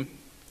tomb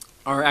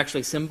are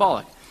actually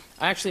symbolic.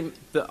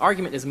 The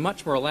argument is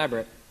much more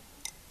elaborate,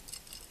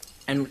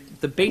 and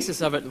the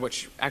basis of it,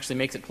 which actually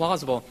makes it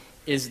plausible,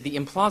 is the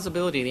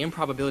implausibility, the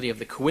improbability of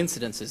the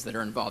coincidences that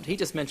are involved. He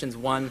just mentions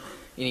one,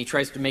 and he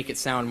tries to make it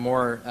sound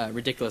more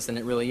ridiculous than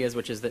it really is,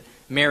 which is that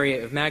Mary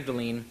of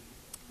Magdala,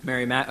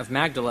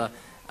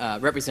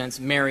 represents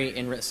Mary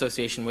in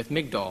association with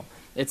Migdol.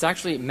 It's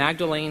actually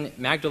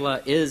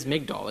Magdala is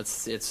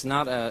Migdol. It's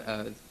not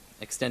a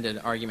extended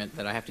argument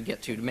that I have to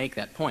get to make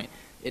that point.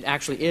 It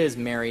actually is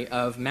Mary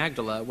of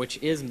Magdala, which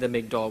is the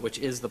Migdol, which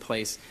is the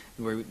place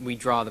where we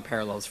draw the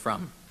parallels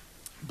from.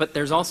 But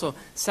there's also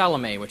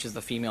Salome, which is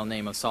the female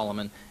name of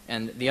Solomon,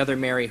 and the other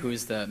Mary,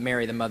 who's the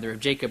Mary, the mother of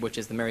Jacob, which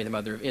is the Mary, the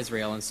mother of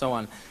Israel, and so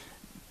on.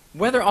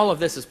 Whether all of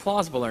this is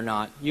plausible or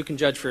not, you can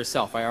judge for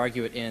yourself. I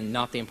argue it in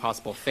Not the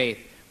Impossible Faith,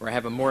 where I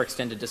have a more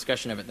extended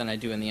discussion of it than I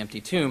do in The Empty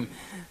Tomb.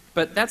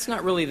 But that's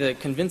not really the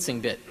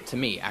convincing bit to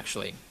me,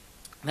 actually.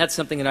 That's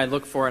something that I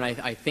look for and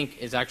I think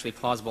is actually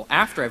plausible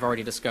after I've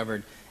already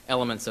discovered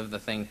elements of the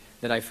thing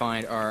that I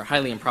find are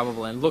highly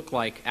improbable and look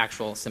like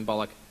actual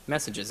symbolic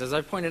messages. As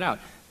I've pointed out,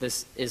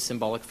 this is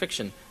symbolic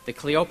fiction. The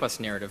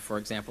Cleopas narrative, for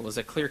example, is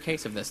a clear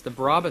case of this. The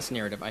Barabbas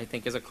narrative, I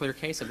think, is a clear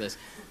case of this.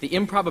 The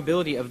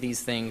improbability of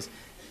these things,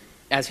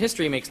 as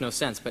history, makes no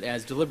sense, but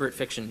as deliberate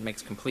fiction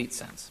makes complete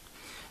sense.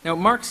 Now,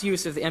 Mark's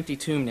use of the empty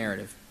tomb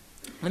narrative.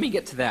 Let me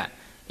get to that.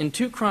 In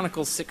 2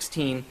 Chronicles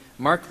 16,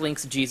 Mark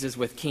links Jesus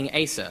with King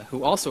Asa,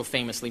 who also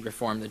famously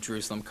reformed the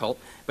Jerusalem cult,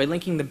 by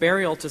linking the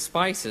burial to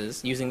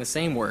spices, using the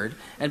same word,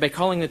 and by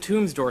calling the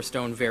tomb's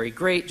doorstone very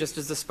great, just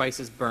as the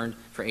spices burned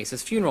for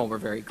Asa's funeral were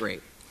very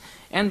great.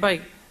 And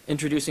by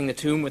introducing the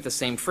tomb with the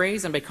same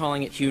phrase, and by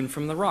calling it hewn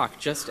from the rock,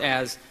 just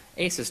as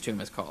Asa's tomb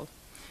is called.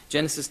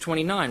 Genesis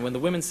 29, when the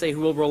women say,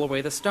 "Who will roll away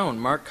the stone?"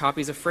 Mark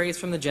copies a phrase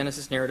from the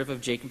Genesis narrative of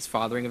Jacob's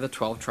fathering of the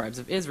 12 tribes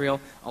of Israel,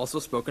 also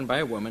spoken by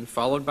a woman,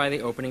 followed by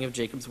the opening of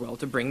Jacob's well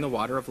to bring the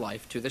water of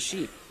life to the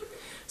sheep.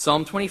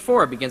 Psalm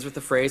 24 begins with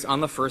the phrase, "on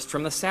the first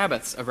from the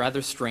Sabbaths," a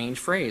rather strange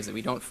phrase that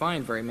we don't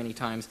find very many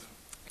times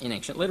in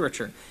ancient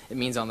literature. It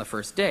means on the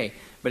first day,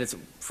 but it's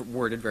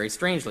worded very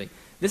strangely.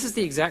 This is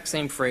the exact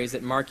same phrase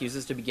that Mark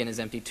uses to begin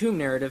his empty tomb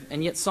narrative,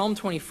 and yet Psalm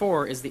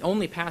 24 is the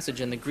only passage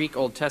in the Greek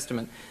Old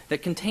Testament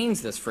that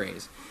contains this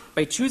phrase.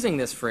 By choosing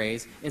this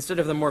phrase, instead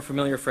of the more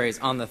familiar phrase,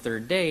 "on the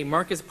third day,"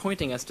 Mark is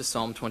pointing us to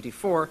Psalm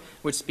 24,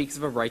 which speaks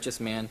of a righteous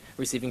man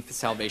receiving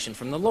salvation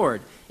from the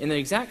Lord. In the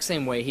exact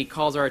same way, he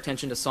calls our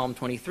attention to Psalm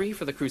 23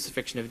 for the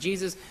crucifixion of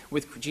Jesus,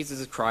 with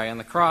Jesus' cry on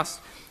the cross,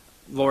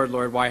 "Lord,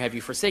 Lord, why have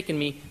you forsaken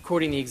me?"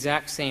 quoting the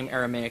exact same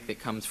Aramaic that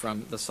comes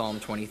from the Psalm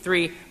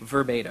 23,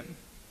 verbatim.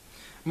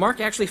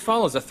 Mark actually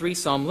follows a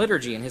 3-psalm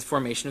liturgy in his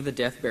formation of the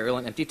death, burial,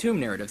 and empty tomb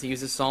narratives. He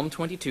uses Psalm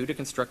 22 to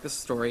construct the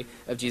story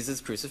of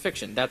Jesus'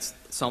 crucifixion.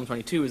 Psalm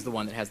 22 is the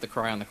one that has the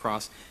cry on the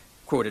cross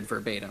quoted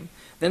verbatim.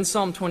 Then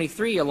Psalm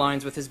 23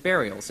 aligns with his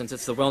burial, since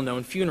it's the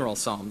well-known funeral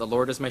psalm, "The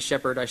Lord is my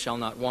shepherd, I shall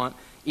not want,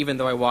 even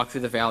though I walk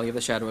through the valley of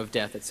the shadow of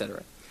death,"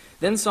 etc.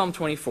 Then Psalm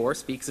 24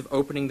 speaks of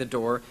opening the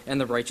door and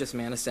the righteous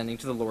man ascending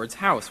to the Lord's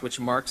house, which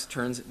Mark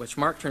turns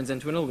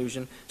into an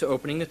allusion to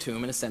opening the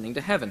tomb and ascending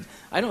to heaven.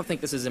 I don't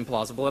think this is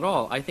implausible at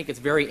all. I think it's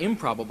very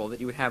improbable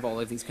that you would have all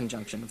of these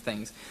conjunction of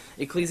things.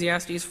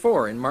 Ecclesiastes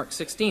 4, in Mark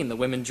 16, the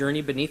women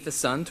journey beneath the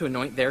sun to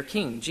anoint their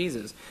king,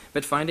 Jesus,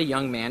 but find a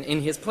young man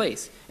in his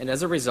place, and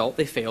as a result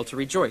they fail to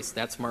rejoice.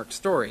 That's Mark's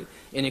story.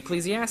 In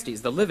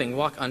Ecclesiastes, the living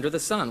walk under the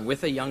sun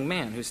with a young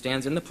man who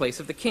stands in the place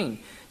of the king,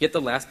 yet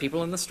the last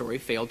people in the story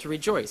failed to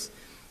rejoice.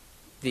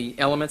 The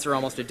elements are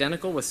almost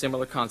identical with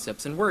similar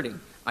concepts and wording.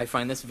 I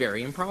find this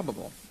very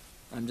improbable.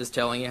 I'm just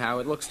telling you how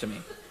it looks to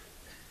me.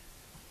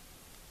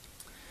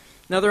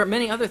 Now, there are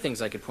many other things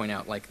I could point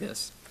out like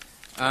this.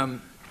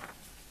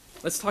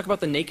 Let's talk about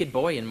the naked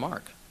boy in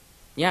Mark.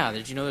 Yeah,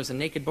 did you know there's a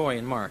naked boy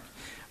in Mark?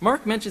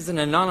 Mark mentions an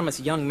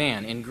anonymous young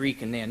man, in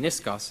Greek and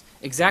neoniskos,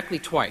 exactly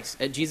twice.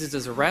 At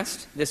Jesus'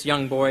 arrest, this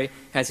young boy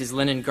has his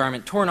linen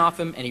garment torn off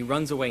him and he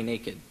runs away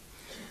naked.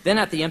 Then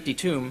at the empty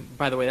tomb,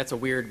 by the way, that's a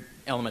weird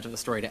element of the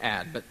story to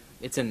add, but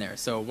it's in there.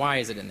 So why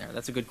is it in there?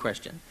 That's a good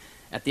question.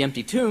 At the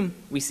empty tomb,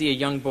 we see a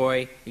young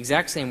boy,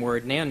 exact same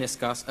word,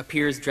 neoniskos,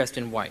 appears dressed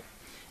in white.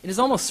 It is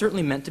almost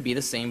certainly meant to be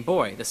the same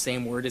boy. The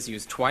same word is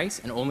used twice,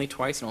 and only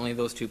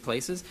those two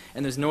places,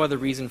 and there's no other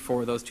reason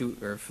for those two,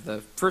 or for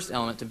the first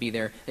element to be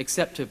there,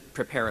 except to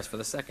prepare us for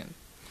the second.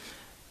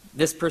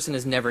 This person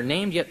is never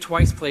named, yet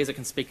twice plays a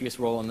conspicuous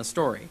role in the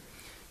story.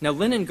 Now,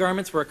 linen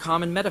garments were a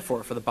common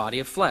metaphor for the body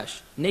of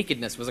flesh.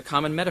 Nakedness was a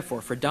common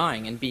metaphor for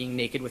dying and being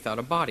naked without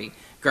a body.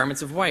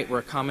 Garments of white were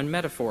a common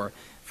metaphor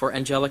for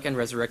angelic and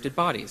resurrected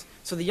bodies.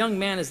 So the young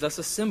man is thus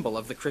a symbol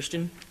of the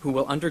Christian who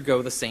will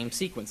undergo the same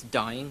sequence,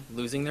 dying,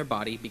 losing their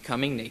body,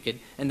 becoming naked,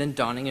 and then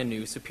donning a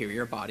new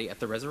superior body at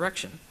the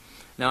resurrection.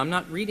 Now, I'm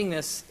not reading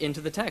this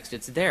into the text.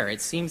 It's there.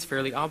 It seems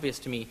fairly obvious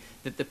to me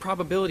that the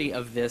probability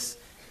of this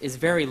is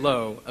very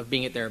low, of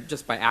being it there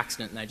just by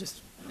accident, and I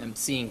just am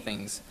seeing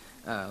things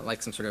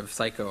like some sort of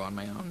psycho on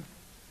my own.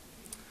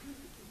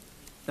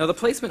 Now, the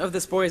placement of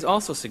this boy is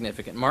also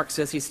significant. Mark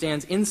says he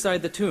stands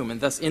inside the tomb and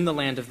thus in the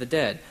land of the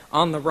dead,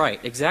 on the right,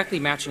 exactly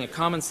matching a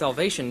common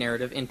salvation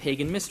narrative in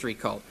pagan mystery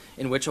cult,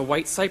 in which a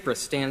white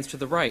cypress stands to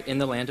the right in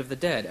the land of the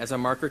dead as a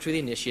marker to the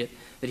initiate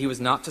that he was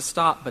not to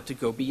stop but to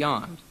go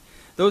beyond.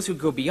 Those who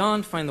go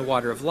beyond find the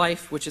water of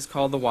life, which is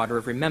called the water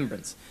of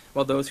remembrance,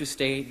 while those who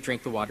stay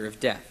drink the water of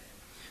death.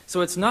 So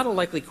it's not a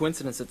likely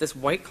coincidence that this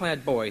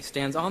white-clad boy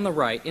stands on the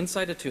right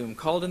inside a tomb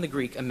called in the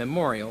Greek a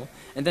memorial,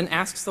 and then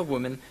asks the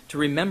woman to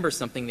remember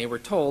something they were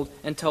told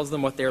and tells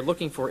them what they are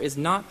looking for is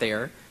not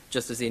there,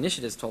 just as the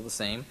initiate is told the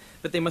same,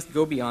 but they must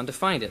go beyond to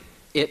find it,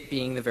 it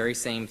being the very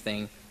same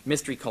thing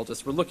mystery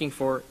cultists were looking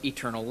for,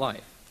 eternal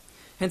life.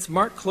 Hence,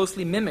 Mark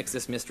closely mimics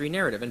this mystery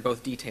narrative in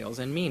both details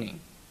and meaning.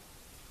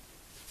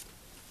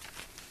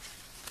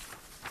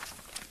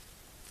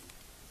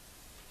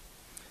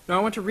 Now,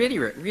 I want to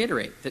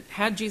reiterate that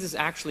had Jesus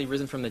actually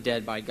risen from the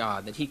dead by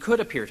God, that he could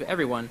appear to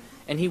everyone,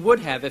 and he would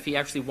have if he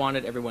actually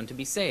wanted everyone to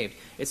be saved.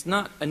 It's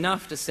not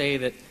enough to say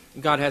that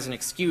God has an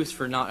excuse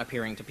for not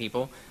appearing to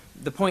people.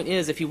 The point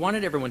is, if he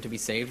wanted everyone to be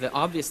saved, the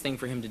obvious thing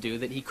for him to do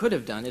that he could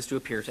have done is to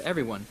appear to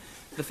everyone.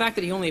 The fact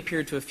that he only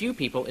appeared to a few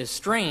people is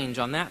strange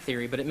on that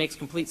theory, but it makes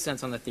complete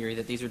sense on the theory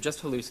that these are just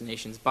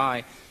hallucinations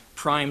by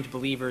primed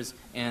believers,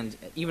 and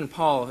even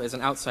Paul, as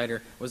an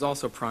outsider, was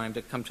also primed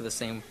to come to the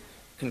same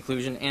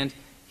conclusion, and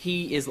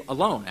he is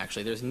alone,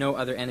 actually. There's no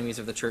other enemies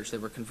of the church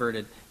that were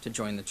converted to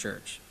join the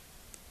church.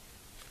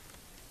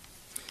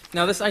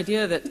 Now, this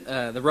idea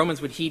that the Romans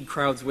would heed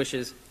crowds'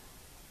 wishes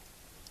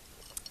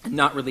and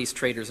not release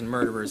traitors and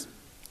murderers,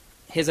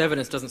 his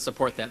evidence doesn't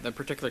support that. The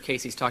particular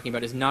case he's talking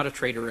about is not a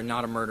traitor and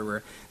not a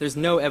murderer. There's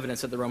no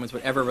evidence that the Romans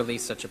would ever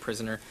release such a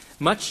prisoner,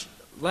 much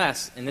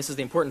less, and this is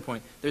the important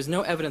point, there's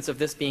no evidence of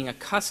this being a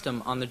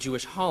custom on the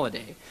Jewish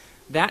holiday.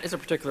 That is a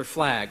particular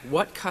flag.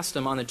 What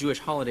custom on the Jewish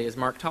holiday is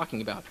Mark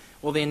talking about?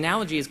 Well, the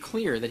analogy is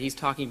clear that he's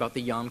talking about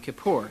the Yom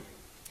Kippur.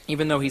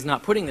 Even though he's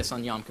not putting this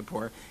on Yom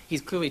Kippur,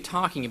 he's clearly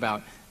talking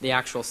about the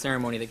actual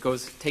ceremony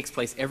that takes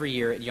place every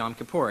year at Yom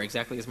Kippur,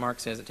 exactly as Mark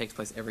says it takes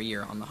place every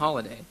year on the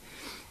holiday.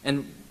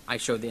 And I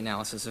showed the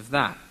analysis of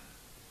that.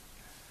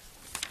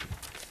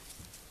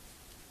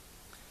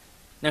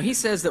 Now, he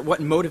says that what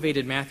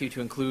motivated Matthew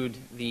to include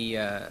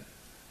the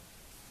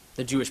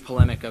Jewish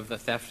polemic of the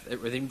theft,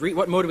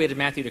 what motivated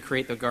Matthew to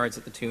create the guards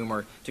at the tomb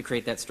or to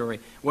create that story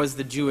was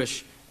the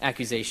Jewish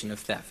accusation of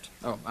theft.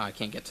 Oh, I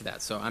can't get to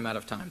that, so I'm out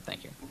of time.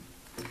 Thank you.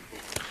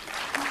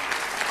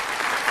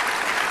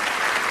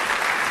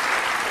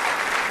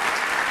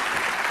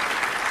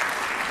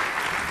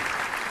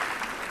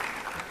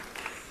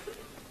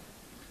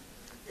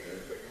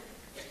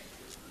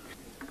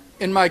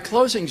 In my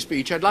closing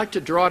speech, I'd like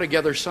to draw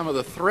together some of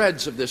the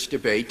threads of this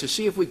debate to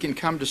see if we can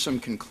come to some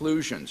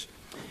conclusions.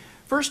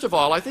 First of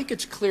all, I think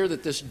it's clear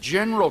that this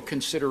general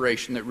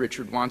consideration that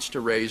Richard wants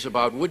to raise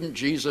about wouldn't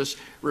Jesus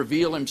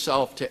reveal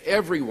himself to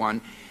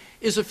everyone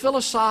is a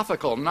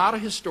philosophical, not a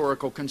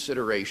historical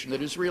consideration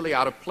that is really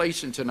out of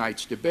place in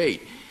tonight's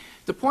debate.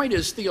 The point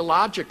is,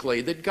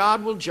 theologically, that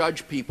God will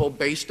judge people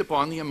based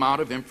upon the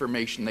amount of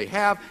information they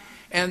have,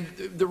 and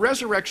the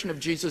resurrection of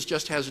Jesus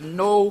just has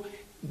no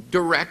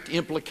direct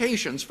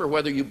implications for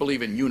whether you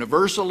believe in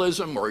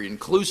universalism or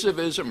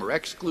inclusivism or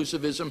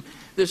exclusivism.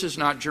 This is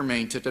not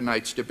germane to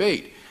tonight's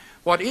debate.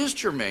 What is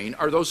germane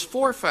are those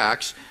four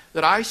facts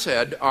that I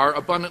said are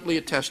abundantly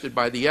attested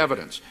by the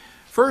evidence.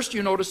 First,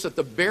 you notice that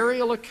the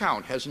burial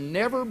account has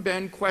never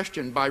been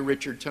questioned by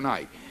Richard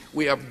tonight.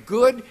 We have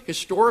good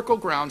historical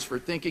grounds for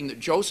thinking that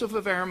Joseph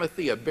of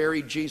Arimathea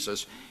buried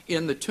Jesus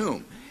in the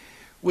tomb.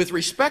 With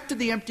respect to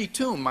the empty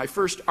tomb, my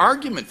first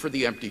argument for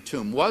the empty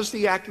tomb was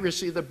the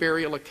accuracy of the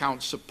burial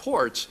account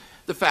supports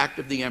the fact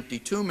of the empty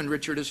tomb, and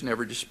Richard has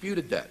never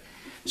disputed that.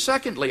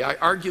 Secondly, I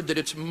argued that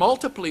it's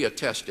multiply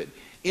attested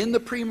in the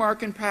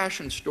pre-Mark and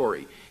Passion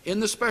story, in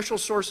the special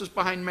sources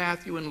behind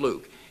Matthew and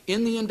Luke,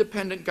 in the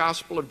independent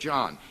Gospel of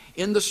John,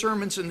 in the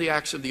sermons in the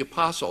Acts of the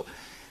Apostle.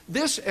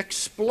 This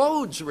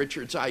explodes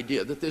Richard's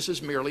idea that this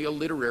is merely a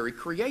literary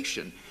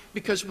creation,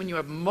 because when you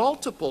have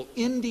multiple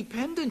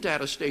independent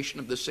attestation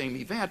of the same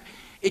event,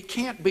 it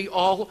can't be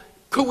all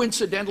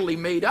coincidentally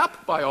made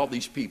up by all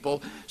these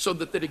people so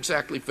that that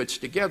exactly fits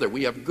together.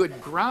 We have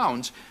good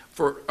grounds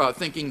for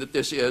thinking that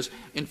this is,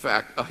 in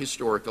fact, a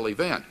historical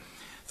event.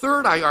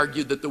 Third, I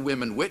argued that the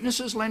women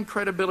witnesses lend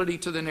credibility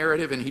to the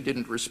narrative, and he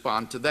didn't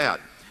respond to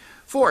that.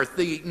 Fourth,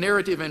 the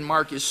narrative in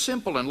Mark is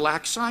simple and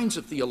lacks signs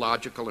of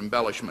theological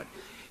embellishment.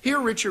 Here,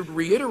 Richard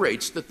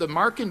reiterates that the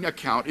Markan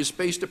account is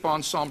based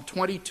upon Psalm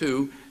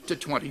 22 to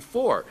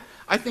 24.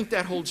 I think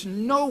that holds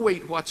no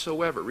weight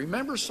whatsoever.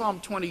 Remember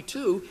Psalm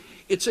 22,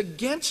 it's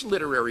against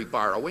literary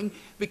borrowing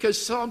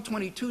because Psalm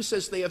 22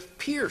 says they have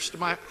pierced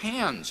my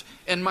hands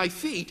and my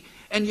feet,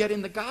 and yet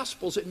in the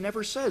Gospels it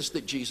never says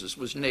that Jesus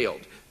was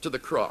nailed to the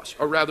cross,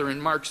 or rather in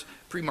Mark's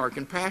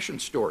pre-Markan Passion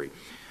story.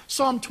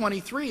 Psalm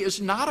 23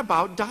 is not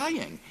about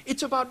dying.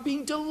 It's about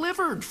being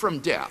delivered from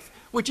death,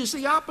 which is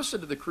the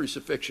opposite of the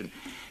crucifixion.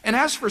 And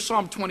as for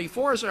Psalm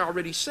 24, as I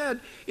already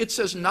said, it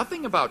says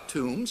nothing about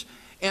tombs,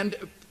 and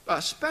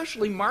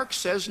especially Mark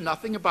says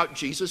nothing about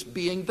Jesus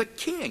being the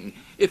king.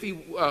 If he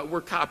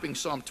were copying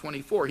Psalm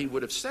 24, he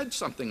would have said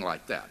something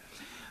like that.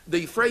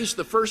 The phrase,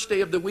 the first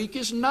day of the week,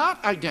 is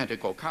not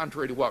identical,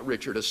 contrary to what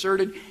Richard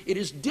asserted. It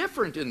is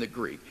different in the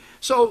Greek.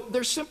 So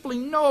there's simply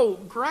no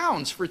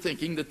grounds for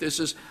thinking that this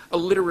is a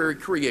literary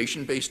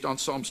creation based on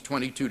Psalms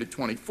 22 to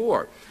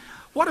 24.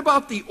 What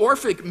about the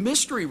Orphic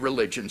mystery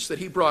religions that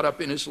he brought up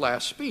in his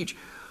last speech?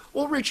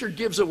 Well, Richard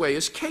gives away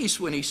his case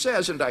when he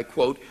says, and I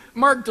quote,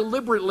 Mark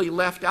deliberately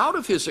left out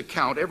of his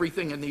account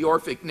everything in the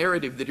Orphic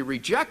narrative that he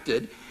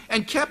rejected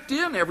and kept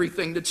in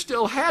everything that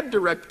still had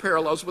direct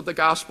parallels with the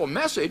gospel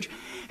message,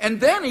 and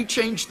then he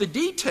changed the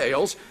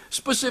details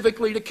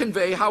specifically to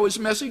convey how his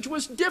message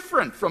was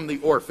different from the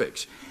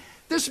Orphics.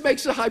 This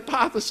makes the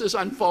hypothesis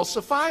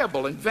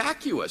unfalsifiable and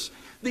vacuous.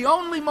 The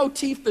only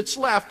motif that's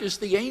left is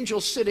the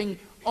angel sitting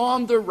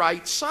on the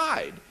right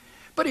side.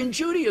 But in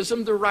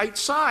Judaism, the right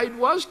side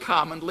was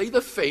commonly the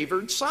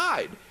favored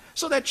side.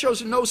 So that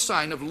shows no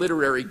sign of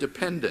literary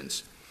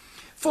dependence.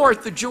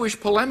 Fourth, the Jewish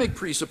polemic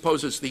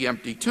presupposes the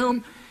empty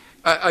tomb.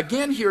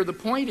 Again here, the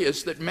point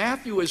is that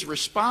Matthew is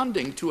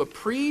responding to a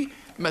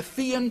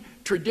pre-Matthean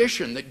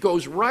tradition that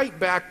goes right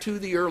back to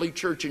the early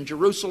church in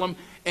Jerusalem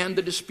and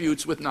the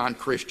disputes with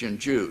non-Christian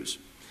Jews.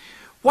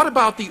 What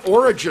about the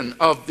origin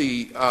of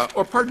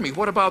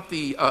what about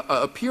the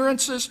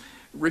appearances?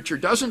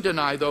 Richard doesn't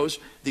deny those.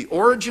 The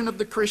origin of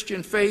the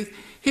Christian faith.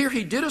 Here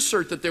he did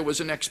assert that there was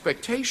an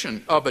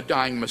expectation of a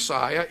dying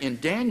Messiah in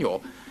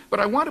Daniel, but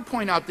I want to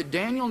point out that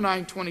Daniel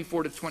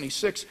 9:24 to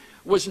 26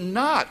 was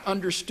not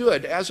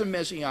understood as a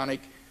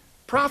messianic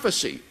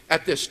prophecy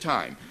at this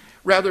time.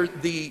 Rather,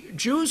 the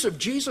Jews of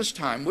Jesus'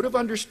 time would have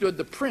understood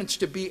the prince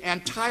to be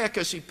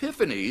Antiochus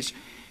Epiphanes,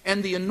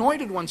 and the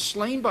anointed one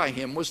slain by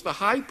him was the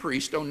high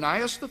priest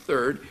Onias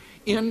III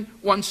in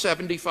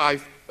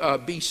 175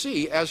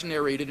 BC, as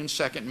narrated in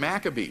 2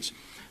 Maccabees.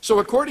 So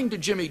according to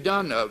Jimmy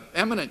Dunn, an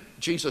eminent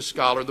Jesus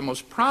scholar, the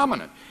most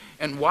prominent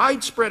and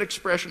widespread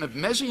expression of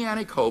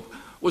messianic hope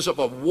was of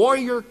a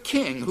warrior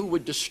king who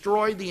would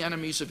destroy the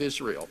enemies of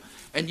Israel.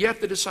 And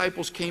yet the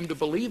disciples came to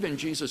believe in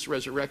Jesus'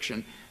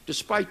 resurrection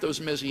despite those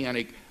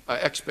messianic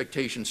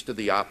expectations to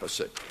the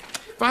opposite.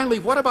 Finally,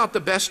 what about the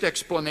best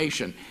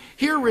explanation?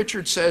 Here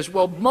Richard says,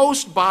 well,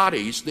 most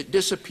bodies that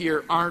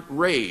disappear aren't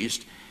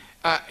raised,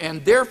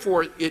 and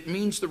therefore it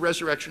means the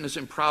resurrection is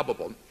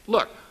improbable.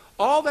 Look,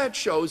 all that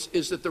shows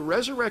is that the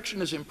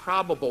resurrection is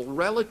improbable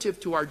relative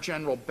to our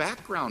general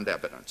background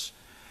evidence.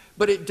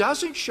 But it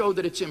doesn't show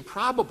that it's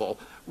improbable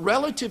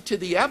relative to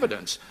the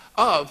evidence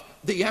of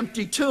the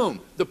empty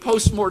tomb, the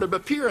post-mortem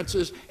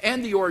appearances,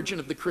 and the origin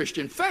of the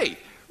Christian faith.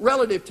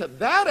 Relative to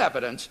that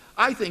evidence,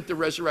 I think the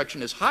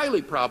resurrection is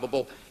highly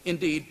probable,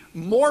 indeed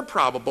more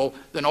probable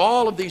than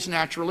all of these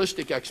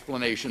naturalistic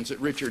explanations that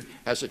Richard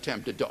has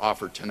attempted to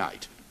offer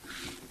tonight.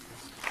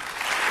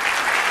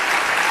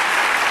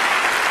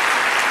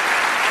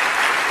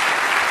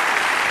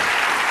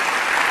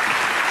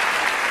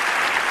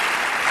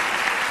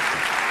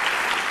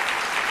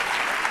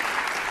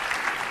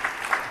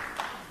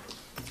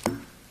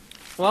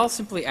 Well, I'll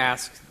simply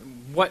ask,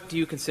 what do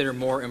you consider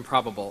more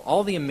improbable?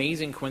 All the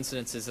amazing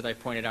coincidences that I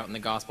pointed out in the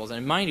Gospels,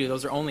 and mind you,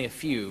 those are only a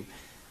few.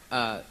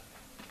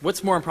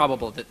 What's more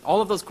improbable? That all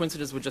of those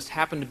coincidences would just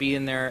happen to be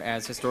in there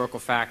as historical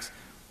facts,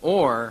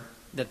 or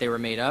that they were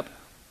made up,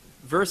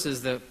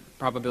 versus the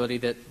probability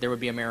that there would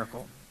be a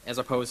miracle, as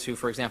opposed to,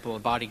 for example, a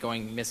body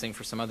going missing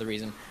for some other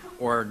reason,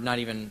 or not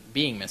even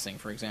being missing,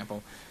 for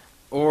example.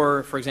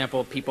 Or, for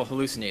example, people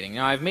hallucinating.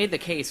 Now, I've made the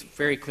case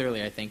very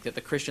clearly, I think, that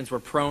the Christians were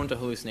prone to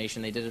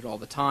hallucination. They did it all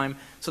the time.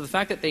 So the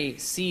fact that they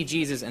see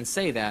Jesus and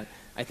say that,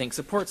 I think,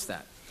 supports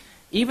that.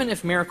 Even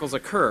if miracles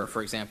occur,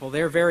 for example,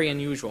 they're very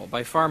unusual.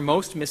 By far,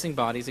 most missing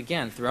bodies,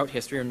 again, throughout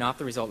history are not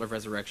the result of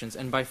resurrections,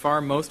 and by far,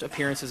 most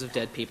appearances of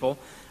dead people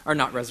are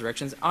not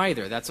resurrections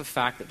either. That's a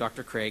fact that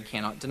Dr. Craig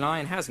cannot deny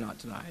and has not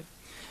denied.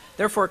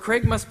 Therefore,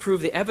 Craig must prove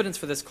the evidence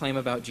for this claim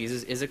about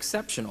Jesus is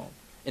exceptional,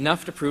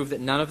 enough to prove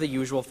that none of the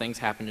usual things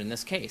happened in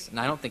this case, and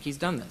I don't think he's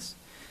done this.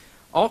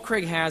 All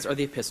Craig has are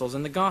the epistles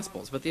and the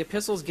Gospels, but the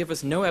epistles give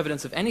us no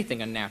evidence of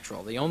anything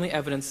unnatural. The only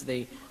evidence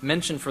they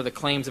mention for the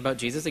claims about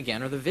Jesus,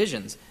 again, are the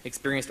visions,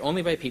 experienced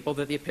only by people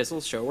that the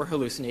epistles show were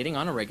hallucinating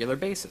on a regular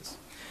basis.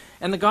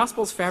 And the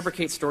Gospels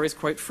fabricate stories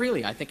quite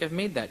freely. I think I've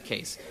made that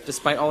case.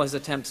 Despite all his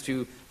attempts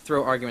to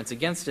throw arguments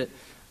against it,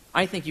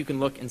 I think you can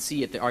look and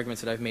see at the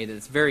arguments that I've made that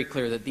it's very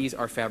clear that these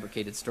are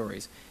fabricated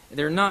stories.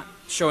 They're not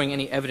showing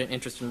any evident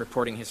interest in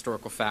reporting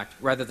historical fact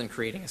rather than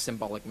creating a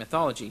symbolic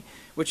mythology,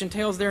 which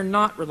entails they're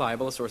not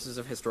reliable sources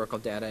of historical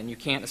data, and you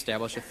can't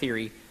establish a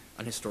theory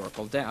on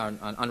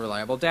on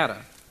unreliable data.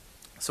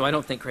 So I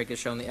don't think Craig has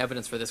shown the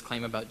evidence for this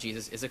claim about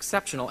Jesus is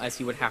exceptional, as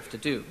he would have to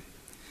do.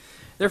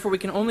 Therefore, we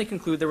can only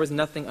conclude there was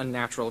nothing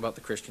unnatural about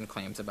the Christian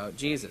claims about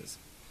Jesus.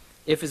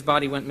 If his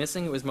body went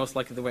missing, it was most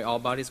likely the way all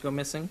bodies go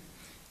missing.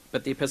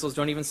 But the epistles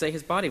don't even say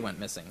his body went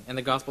missing, and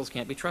the Gospels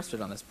can't be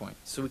trusted on this point.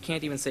 So we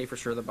can't even say for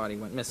sure the body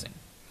went missing.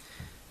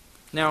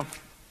 Now,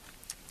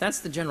 that's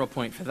the general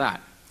point for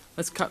that.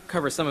 Let's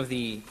cover some of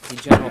the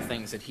general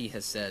things that he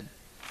has said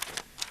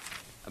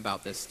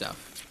about this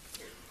stuff.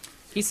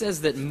 He says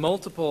that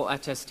multiple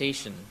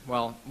attestation,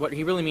 well, what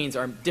he really means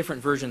are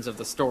different versions of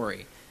the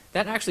story.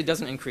 That actually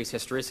doesn't increase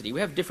historicity. We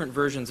have different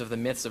versions of the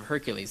myths of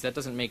Hercules. That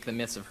doesn't make the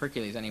myths of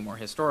Hercules any more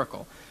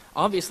historical.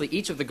 Obviously,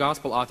 each of the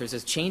gospel authors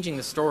is changing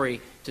the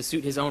story to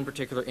suit his own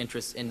particular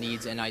interests and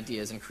needs and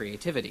ideas and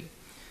creativity.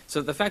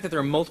 So the fact that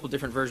there are multiple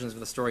different versions of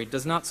the story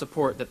does not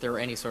support that there are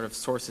any sort of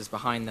sources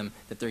behind them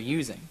that they're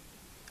using,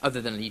 other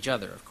than each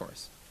other, of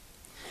course.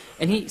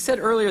 And he said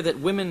earlier that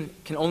women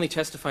can only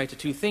testify to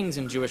two things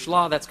in Jewish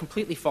law. That's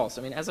completely false.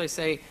 I mean, as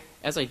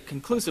I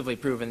conclusively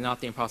prove in Not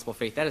the Impossible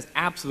Faith, that is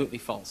absolutely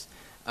false.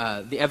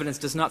 The evidence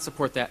does not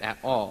support that at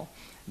all.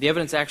 The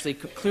evidence actually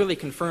clearly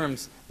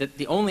confirms that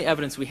the only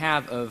evidence we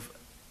have of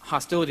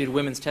hostility to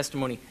women's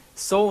testimony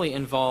solely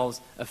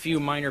involves a few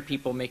minor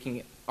people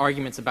making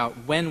arguments about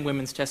when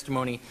women's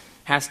testimony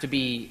has to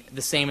be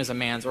the same as a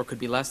man's or could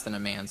be less than a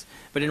man's.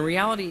 But in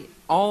reality,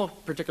 all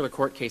particular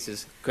court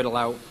cases could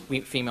allow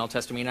female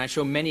testimony, and I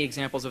show many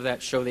examples of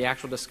that, show the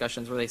actual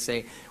discussions where they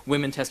say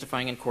women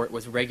testifying in court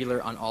was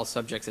regular on all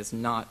subjects. It's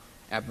not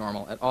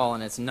abnormal at all,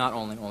 and it's not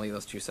only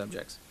those two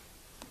subjects.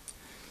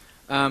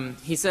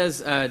 He says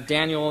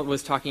Daniel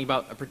was talking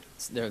about,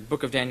 the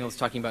book of Daniel is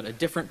talking about a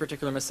different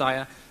particular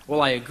Messiah.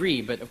 Well, I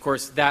agree, but of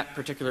course that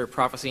particular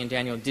prophecy in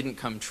Daniel didn't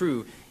come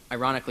true.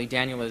 Ironically,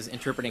 Daniel is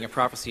interpreting a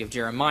prophecy of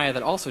Jeremiah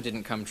that also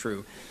didn't come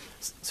true.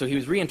 So he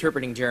was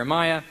reinterpreting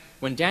Jeremiah.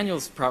 When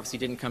Daniel's prophecy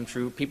didn't come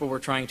true, people were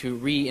trying to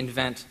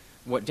reinvent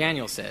what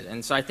Daniel said.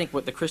 And so I think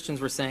what the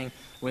Christians were saying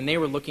when they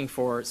were looking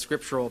for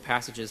scriptural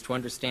passages to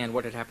understand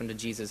what had happened to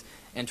Jesus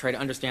and try to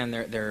understand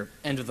their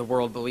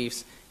end-of-the-world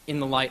beliefs in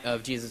the light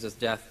of Jesus'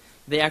 death,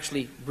 they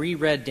actually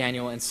reread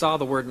Daniel and saw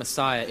the word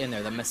Messiah in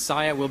there. The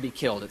Messiah will be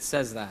killed. It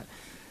says that.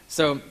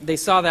 So they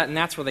saw that, and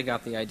that's where they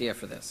got the idea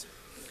for this.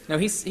 Now,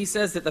 he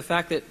says that the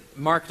fact that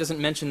Mark doesn't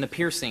mention the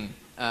piercing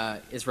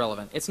is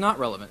relevant. It's not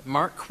relevant.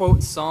 Mark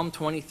quotes Psalm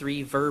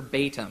 23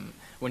 verbatim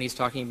when he's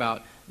talking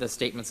about the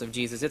statements of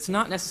Jesus. It's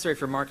not necessary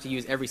for Mark to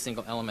use every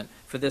single element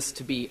for this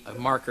to be a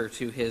marker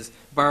to his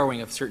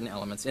borrowing of certain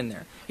elements in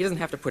there. He doesn't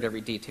have to put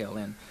every detail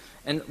in.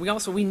 And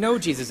we know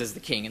Jesus is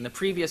the king. In the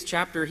previous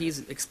chapter,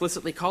 he's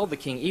explicitly called the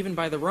king, even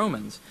by the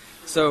Romans.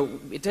 So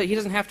he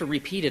doesn't have to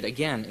repeat it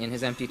again in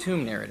his empty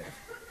tomb narrative.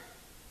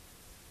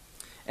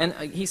 And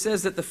he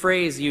says that the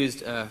phrase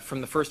used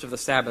from the first of the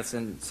Sabbaths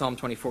in Psalm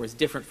 24 is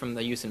different from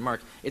the use in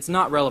Mark. It's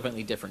not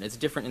relevantly different. It's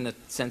different in the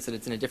sense that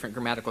it's in a different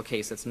grammatical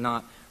case that's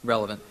not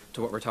relevant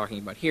to what we're talking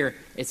about here.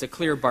 It's a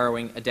clear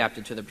borrowing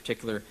adapted to the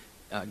particular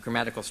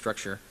grammatical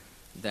structure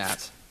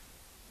that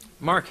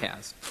Mark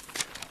has.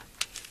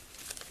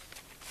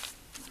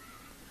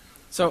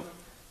 So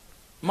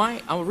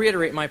I'll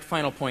reiterate my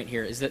final point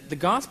here, is that the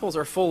Gospels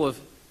are full of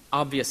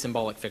obvious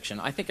symbolic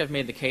fiction. I think I've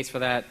made the case for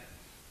that.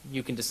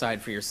 You can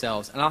decide for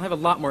yourselves. And I'll have a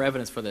lot more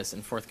evidence for this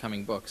in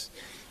forthcoming books.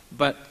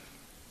 But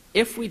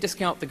if we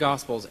discount the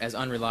Gospels as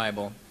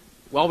unreliable,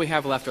 all we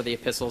have left are the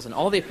epistles, and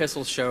all the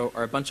epistles show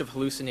are a bunch of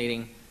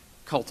hallucinating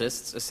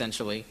cultists,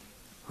 essentially,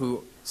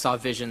 who saw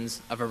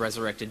visions of a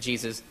resurrected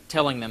Jesus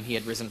telling them he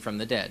had risen from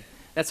the dead.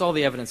 That's all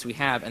the evidence we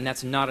have, and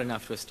that's not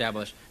enough to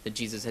establish that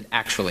Jesus had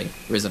actually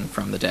risen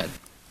from the dead.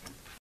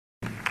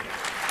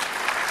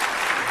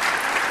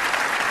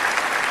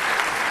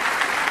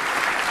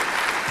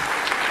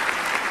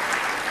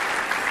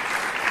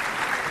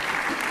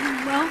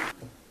 Well,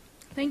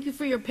 thank you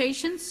for your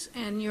patience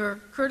and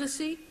your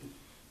courtesy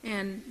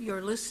and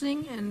your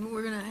listening, and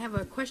we're going to have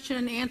a question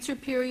and answer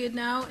period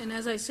now. And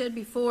as I said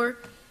before,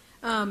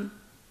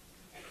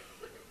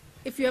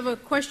 if you have a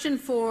question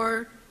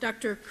for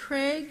Dr.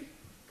 Craig,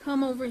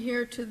 come over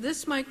here to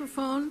this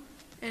microphone,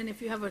 and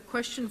if you have a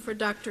question for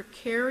Dr.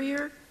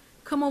 Carrier,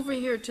 come over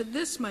here to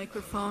this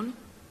microphone,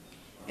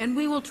 and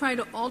we will try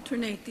to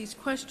alternate these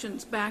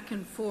questions back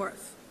and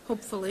forth,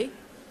 hopefully.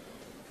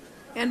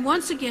 And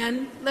once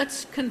again,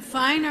 let's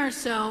confine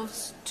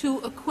ourselves to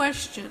a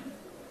question,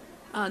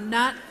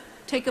 not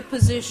take a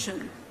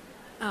position,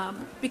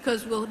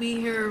 because we'll be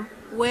here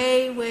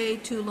way, way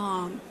too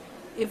long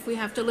if we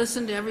have to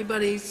listen to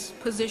everybody's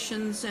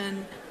positions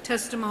and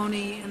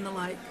testimony and the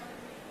like.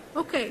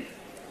 Okay.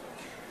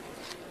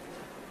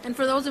 And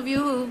for those of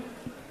you who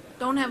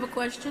don't have a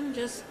question,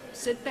 just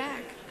sit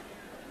back.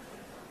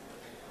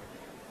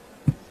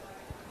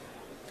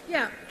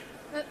 Yeah,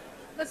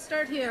 let's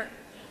start here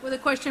with a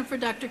question for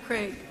Dr.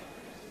 Craig.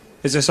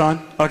 Is this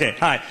on? Okay,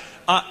 hi.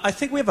 I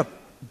think we have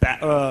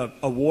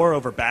a war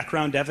over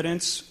background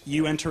evidence.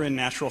 You enter in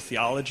natural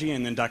theology,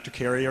 and then Dr.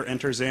 Carrier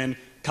enters in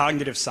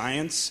cognitive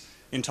science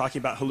in talking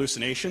about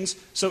hallucinations.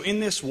 So in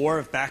this war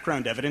of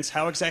background evidence,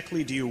 how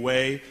exactly do you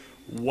weigh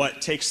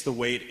what takes the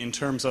weight in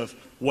terms of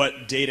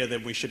what data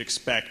that we should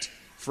expect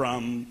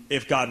from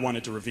if God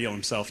wanted to reveal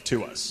himself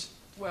to us?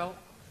 Well,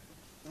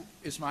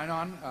 is mine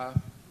on?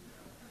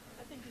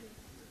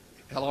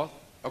 Hello?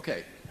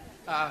 Okay.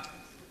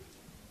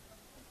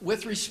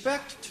 With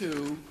respect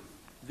to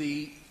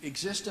the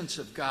existence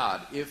of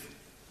God, if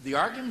the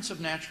arguments of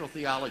natural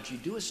theology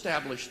do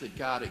establish that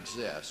God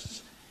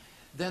exists,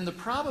 then the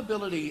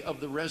probability of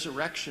the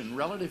resurrection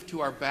relative to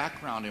our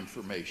background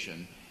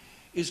information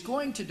is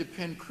going to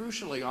depend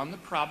crucially on the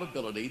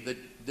probability that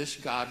this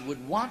God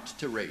would want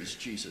to raise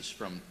Jesus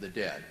from the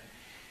dead.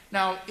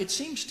 Now, it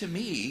seems to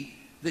me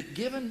that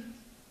given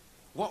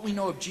what we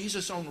know of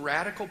Jesus' own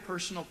radical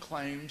personal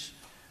claims,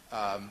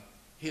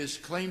 his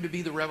claim to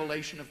be the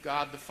revelation of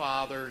God the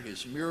Father,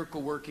 his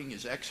miracle working,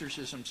 his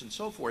exorcisms, and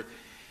so forth,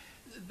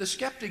 the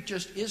skeptic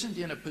just isn't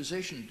in a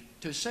position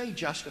to say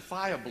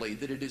justifiably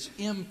that it is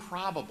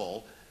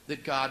improbable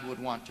that God would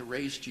want to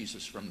raise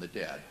Jesus from the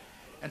dead.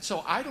 And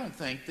so I don't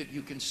think that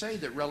you can say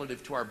that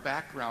relative to our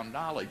background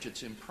knowledge,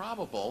 it's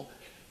improbable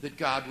that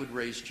God would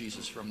raise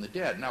Jesus from the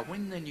dead. Now,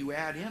 when then you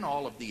add in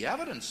all of the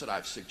evidence that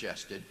I've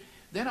suggested,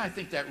 then I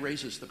think that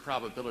raises the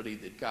probability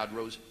that God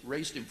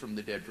raised him from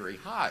the dead very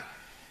high.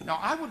 Now,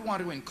 I would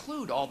want to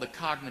include all the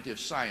cognitive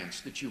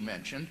science that you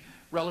mentioned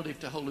relative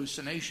to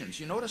hallucinations.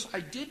 You notice I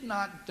did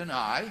not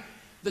deny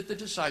that the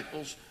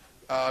disciples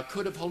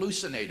could have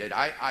hallucinated.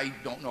 I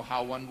don't know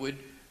how one would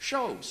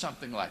show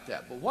something like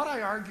that. But what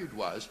I argued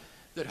was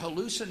that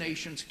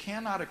hallucinations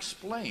cannot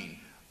explain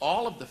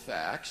all of the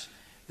facts.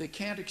 They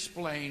can't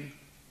explain,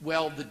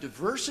 well, the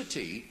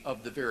diversity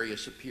of the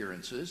various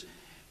appearances,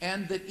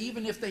 and that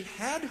even if they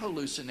had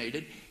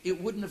hallucinated,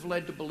 it wouldn't have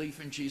led to belief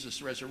in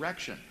Jesus'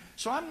 resurrection.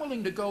 So I'm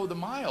willing to go the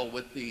mile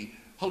with the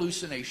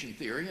hallucination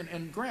theory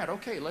and grant,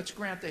 okay, let's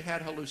grant they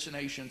had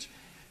hallucinations.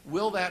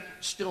 Will that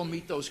still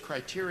meet those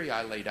criteria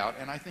I laid out?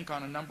 And I think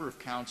on a number of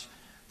counts,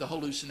 the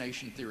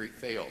hallucination theory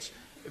fails.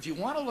 If you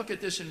want to look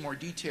at this in more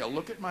detail,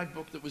 look at my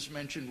book that was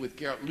mentioned with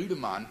Gerrit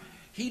Ludemann.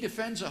 He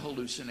defends a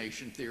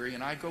hallucination theory,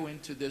 and I go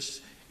into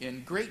this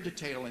in great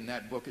detail in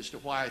that book as to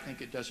why I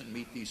think it doesn't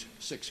meet these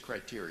 6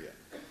 criteria.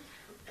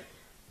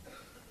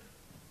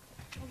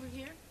 Over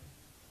here.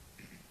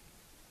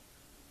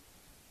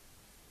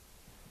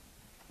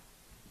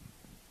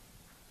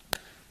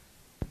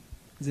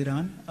 Is it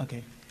on?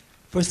 Okay.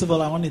 First of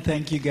all, I want to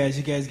thank you guys.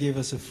 You guys gave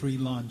us a free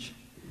lunch.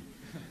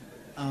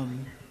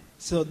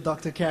 So,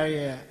 Dr.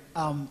 Carrier,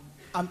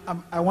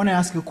 I want to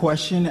ask a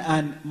question,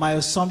 and my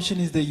assumption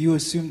is that you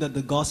assume that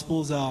the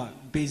Gospels are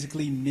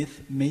basically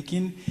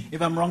myth-making.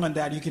 If I'm wrong on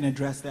that, you can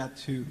address that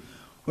too.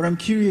 But I'm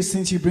curious,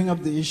 since you bring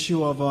up the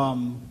issue of,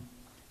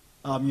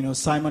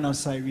 Simon of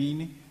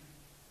Cyrene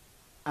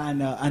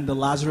and the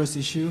Lazarus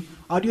issue,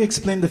 how do you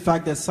explain the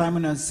fact that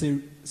Simon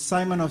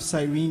of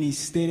Cyrene is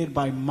stated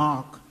by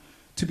Mark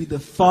to be the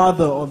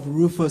father of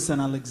Rufus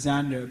and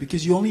Alexander?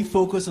 Because you only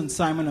focus on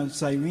Simon of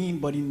Cyrene,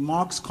 but in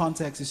Mark's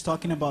context, he's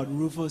talking about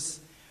Rufus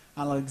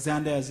and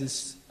Alexander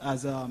as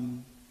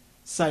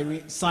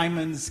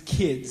Simon's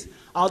kids.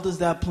 How does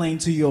that play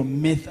into your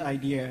myth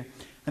idea?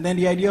 And then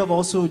the idea of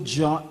also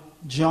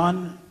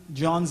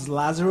John's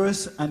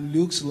Lazarus and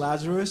Luke's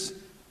Lazarus.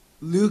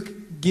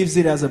 Luke gives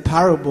it as a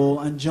parable,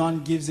 and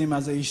John gives him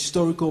as a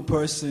historical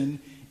person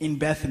in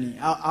Bethany.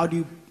 How do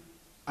you,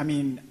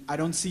 I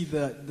don't see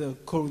the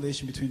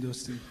correlation between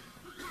those two.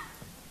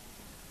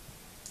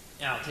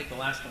 Yeah, I'll take the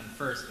last one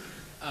first.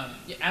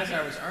 As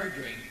I was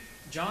arguing,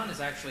 John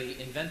is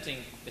actually inventing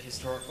the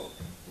historical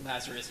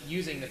Lazarus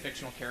using the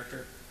fictional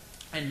character,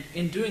 and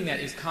in doing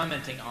that is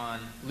commenting on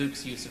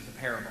Luke's use of the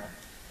parable.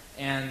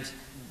 And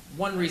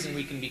one reason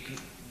we can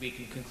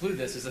conclude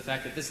this is the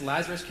fact that this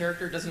Lazarus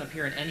character doesn't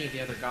appear in any of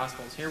the other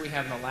Gospels. Here we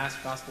have in the last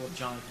Gospel of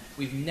John,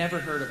 we've never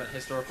heard of a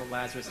historical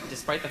Lazarus,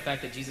 despite the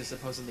fact that Jesus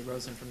supposedly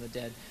rose him from the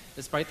dead,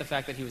 despite the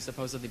fact that he was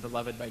supposedly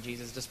beloved by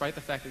Jesus, despite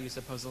the fact that he was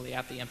supposedly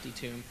at the empty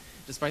tomb,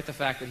 despite the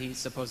fact that he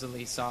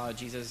supposedly saw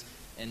Jesus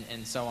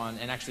and so on,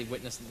 and actually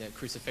witnessed the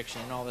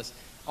crucifixion and all this.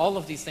 All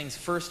of these things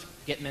first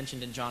get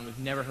mentioned in John. We've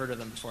never heard of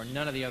them before.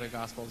 None of the other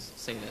Gospels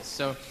say this.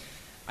 So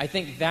I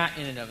think that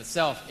in and of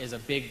itself is a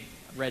big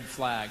red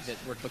flag that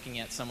we're looking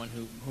at someone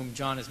whom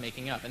John is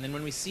making up. And then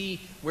when we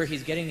see where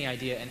he's getting the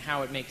idea and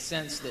how it makes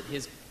sense that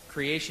his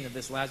creation of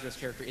this Lazarus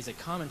character is a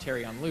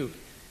commentary on Luke,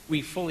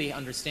 we fully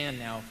understand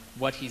now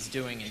what he's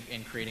doing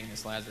in creating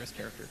this Lazarus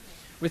character.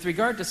 With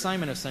regard to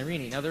Simon of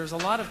Cyrene, now there's a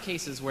lot of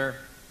cases where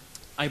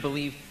I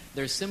believe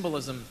there's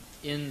symbolism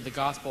in the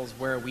Gospels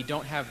where we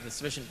don't have the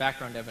sufficient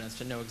background evidence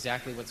to know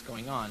exactly what's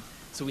going on.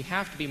 So we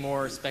have to be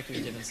more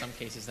speculative in some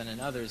cases than in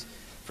others.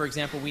 For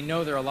example, we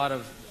know there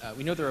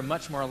are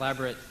much more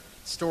elaborate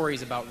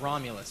stories about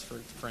Romulus,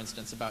 for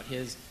instance, about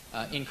his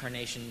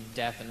incarnation,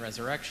 death, and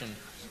resurrection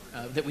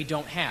that we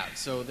don't have.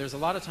 So there's a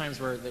lot of times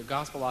where the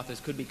Gospel authors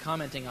could be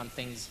commenting on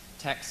things,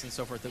 texts, and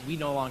so forth that we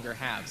no longer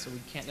have. So we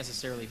can't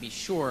necessarily be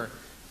sure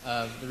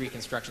of the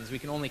reconstructions. We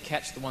can only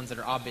catch the ones that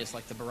are obvious,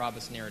 like the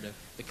Barabbas narrative,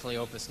 the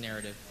Cleopas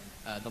narrative,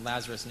 the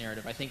Lazarus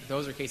narrative. I think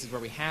those are cases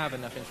where we have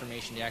enough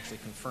information to actually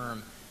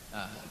confirm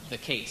the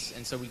case.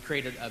 And so we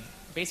created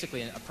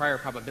basically a prior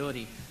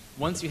probability.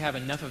 Once you have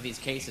enough of these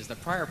cases, the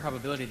prior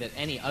probability that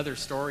any other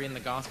story in the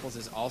Gospels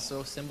is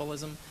also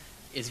symbolism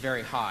is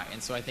very high.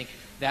 And so I think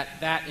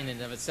that in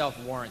and of itself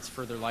warrants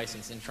further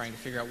license in trying to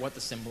figure out what the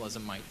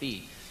symbolism might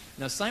be.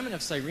 Now, Simon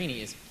of Cyrene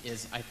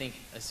is I think,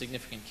 a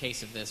significant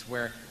case of this,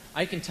 where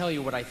I can tell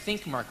you what I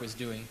think Mark was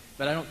doing,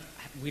 but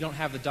we don't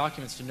have the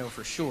documents to know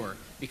for sure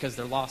because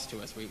they're lost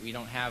to us. We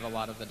don't have a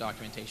lot of the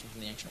documentation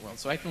from the ancient world.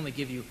 So I can only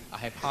give you a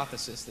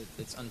hypothesis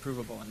that's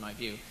unprovable in my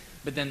view.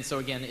 But then, so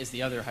again, is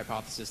the other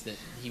hypothesis that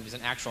he was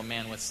an actual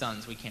man with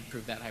sons. We can't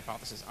prove that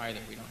hypothesis either.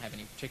 We don't have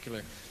any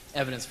particular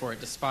evidence for it,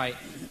 despite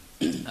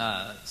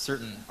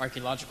certain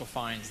archaeological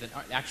finds that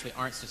actually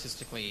aren't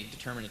statistically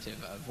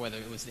determinative of whether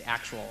it was the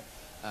actual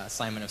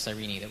Simon of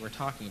Cyrene that we're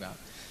talking about.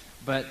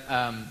 But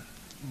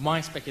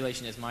my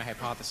speculation is, my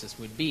hypothesis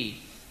would be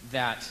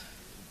that,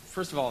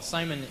 first of all,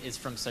 Simon is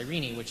from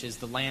Cyrene, which is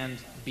the land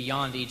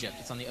beyond Egypt.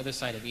 It's on the other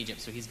side of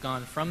Egypt. So he's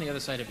gone from the other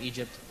side of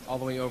Egypt all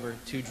the way over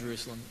to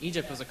Jerusalem.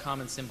 Egypt was a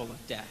common symbol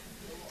of death.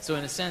 So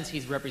in a sense,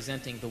 he's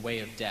representing the way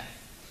of death.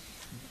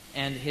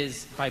 And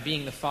by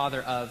being the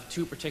father of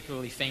two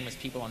particularly famous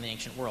people in the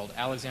ancient world,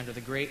 Alexander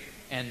the Great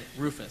and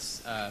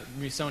Rufus,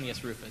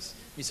 Musonius Rufus.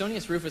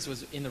 Musonius Rufus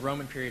was in the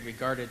Roman period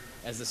regarded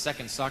as the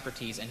second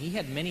Socrates, and he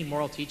had many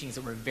moral teachings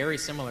that were very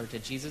similar to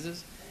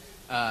Jesus's.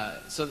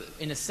 So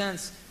in a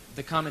sense,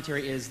 the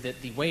commentary is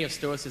that the way of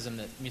Stoicism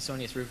that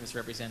Musonius Rufus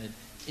represented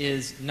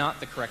is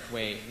not the correct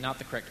way, not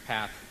the correct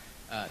path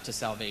to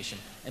salvation.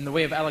 And the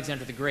way of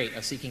Alexander the Great,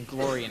 of seeking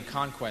glory and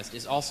conquest,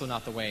 is also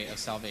not the way of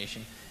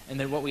salvation. And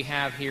then what we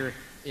have here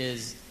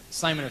is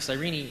Simon of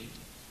Cyrene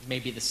may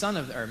be the son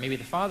of, or maybe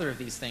the father of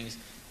these things,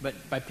 but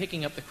by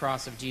picking up the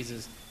cross of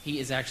Jesus, he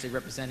is actually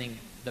representing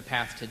the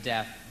path to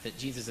death that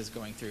Jesus is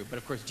going through. But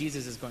of course,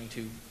 Jesus is going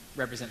to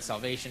represent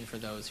salvation for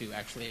those who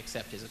actually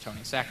accept his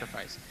atoning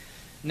sacrifice.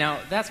 Now,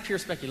 that's pure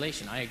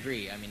speculation. I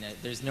agree. I mean,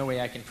 there's no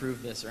way I can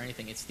prove this or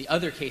anything. It's the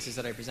other cases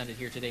that I presented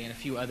here today and a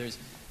few others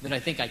that I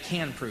think I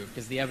can prove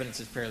because the evidence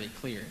is fairly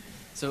clear.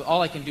 So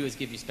all I can do is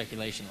give you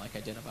speculation like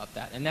I did about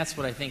that. And that's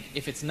what I think.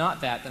 If it's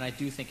not that, then I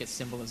do think it's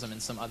symbolism in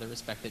some other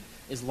respect that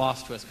is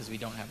lost to us because we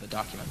don't have the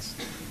documents.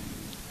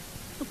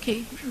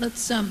 Okay,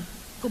 let's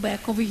go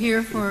back over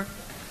here for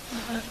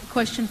a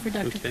question for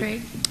Dr.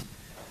 Craig.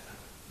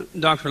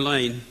 Dr.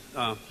 Lane,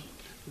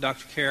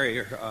 Dr.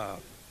 Carrier,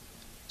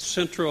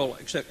 central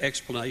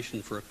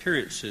explanation for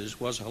appearances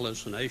was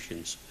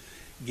hallucinations.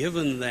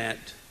 Given that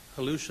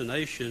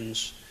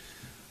hallucinations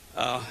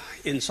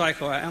in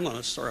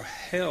psychoanalysis are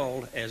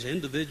held as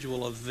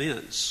individual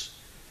events,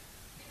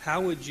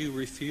 how would you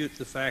refute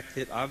the fact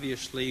that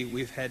obviously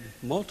we've had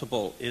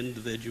multiple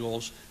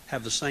individuals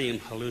have the same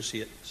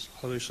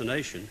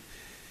hallucination?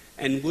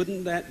 And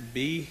wouldn't that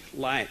be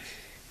like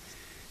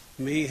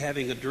me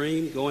having a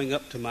dream, going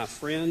up to my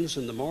friends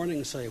in the morning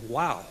and say,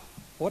 wow,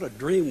 what a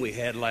dream we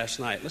had last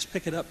night. Let's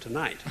pick it up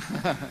tonight.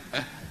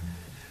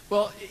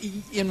 Well,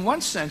 in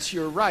one sense,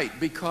 you're right,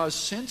 because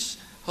since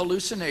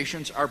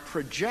hallucinations are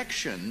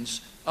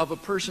projections of a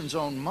person's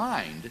own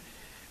mind,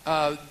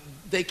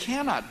 they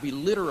cannot be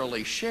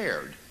literally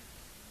shared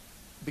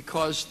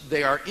because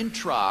they are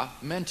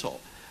intra-mental.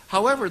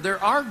 However,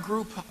 there are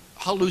group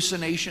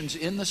hallucinations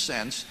in the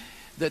sense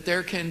that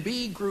there can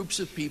be groups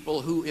of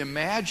people who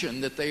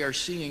imagine that they are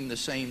seeing the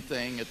same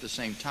thing at the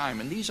same time,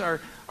 and these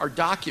are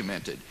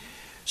documented.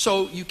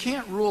 So you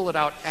can't rule it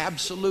out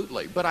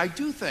absolutely, but I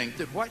do think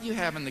that what you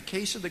have in the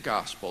case of the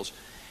Gospels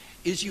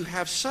is you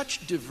have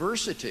such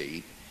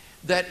diversity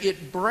that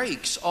it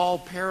breaks all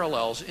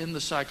parallels in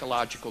the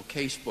psychological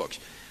case books.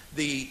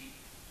 The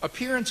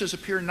appearances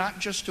appear not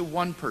just to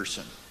one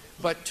person,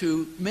 but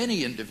to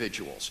many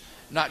individuals,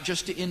 not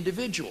just to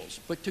individuals,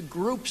 but to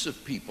groups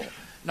of people,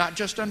 not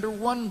just under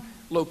one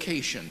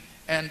location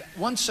and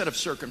one set of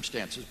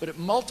circumstances, but at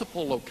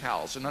multiple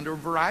locales and under a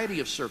variety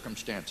of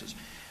circumstances,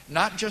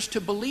 not just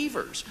to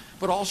believers,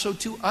 but also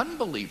to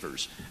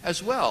unbelievers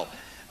as well.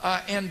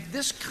 And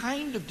this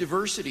kind of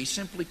diversity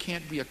simply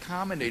can't be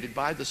accommodated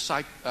by the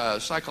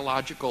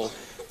psychological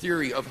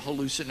theory of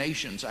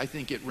hallucinations. I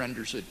think it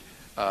renders it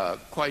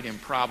quite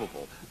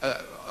improbable,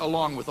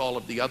 along with all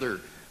of the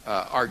other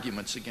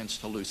arguments against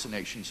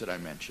hallucinations that I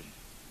mentioned.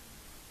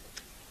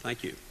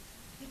 Thank you.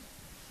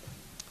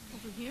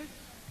 Over here.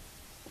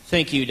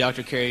 Thank you,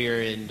 Dr.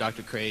 Carrier and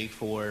Dr. Craig,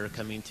 for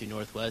coming to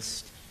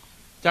Northwest.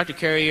 Dr.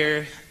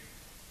 Carrier,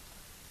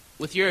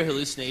 With your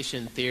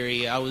hallucination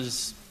theory, I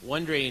was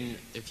wondering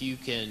if you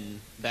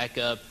can back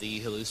up the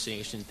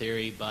hallucination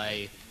theory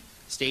by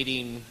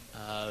stating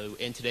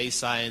in today's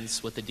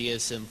science what the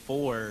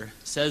DSM-4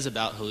 says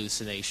about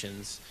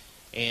hallucinations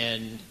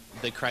and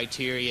the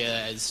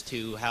criteria as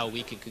to how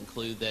we can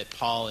conclude that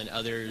Paul and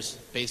others,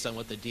 based on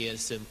what the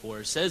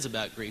DSM-4 says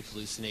about grief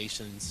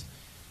hallucinations,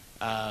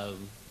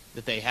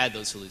 that they had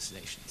those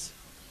hallucinations.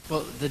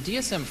 Well, the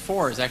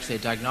DSM-4 is actually a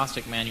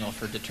diagnostic manual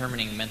for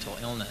determining mental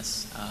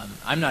illness.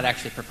 I'm not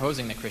actually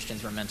proposing that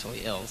Christians were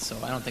mentally ill, so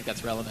I don't think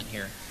that's relevant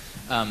here.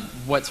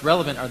 What's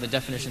relevant are the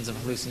definitions of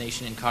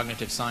hallucination in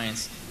cognitive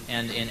science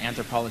and in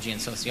anthropology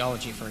and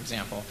sociology, for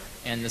example,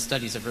 and the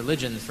studies of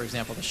religions, for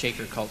example, the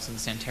Shaker cults and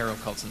the Santero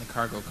cults and the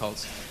Cargo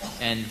cults,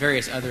 and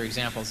various other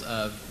examples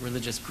of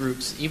religious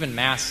groups, even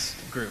mass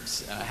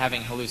groups,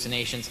 having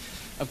hallucinations.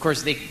 Of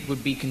course, they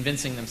would be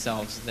convincing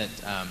themselves that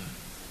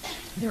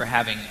they were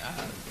having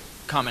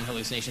common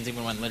hallucinations,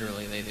 even when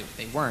literally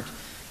they weren't.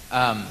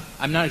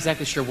 I'm not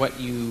exactly sure what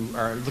you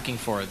are looking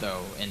for,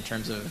 though, in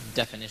terms of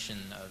definition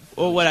of...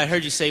 Well, what I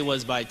heard you say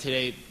was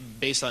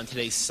based on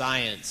today's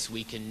science,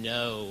 we can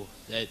know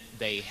that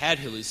they had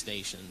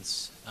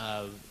hallucinations.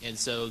 And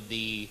so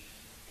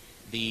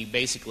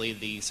basically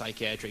the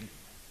psychiatric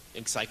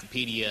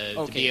encyclopedia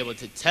to be able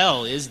to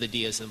tell is the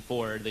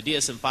DSM-4. The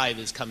DSM-5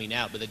 is coming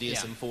out, but the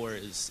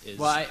DSM-4 is...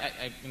 Well,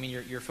 I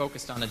mean, you're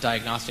focused on a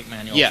diagnostic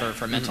manual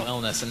for mental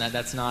illness, and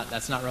that's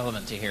not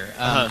relevant to here.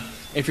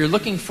 If you're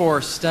looking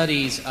for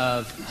studies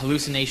of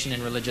hallucination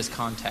in religious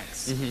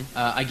contexts,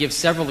 I give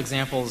several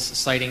examples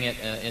citing it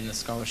in the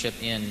scholarship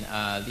in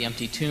The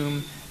Empty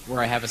Tomb, where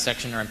I have a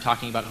section where I'm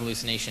talking about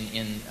hallucination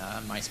in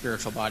my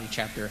spiritual body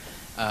chapter.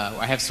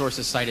 I have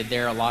sources cited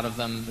there, a lot of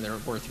them that are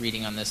worth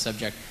reading on this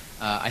subject.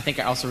 I think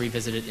I also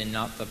revisit it in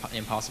Not the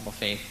Impossible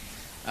Faith.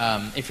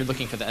 If you're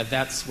looking for that,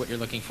 that's what you're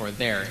looking for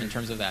there in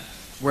terms of that.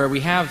 Where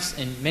we have,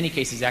 in many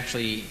cases,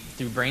 actually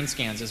through brain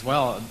scans as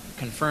well,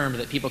 confirmed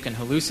that people can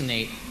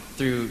hallucinate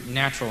through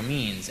natural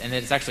means, and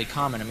that it's actually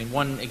common. I mean,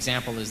 one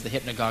example is the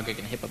hypnagogic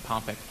and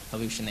hippopompic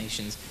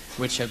hallucinations,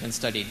 which have been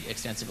studied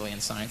extensively in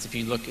science. If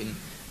you look in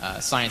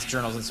science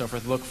journals and so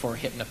forth, look for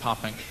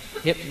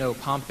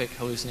hypnopompic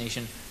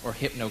hallucination or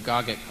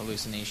hypnagogic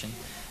hallucination.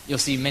 You'll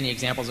see many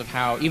examples of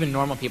how even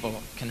normal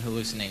people can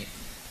hallucinate.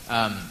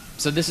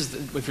 So this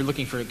is, if you're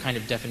looking for a kind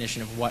of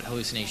definition of what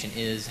hallucination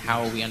is,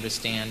 how we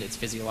understand it's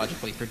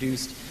physiologically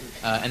produced,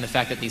 and the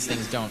fact that these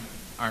things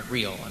aren't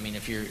real. I mean,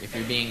 if you're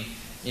being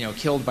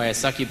killed by a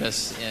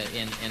succubus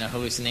in a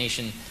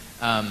hallucination,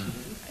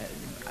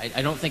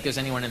 I don't think there's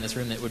anyone in this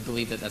room that would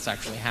believe that that's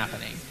actually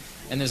happening.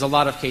 And there's a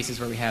lot of cases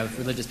where we have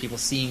religious people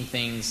seeing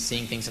things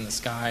in the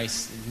sky,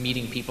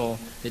 meeting people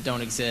that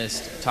don't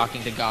exist,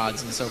 talking to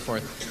gods and so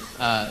forth,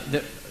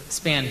 that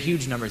span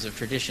huge numbers of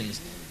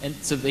traditions. And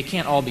so they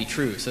can't all be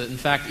true. So in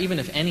fact, even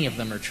if any of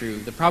them are true,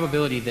 the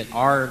probability that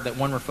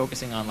one we're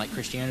focusing on, like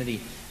Christianity,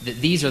 that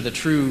these are the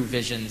true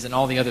visions and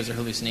all the others are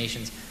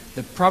hallucinations,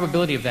 the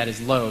probability of that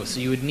is low. So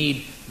you would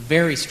need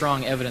very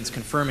strong evidence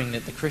confirming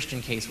that the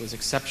Christian case was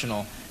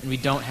exceptional, and we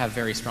don't have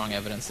very strong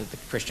evidence that the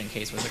Christian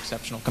case was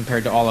exceptional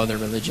compared to all other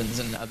religions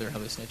and other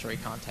hallucinatory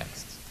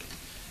contexts.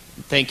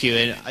 Thank you.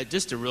 And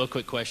just a real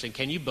quick question.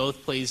 Can you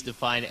both please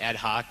define ad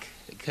hoc?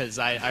 Because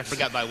I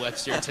forgot my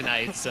Webster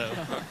tonight, so...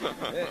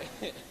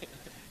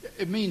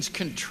 It means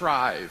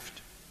contrived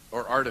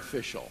or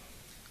artificial.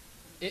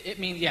 It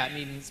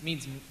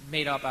means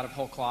made up out of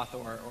whole cloth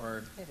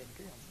or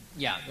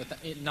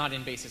not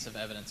in basis of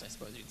evidence, I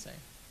suppose you'd say.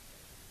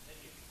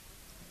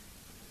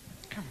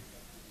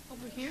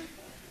 Over here.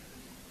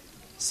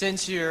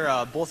 Since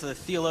you're both a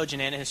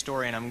theologian and a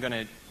historian, I'm going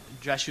to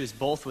address you as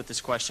both with this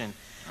question.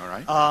 All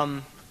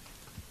right.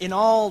 In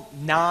all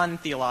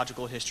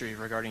non-theological history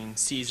regarding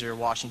Caesar,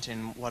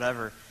 Washington,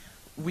 whatever,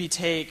 we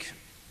take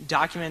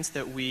documents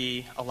that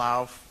which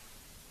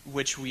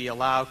we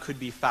allow could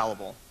be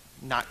fallible,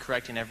 not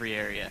correct in every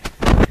area.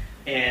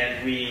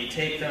 And we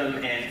take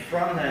them, and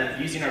from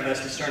them, using our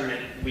best discernment,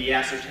 we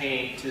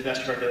ascertain to the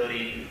best of our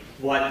ability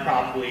what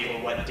probably or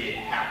what did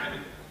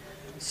happen.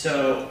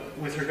 So,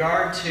 with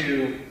regard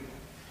to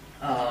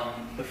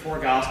the four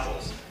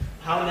Gospels,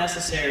 how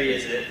necessary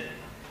is it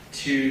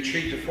to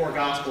treat the four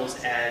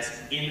Gospels as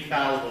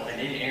infallible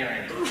and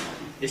inerrant,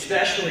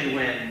 especially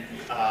when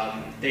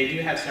they do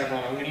have several,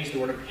 I'm going to use the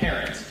word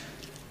apparent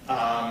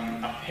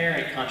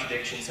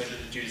contradictions, such as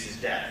Judas'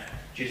 death.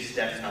 Judas'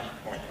 death is not the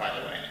point, by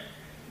the way.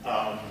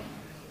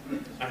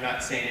 I'm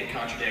not saying it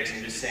contradicts,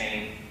 I'm just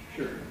saying...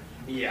 Sure.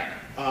 Yeah.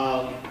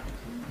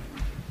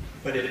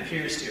 But it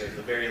appears to, at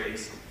the very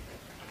least.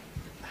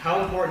 How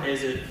important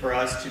is it for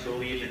us to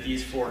believe that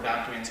these four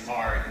documents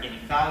are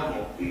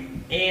infallible?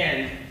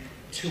 And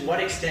to what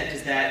extent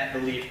does that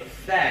belief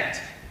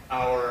affect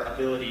our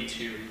ability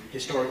to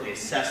historically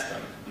assess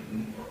them?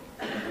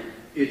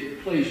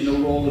 It plays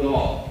no role at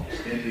all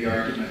in the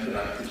argument that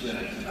I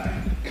presented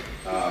tonight.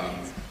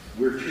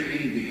 We're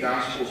treating the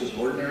Gospels as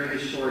ordinary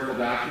historical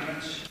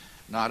documents,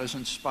 not as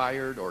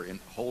inspired or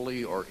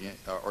holy or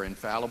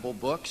infallible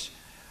books.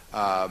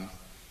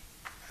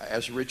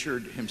 As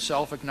Richard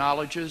himself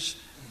acknowledges,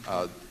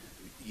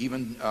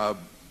 even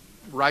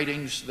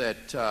writings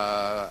that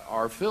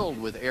are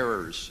filled with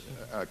errors,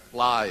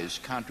 lies,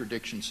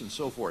 contradictions, and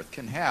so forth,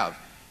 can have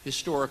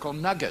historical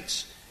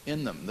nuggets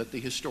in them that the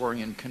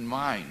historian can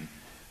mine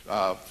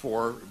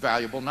for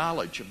valuable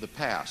knowledge of the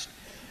past.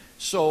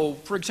 So,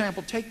 for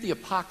example, take the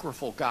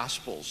apocryphal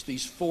Gospels,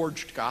 these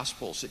forged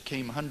Gospels that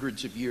came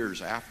hundreds of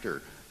years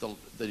after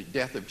the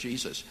death of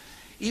Jesus.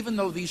 Even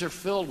though these are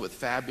filled with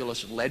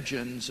fabulous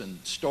legends and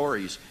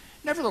stories,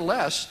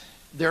 nevertheless,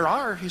 there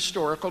are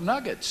historical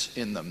nuggets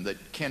in them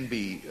that can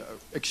be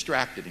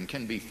extracted and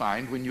can be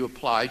found when you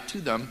apply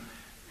to them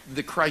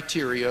the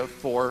criteria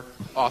for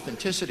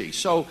authenticity.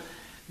 So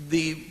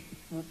the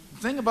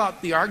thing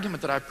about the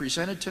argument that I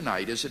presented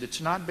tonight is that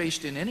it's not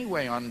based in any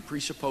way on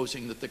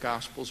presupposing that the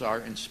Gospels are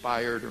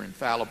inspired or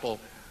infallible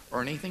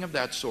or anything of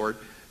that sort,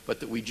 but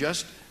that we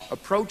just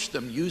approach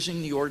them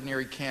using the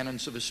ordinary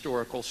canons of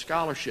historical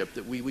scholarship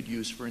that we would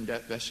use for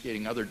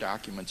investigating other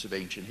documents of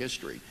ancient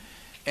history.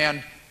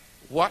 And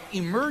what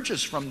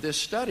emerges from this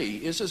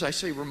study is, as I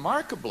say,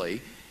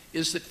 remarkably,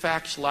 is that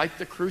facts like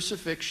the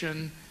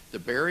crucifixion, the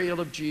burial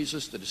of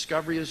Jesus, the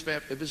discovery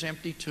of his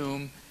empty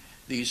tomb,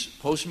 these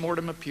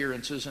post-mortem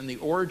appearances, and the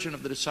origin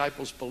of the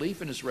disciples'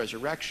 belief in his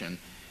resurrection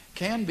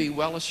can be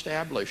well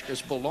established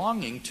as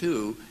belonging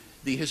to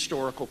the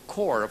historical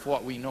core of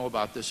what we know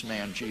about this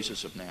man,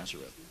 Jesus of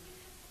Nazareth.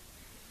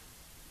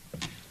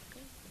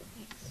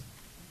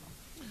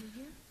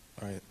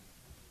 All right.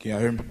 Can y'all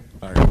hear me?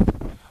 All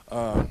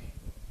right.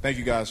 Thank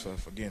you guys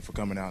for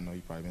coming out. I know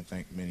you've probably been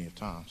thanked many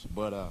times.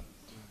 But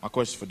my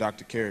question for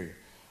Dr. Carrier.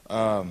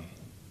 In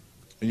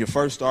your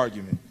first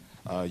argument,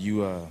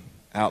 you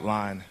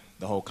outlined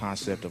the whole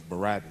concept of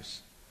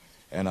Barabbas.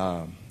 And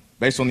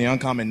based on the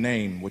uncommon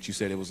name, what you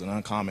said, it was an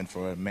uncommon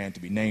for a man to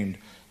be named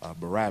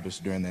Barabbas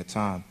during that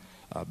time.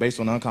 Based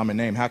on the uncommon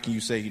name, how can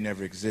you say he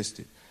never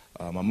existed?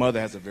 My mother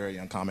has a very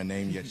uncommon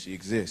name, yet she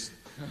exists.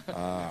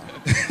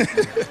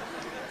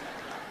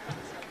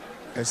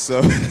 And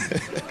so...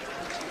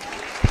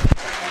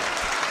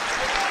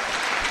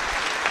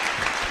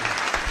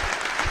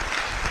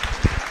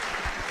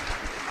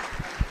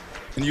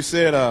 And you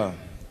said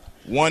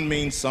one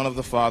means son of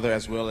the Father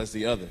as well as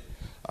the other.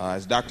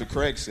 As Dr.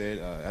 Craig said,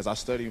 as I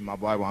study my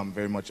Bible, I'm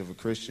very much of a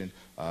Christian.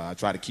 I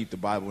try to keep the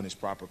Bible in its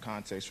proper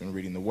context when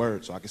reading the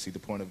Word so I can see the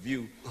point of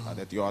view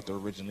that the author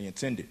originally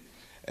intended.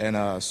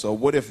 And so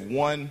what if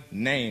one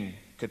name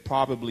could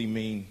probably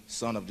mean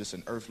son of just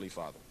an earthly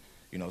father?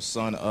 You know,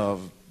 son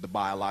of the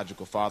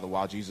biological father,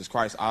 while Jesus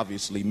Christ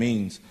obviously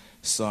means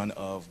son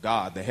of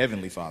God, the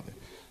heavenly Father.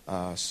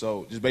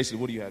 So just basically,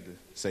 what do you have to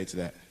say to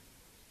that?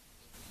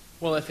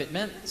 Well, if it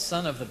meant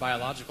son of the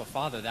biological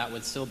father, that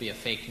would still be a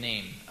fake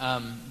name.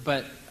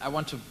 But I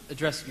want to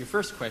address your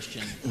first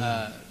question,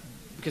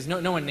 because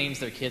no one names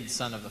their kid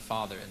son of the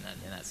father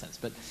in that sense.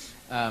 But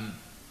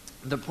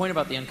the point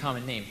about the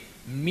uncommon name,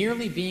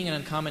 merely being an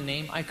uncommon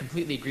name, I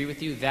completely agree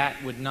with you.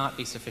 That would not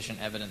be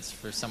sufficient evidence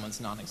for someone's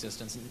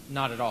non-existence,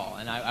 not at all.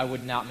 And I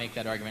would not make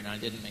that argument, and I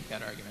didn't make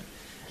that argument.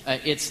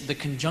 It's the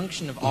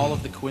conjunction of all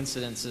of the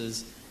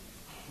coincidences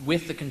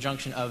with the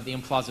conjunction of the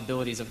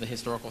implausibilities of the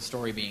historical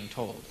story being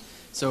told.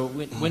 So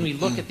when we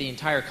look at the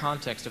entire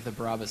context of the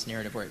Barabbas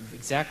narrative, where it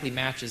exactly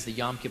matches the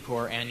Yom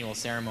Kippur annual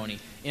ceremony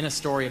in a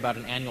story about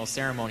an annual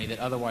ceremony that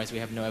otherwise we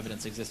have no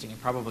evidence existing and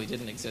probably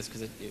didn't exist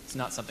because it's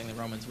not something the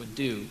Romans would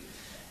do,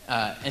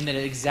 and that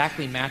it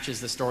exactly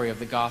matches the story of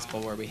the gospel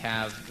where we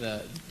have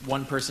the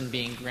one person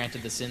being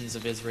granted the sins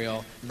of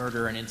Israel,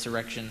 murder and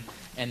insurrection,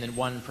 and then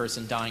one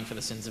person dying for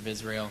the sins of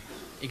Israel,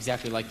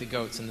 exactly like the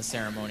goats in the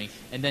ceremony.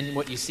 And then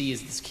what you see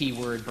is this key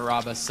word,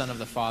 Barabbas, son of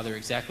the Father,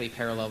 exactly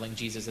paralleling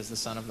Jesus as the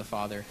son of the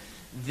Father.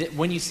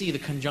 When you see the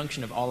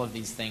conjunction of all of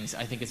these things,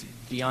 I think it's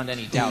beyond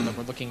any doubt that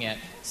we're looking at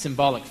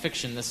symbolic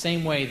fiction, the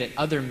same way that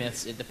other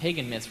myths, the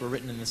pagan myths, were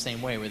written in the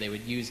same way, where they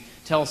would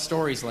tell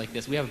stories like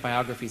this. We have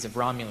biographies of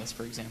Romulus,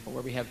 for example,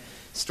 where we have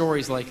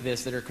stories like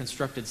this that are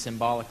constructed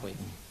symbolically.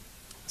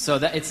 So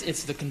that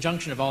it's the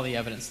conjunction of all the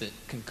evidence that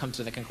can come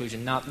to the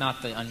conclusion, not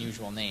the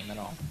unusual name at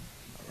all.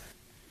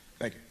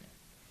 Thank you.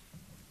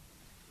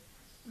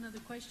 Another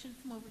question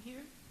from over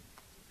here?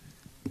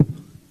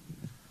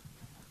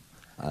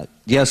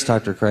 Yes,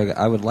 Dr. Craig.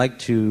 I would like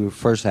to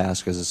first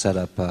ask, as a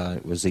setup,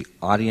 was the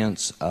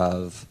audience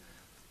of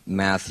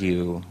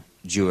Matthew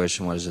Jewish,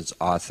 and was its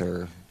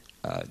author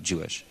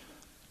Jewish?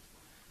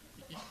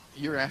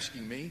 You're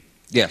asking me?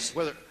 Yes.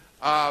 Whether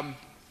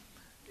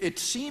it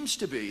seems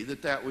to be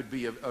that would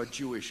be a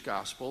Jewish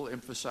gospel,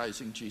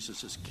 emphasizing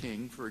Jesus as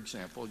king, for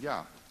example.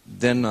 Yeah.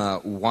 Then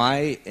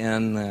why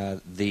in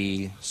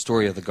the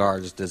story of the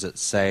guards does it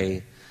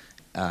say,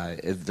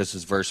 this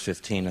is verse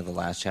 15 of the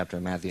last chapter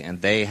of Matthew, and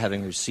they,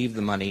 having received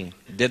the money,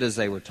 did as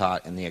they were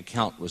taught, and the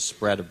account was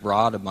spread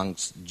abroad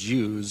amongst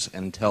Jews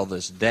until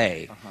this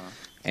day.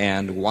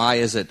 And why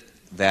is it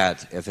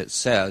that if it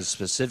says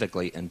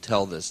specifically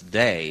until this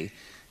day,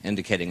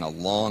 indicating a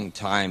long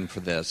time for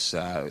this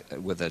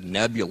with a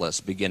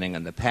nebulous beginning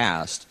in the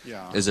past,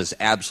 is this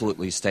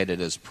absolutely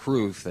stated as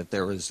proof that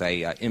there was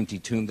a empty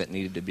tomb that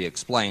needed to be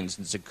explained,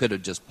 since it could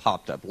have just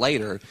popped up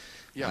later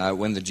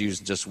when the Jews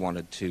just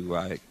wanted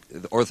to,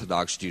 the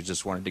Orthodox Jews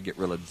just wanted to get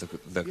rid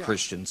of the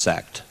Christian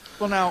sect.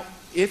 Well, now,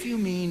 if you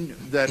mean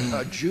that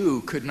a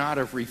Jew could not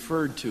have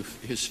referred to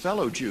his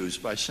fellow Jews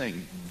by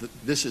saying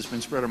this has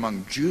been spread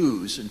among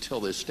Jews until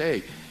this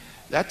day,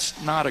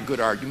 that's not a good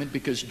argument,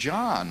 because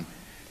John's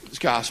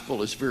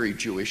gospel is very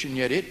Jewish, and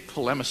yet it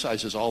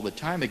polemicizes all the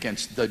time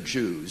against the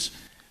Jews.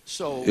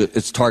 So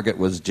its target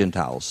was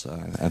Gentiles,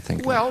 I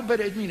think. Well,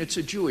 but I mean, it's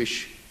a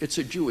Jewish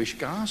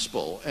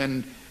gospel,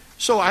 and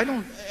so I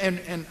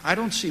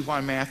don't see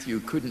why Matthew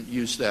couldn't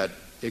use that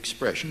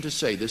expression to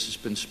say this has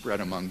been spread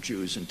among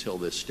Jews until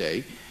this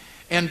day.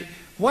 And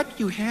what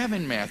you have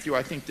in Matthew,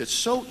 I think, that's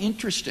so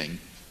interesting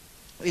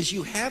is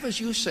you have, as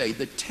you say,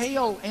 the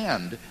tail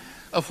end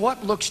of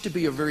what looks to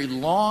be a very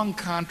long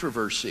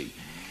controversy.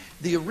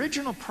 The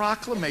original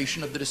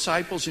proclamation of the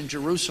disciples in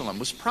Jerusalem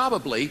was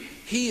probably,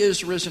 "He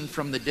is risen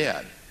from the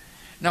dead."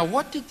 Now,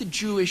 what did the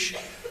Jewish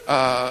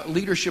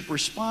leadership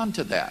respond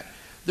to that?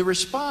 The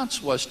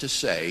response was to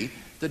say,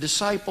 the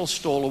disciples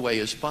stole away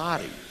his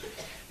body.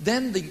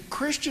 Then the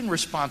Christian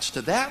response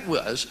to that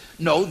was,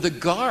 no, the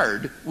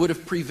guard would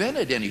have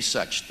prevented any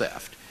such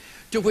theft.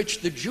 To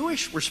which the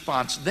Jewish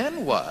response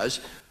then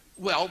was,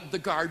 well, the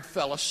guard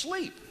fell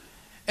asleep.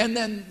 And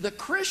then the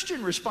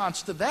Christian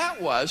response to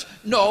that was,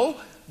 no,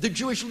 the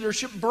Jewish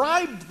leadership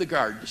bribed the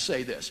guard to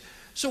say this.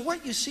 So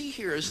what you see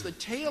here is the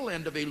tail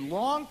end of a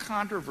long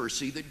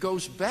controversy that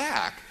goes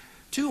back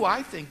to,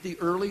 I think, the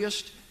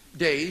earliest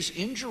days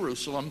in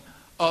Jerusalem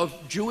of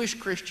Jewish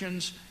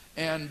Christians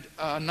and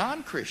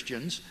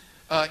non-Christians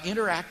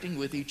interacting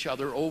with each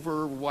other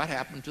over what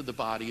happened to the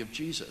body of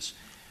Jesus.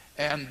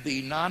 And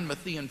the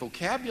non-Matthean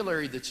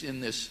vocabulary that's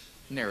in this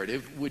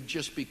narrative would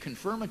just be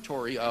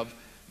confirmatory of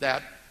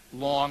that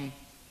long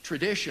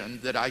tradition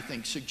that I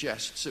think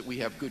suggests that we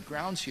have good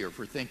grounds here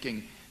for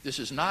thinking this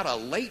is not a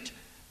late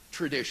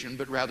tradition,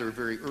 but rather a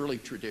very early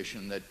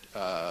tradition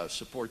that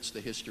supports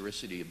the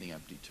historicity of the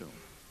empty tomb.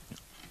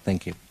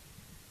 Thank you.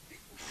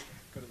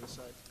 Go to the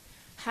side.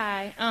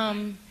 Hi.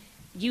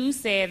 You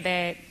said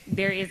that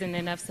there isn't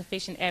enough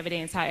sufficient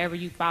evidence. However,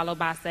 you follow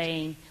by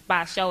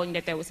showing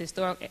that there was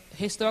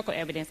historical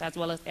evidence as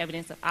well as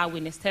evidence of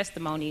eyewitness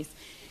testimonies.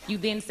 You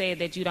then said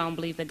that you don't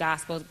believe the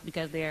Gospels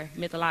because they're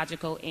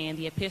mythological, and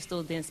the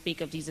epistles then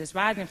speak of Jesus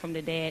rising from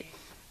the dead.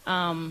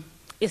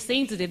 It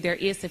seems as if there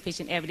is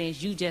sufficient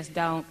evidence. You just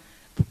don't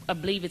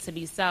believe it to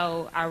be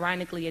so.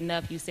 Ironically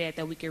enough, you said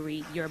that we could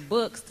read your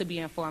books to be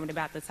informed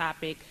about the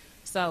topic.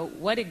 So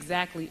what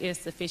exactly is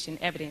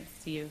sufficient evidence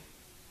to you?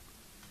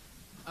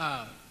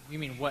 You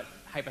mean what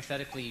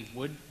hypothetically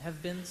would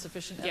have been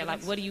sufficient evidence? Yeah,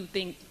 like what do you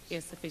think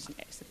is sufficient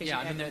Yeah,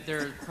 I mean, evidence?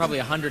 there are probably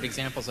 100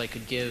 examples I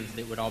could give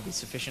that would all be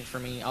sufficient for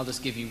me. I'll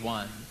just give you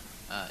one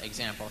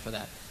example for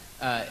that.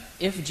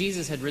 If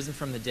Jesus had risen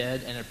from the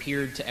dead and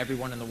appeared to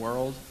everyone in the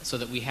world so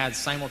that we had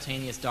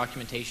simultaneous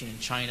documentation in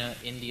China,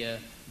 India,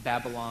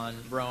 Babylon,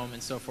 Rome,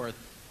 and so forth,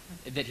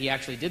 that he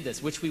actually did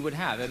this, which we would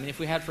have. I mean, if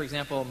we had, for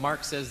example,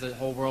 Mark says the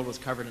whole world was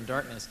covered in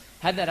darkness,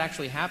 had that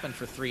actually happened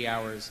for 3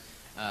 hours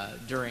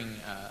during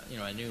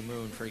a new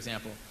moon, for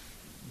example,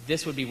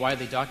 this would be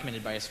widely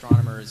documented by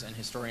astronomers and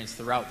historians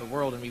throughout the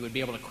world, and we would be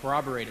able to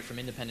corroborate it from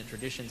independent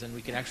traditions, and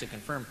we could actually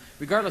confirm,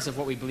 regardless of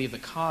what we believe the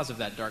cause of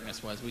that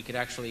darkness was, we could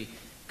actually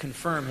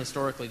confirm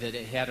historically that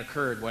it had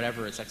occurred,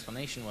 whatever its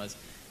explanation was.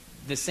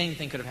 The same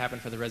thing could have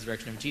happened for the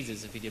resurrection of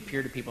Jesus. If he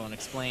appeared to people and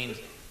explained,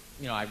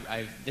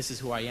 this is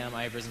who I am,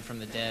 I have risen from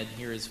the dead,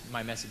 here is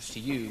my message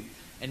to you,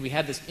 and we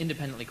had this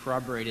independently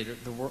corroborated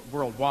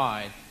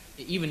worldwide,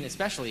 even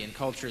especially in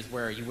cultures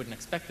where you wouldn't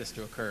expect this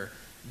to occur,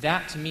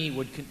 that to me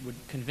would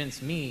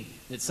convince me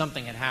that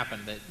something had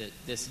happened, that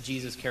this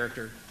Jesus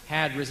character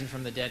had risen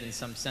from the dead in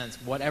some sense,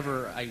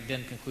 whatever I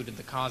then concluded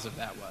the cause of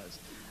that was.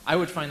 I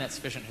would find that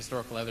sufficient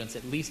historical evidence,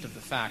 at least of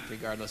the fact,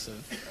 regardless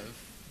of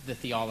the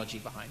theology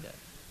behind it.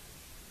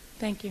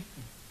 Thank you.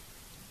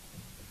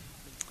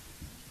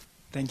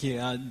 Thank you,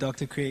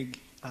 Dr. Craig.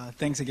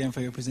 Thanks again for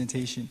your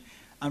presentation.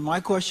 And my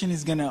question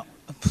is going to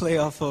play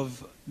off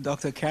of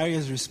Dr.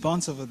 Carrier's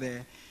response over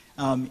there.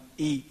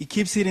 He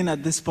keeps hitting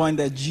at this point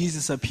that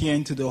Jesus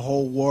appearing to the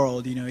whole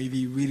world, if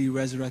he really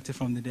resurrected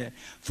from the dead.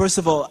 First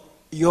of all,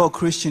 you're a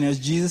Christian. Has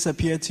Jesus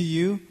appeared to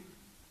you?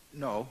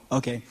 No.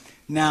 Okay.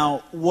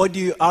 Now, how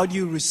do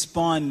you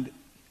respond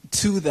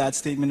to that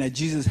statement that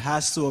Jesus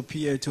has to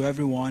appear to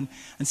everyone?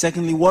 And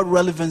secondly, what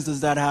relevance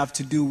does that have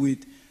to do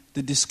with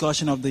the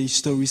discussion of the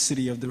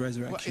historicity of the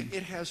resurrection? Well,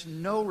 it has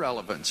no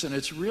relevance, and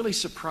it's really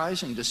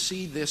surprising to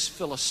see this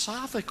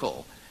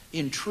philosophical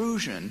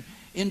intrusion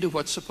into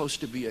what's supposed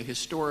to be a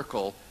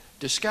historical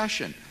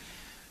discussion.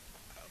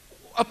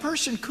 A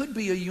person could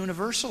be a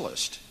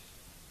universalist.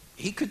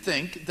 He could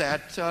think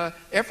that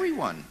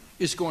everyone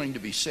is going to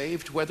be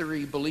saved, whether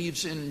he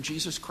believes in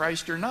Jesus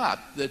Christ or not,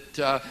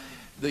 that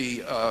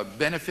the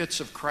benefits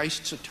of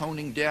Christ's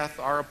atoning death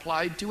are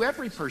applied to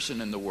every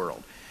person in the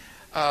world.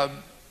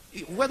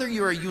 whether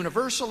you're a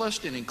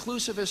universalist, an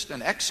inclusivist,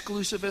 an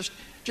exclusivist,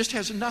 just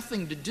has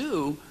nothing to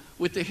do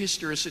with the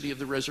historicity of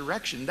the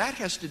resurrection. That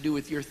has to do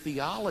with your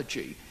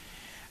theology.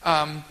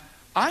 I'm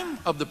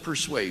of the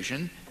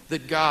persuasion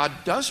that God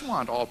does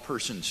want all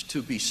persons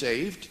to be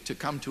saved, to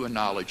come to a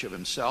knowledge of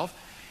himself,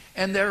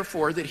 and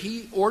therefore that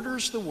he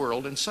orders the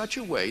world in such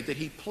a way that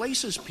he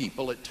places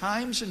people at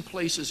times and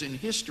places in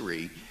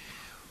history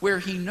where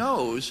he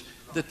knows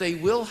that they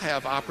will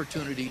have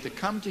opportunity to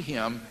come to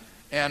him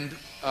and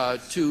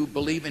to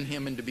believe in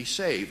him and to be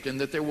saved, and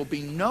that there will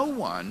be no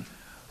one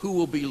who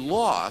will be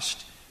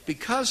lost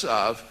because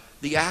of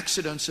the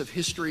accidents of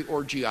history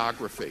or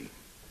geography.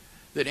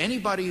 That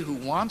anybody who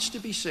wants to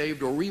be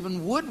saved or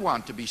even would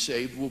want to be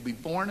saved will be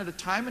born at a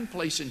time and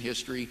place in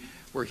history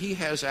where he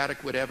has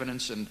adequate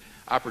evidence and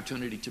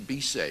opportunity to be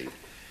saved.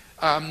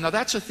 Now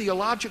that's a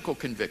theological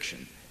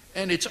conviction,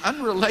 and it's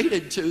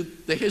unrelated to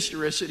the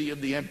historicity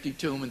of the empty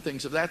tomb and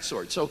things of that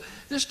sort. So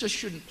this just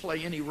shouldn't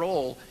play any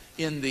role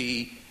in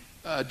the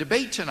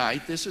debate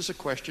tonight. This is a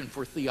question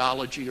for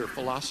theology or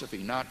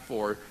philosophy, not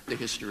for the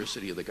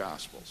historicity of the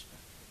Gospels.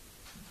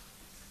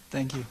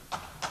 Thank you.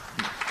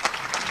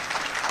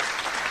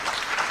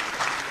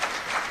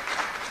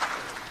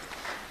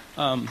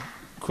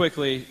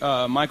 Quickly,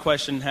 my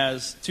question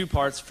has two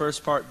parts.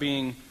 First part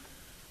being,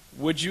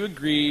 would you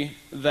agree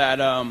that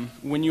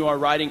when you are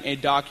writing a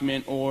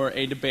document or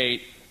a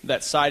debate,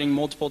 that citing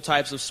multiple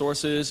types of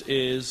sources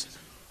is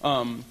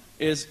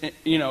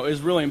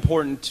really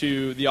important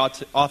to the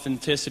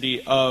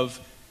authenticity of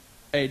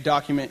a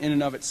document in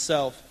and of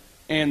itself?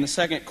 And the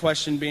second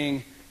question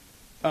being,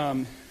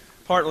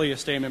 partly a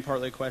statement,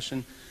 partly a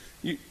question.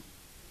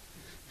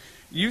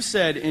 You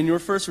said in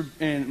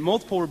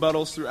multiple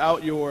rebuttals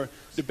throughout your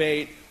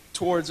debate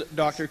towards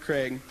Dr.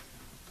 Craig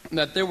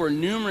that there were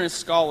numerous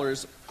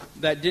scholars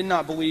that did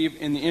not believe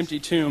in the empty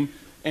tomb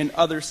and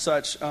other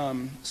such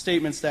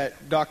statements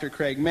that Dr.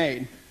 Craig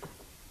made.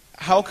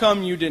 How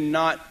come you did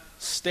not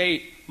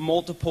state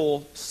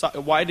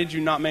why did you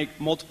not make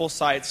multiple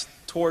cites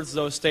towards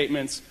those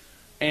statements,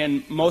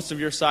 and most of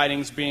your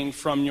citings being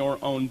from your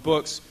own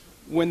books,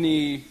 when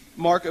the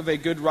mark of a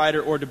good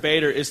writer or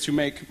debater is to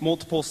make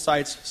multiple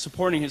cites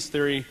supporting his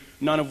theory,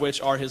 none of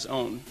which are his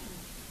own?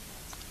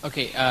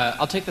 Okay,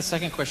 I'll take the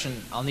second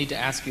question. I'll need to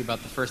ask you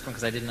about the first one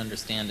because I didn't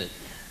understand it.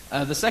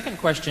 The second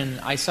question,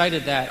 I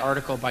cited that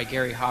article by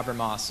Gary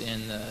Habermas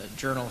in the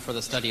Journal for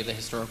the Study of the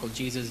Historical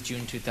Jesus,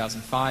 June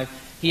 2005.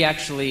 He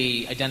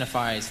actually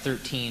identifies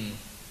 13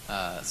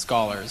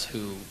 scholars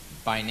who,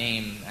 by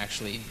name,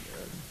 actually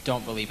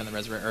don't believe in the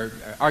resurrection, or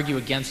argue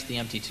against the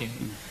empty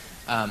tomb.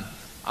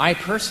 I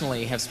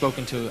personally have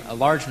spoken to a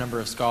large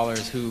number of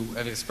scholars who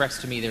have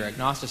expressed to me their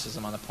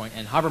agnosticism on the point,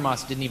 and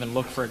Habermas didn't even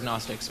look for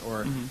agnostics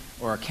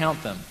or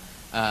count them.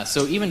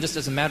 So even just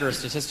as a matter of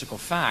statistical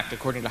fact,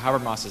 according to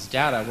Habermas's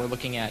data, we're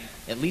looking at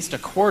least a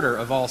quarter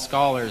of all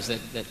scholars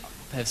that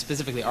have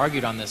specifically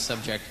argued on this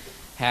subject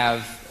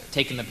have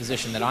taken the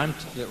position that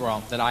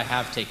I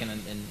have taken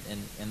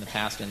in the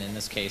past, and in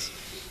this case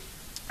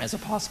as a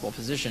possible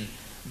position.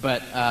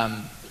 But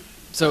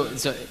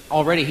so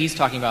already he's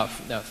talking about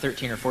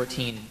 13 or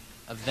 14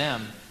 of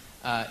them.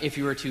 If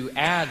you were to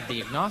add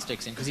the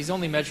agnostics in, because he's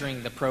only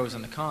measuring the pros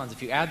and the cons,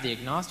 if you add the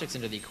agnostics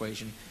into the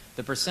equation,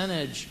 the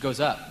percentage goes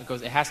up.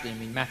 It has to,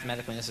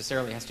 mathematically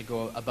necessarily has to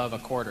go above a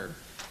quarter.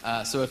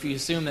 So if you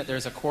assume that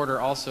there's a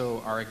quarter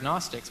also are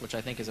agnostics, which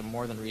I think is a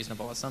more than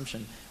reasonable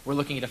assumption, we're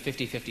looking at a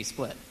 50-50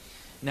 split.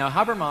 Now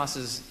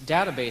Habermas's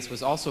database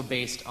was also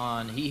based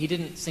on, he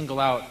didn't single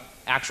out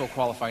actual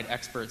qualified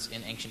experts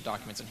in ancient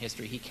documents and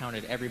history. He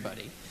counted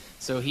everybody.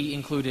 So he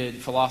included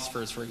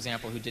philosophers, for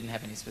example, who didn't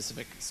have any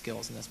specific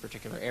skills in this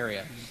particular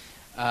area.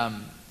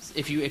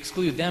 If you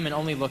exclude them and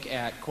only look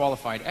at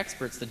qualified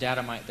experts, the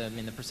data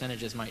the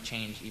percentages might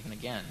change even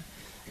again.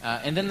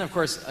 And then, of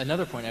course,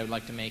 another point I would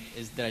like to make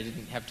is that I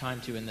didn't have time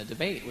to in the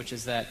debate, which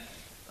is that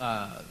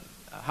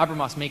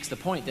Habermas makes the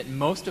point that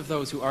most of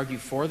those who argue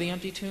for the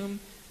empty tomb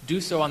do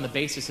so on the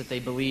basis that they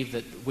believe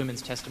that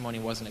women's testimony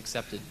wasn't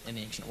accepted in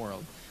the ancient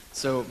world.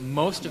 So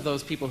most of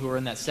those people who are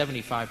in that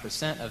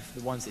 75% of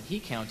the ones that he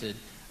counted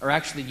are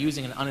actually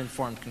using an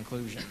uninformed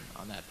conclusion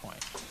on that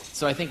point.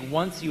 So I think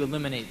once you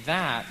eliminate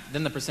that,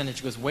 then the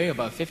percentage goes way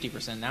above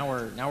 50%. Now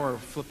we're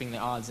flipping the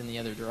odds in the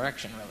other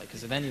direction, really,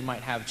 because then you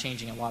might have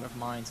changing a lot of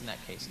minds in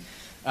that case.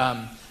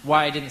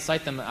 Why I didn't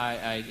cite them,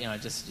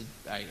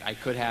 I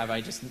could have.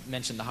 I just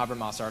mentioned the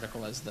Habermas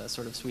article as the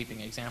sort of sweeping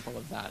example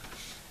of that.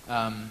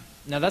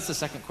 Now that's the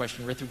second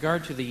question. With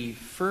regard to the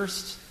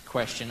first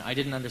question, I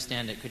didn't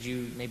understand it. Could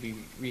you maybe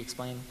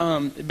re-explain?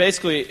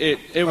 Basically,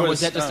 it was...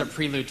 was that just a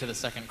prelude to the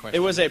second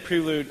question? It was a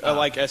prelude,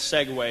 like a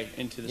segue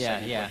into the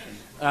second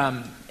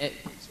question.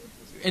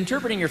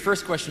 Interpreting your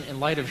first question in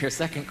light of your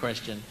second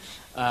question,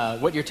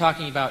 what you're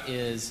talking about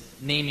is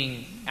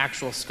naming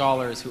actual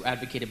scholars who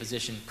advocate a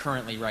position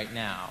currently right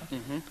now.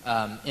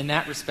 Mm-hmm. In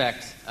that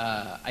respect,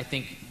 I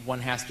think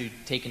one has to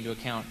take into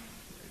account,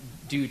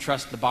 do you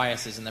trust the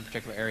biases in that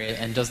particular area,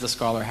 and does the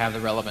scholar have the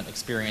relevant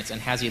experience,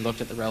 and has he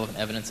looked at the relevant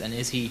evidence, and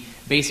is he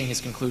basing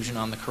his conclusion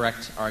on the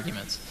correct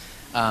arguments?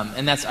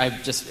 And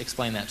I've just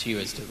explained that to you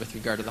with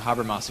regard to the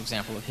Habermas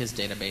example of his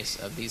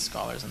database of these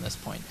scholars in this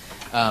point,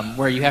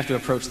 where you have to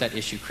approach that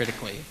issue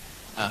critically.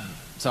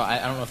 So I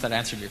don't know if that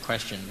answered your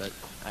question, but...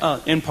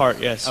 In part,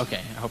 yes. Okay,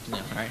 I hope so.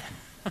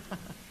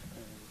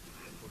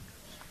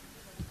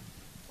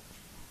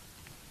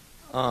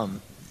 All right.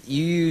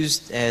 You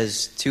used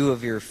as 2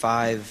 of your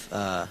 5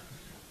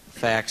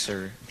 facts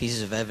or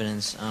pieces of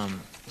evidence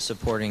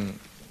supporting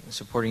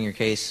your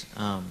case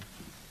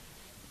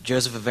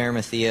Joseph of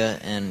Arimathea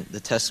and the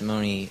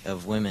testimony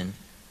of women.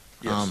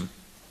 Yes.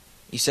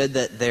 You said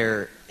that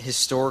their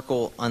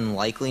historical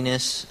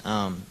unlikeliness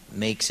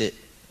makes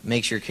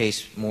your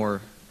case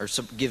more, or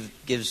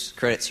gives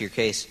credit to your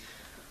case.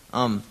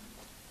 I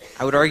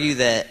would argue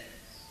that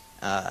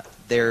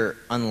their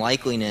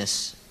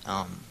unlikeliness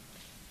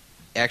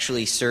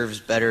actually serves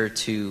better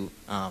to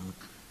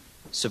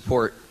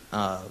support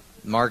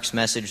Mark's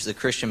message, the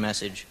Christian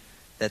message,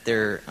 that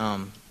they're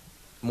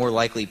more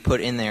likely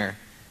put in there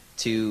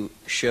to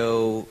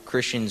show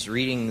Christians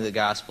reading the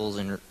Gospels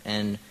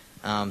and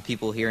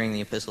people hearing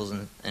the epistles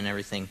and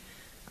everything,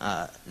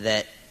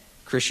 that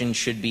Christians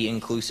should be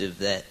inclusive,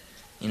 that,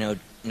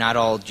 not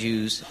all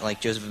Jews,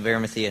 like Joseph of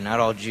Arimathea, not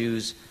all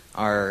Jews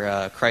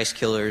are Christ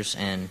killers,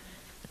 and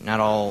not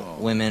all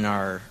women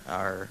are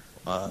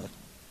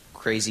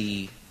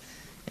crazy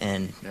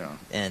and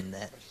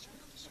that.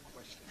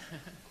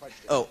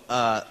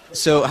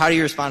 So how do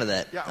you respond to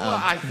that? Yeah, well,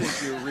 I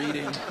think you're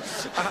reading.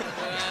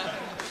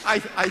 I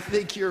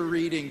think you're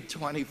reading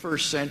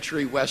 21st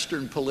century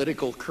Western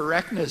political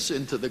correctness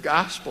into the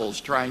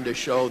Gospels, trying to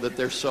show that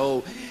they're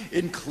so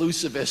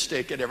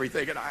inclusivistic and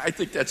everything, and I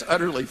think that's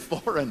utterly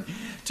foreign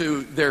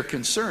to their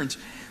concerns.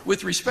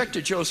 With respect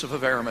to Joseph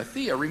of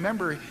Arimathea,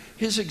 remember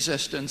his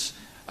existence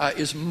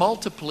is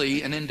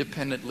multiply and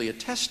independently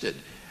attested,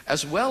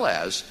 as well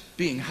as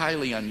being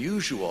highly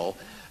unusual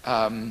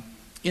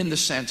in the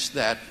sense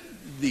that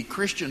the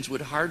Christians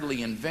would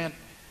hardly invent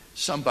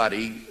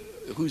somebody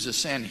who's a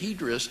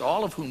Sanhedrist,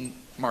 all of whom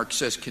Mark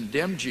says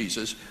condemn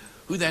Jesus,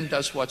 who then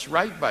does what's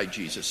right by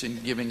Jesus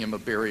in giving him a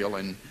burial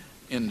in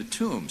the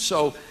tomb.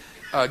 So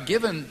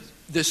given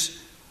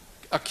this,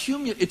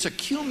 it's a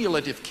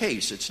cumulative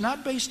case. It's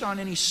not based on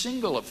any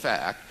single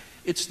fact.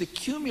 It's the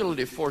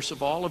cumulative force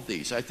of all of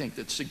these, I think,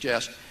 that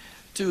suggests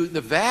to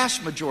the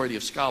vast majority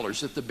of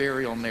scholars that the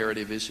burial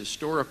narrative is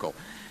historical.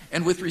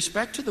 And with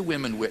respect to the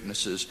women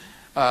witnesses,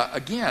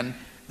 again,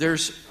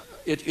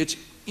 it's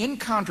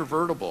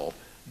incontrovertible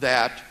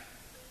that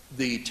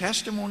the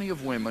testimony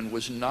of women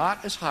was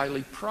not as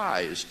highly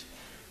prized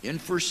in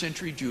first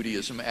century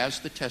Judaism as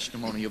the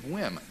testimony of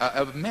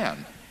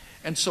men.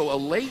 And so a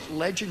late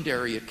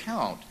legendary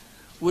account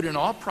would in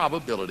all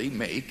probability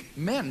make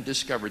men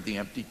discovered the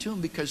empty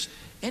tomb, because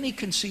any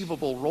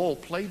conceivable role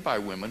played by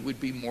women would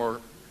be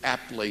more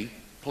aptly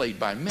played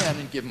by men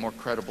and give more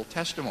credible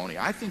testimony.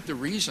 I think the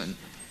reason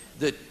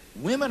that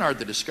women are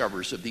the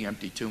discoverers of the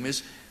empty tomb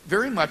is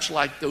very much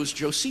like those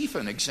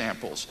Josephine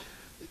examples.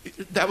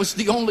 That was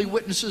the only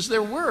witnesses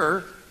there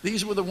were.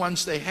 These were the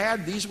ones they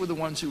had. These were the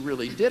ones who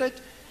really did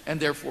it, and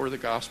therefore the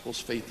Gospels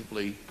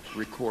faithfully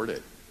record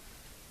it.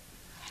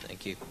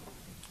 Thank you.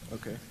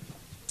 Okay.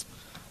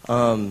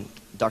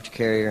 Dr.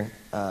 Carrier,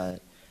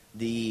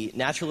 the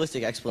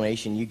naturalistic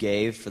explanation you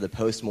gave for the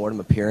post-mortem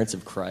appearance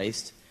of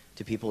Christ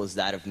to people is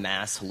that of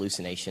mass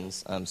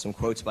hallucinations. Some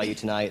quotes by you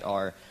tonight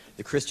are,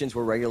 the Christians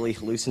were regularly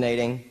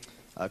hallucinating,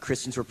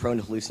 Christians were prone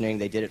to hallucinating,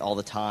 they did it all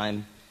the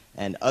time,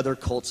 and other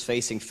cults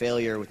facing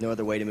failure with no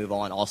other way to move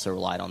on also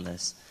relied on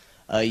this.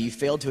 You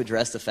failed to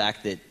address the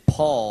fact that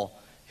Paul,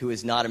 who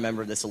is not a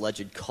member of this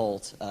alleged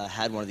cult,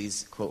 had one of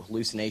these, quote,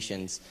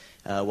 hallucinations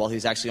while he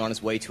was actually on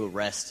his way to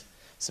arrest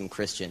some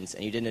Christians.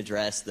 And you didn't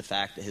address the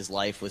fact that his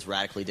life was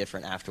radically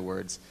different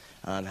afterwards,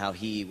 how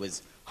he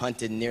was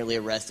hunted, nearly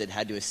arrested,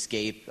 had to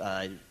escape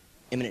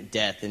imminent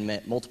death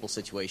in multiple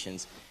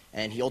situations,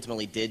 and he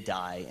ultimately did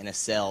die in a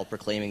cell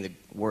proclaiming the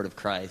word of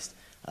Christ.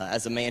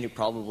 As a man who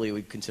probably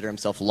would consider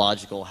himself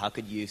logical, how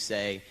could you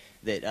say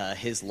that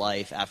his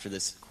life after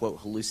this, quote,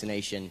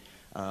 hallucination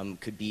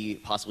could be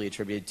possibly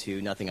attributed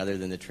to nothing other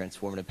than the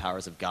transformative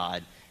powers of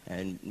God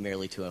and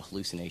merely to a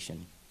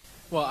hallucination?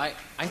 Well,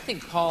 I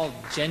think Paul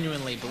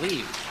genuinely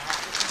believed.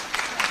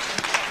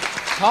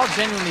 Paul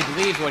genuinely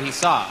believed what he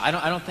saw. I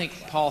don't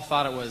think Paul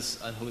thought it was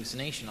a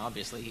hallucination,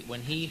 obviously.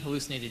 When he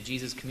hallucinated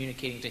Jesus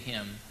communicating to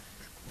him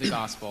the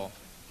gospel,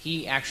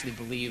 he actually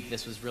believed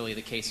this was really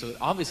the case. So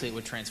obviously it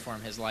would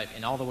transform his life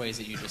in all the ways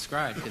that you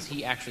described, because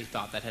he actually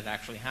thought that had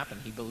actually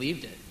happened. He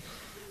believed it.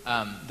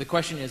 The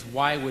question is,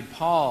 why would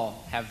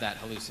Paul have that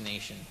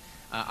hallucination?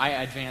 I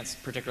advance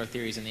particular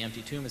theories in the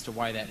empty tomb as to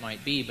why that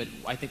might be, but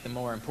I think the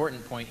more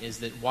important point is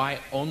that why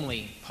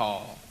only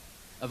Paul,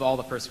 of all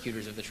the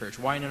persecutors of the church?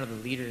 Why none of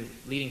the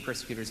leading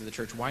persecutors of the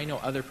church? Why no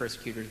other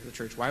persecutors of the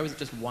church? Why was it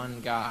just one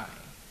guy?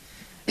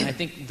 And I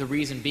think the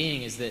reason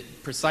being is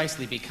that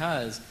precisely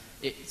because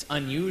it's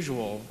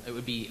unusual, it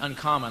would be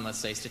uncommon, let's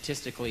say,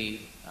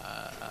 statistically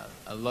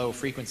a low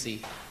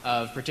frequency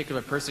of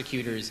particular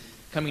persecutors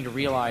coming to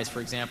realize,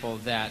 for example,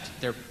 that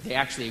they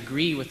actually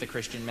agree with the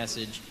Christian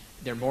message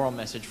their moral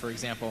message, for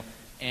example,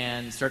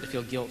 and start to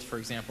feel guilt, for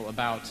example,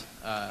 about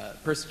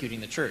persecuting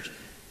the church.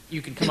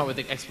 You can come up with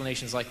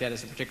explanations like that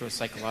as to particular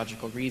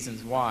psychological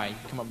reasons why. You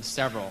can come up with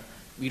several.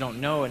 We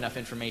don't know enough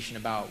information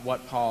about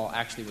what Paul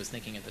actually was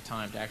thinking at the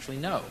time to actually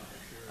know.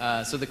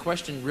 So the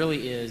question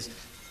really is,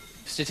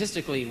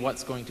 statistically,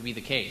 what's going to be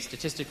the case?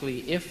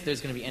 Statistically, if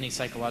there's going to be any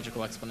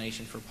psychological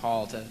explanation for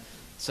Paul to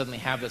suddenly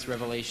have this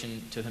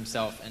revelation to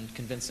himself and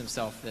convince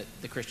himself that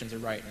the Christians are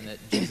right and that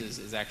Jesus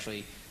is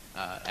actually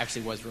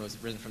was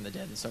risen from the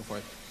dead and so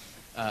forth,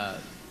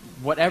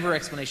 whatever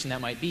explanation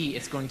that might be,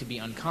 it's going to be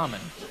uncommon.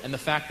 And the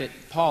fact that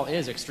Paul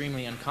is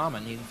extremely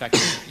uncommon, in fact,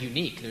 he's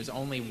unique. There's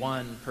only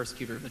one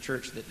persecutor of the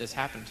church that this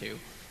happened to.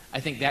 I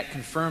think that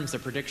confirms the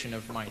prediction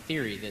of my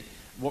theory that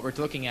what we're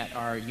looking at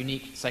are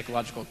unique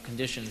psychological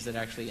conditions that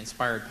actually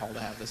inspired Paul to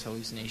have this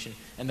hallucination.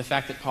 And the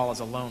fact that Paul is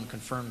alone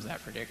confirms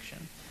that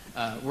prediction.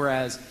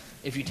 Whereas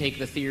if you take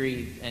the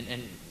theory,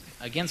 and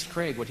against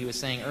Craig, what he was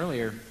saying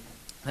earlier,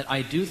 that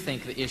I do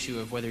think the issue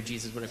of whether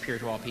Jesus would appear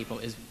to all people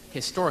is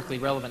historically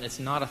relevant. It's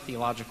not a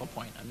theological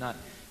point. I'm not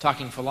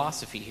talking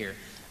philosophy here.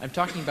 I'm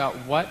talking about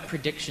what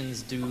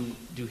predictions do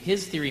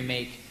his theory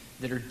make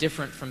that are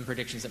different from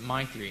predictions that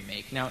my theory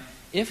make. Now,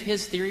 if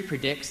his theory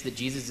predicts that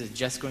Jesus is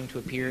just going to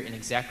appear in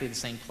exactly the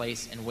same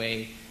place and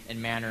way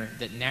and manner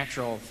that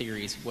natural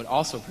theories would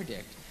also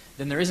predict,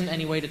 then there isn't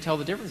any way to tell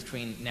the difference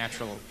between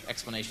natural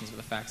explanations of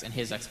the facts and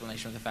his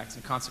explanation of the facts,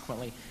 and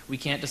consequently, we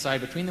can't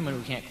decide between them and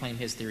we can't claim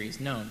his theory is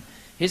known.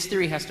 His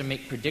theory has to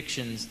make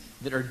predictions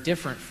that are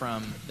different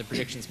from the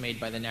predictions made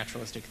by the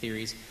naturalistic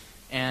theories,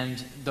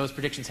 and those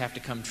predictions have to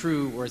come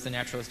true, whereas the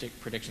naturalistic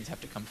predictions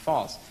have to come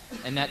false.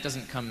 And that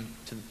doesn't come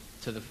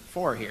to the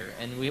fore here.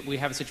 And we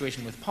have a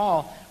situation with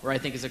Paul where I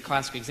think is a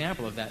classic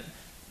example of that.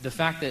 The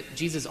fact that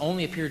Jesus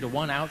only appeared to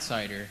one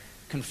outsider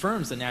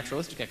confirms the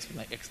naturalistic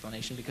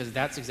explanation, because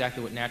that's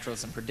exactly what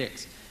naturalism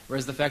predicts.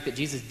 Whereas the fact that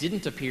Jesus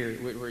didn't appear,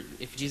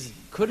 if Jesus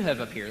could have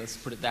appeared, let's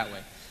put it that way,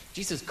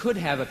 Jesus could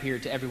have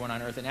appeared to everyone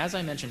on earth, and as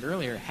I mentioned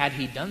earlier, had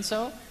he done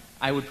so,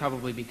 I would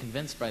probably be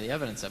convinced by the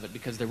evidence of it,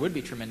 because there would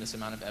be a tremendous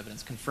amount of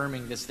evidence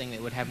confirming this thing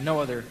that would have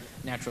no other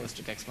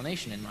naturalistic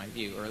explanation in my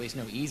view, or at least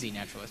no easy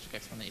naturalistic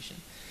explanation.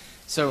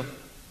 So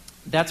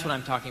that's what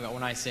I'm talking about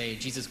when I say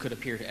Jesus could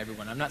appear to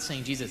everyone. I'm not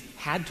saying Jesus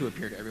had to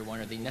appear to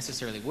everyone, or they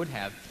necessarily would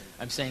have.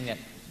 I'm saying that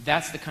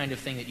that's the kind of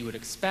thing that you would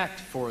expect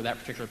for that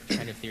particular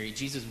kind of theory.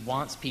 Jesus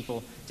wants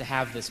people to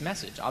have this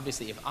message.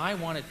 Obviously, if I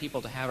wanted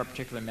people to have a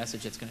particular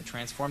message that's going to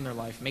transform their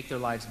life, make their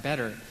lives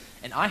better,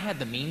 and I had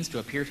the means to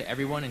appear to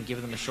everyone and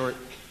give them a short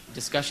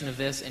discussion of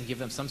this and give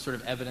them some sort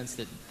of evidence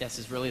that this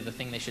is really the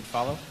thing they should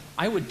follow,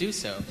 I would do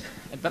so.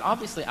 But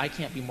obviously, I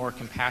can't be more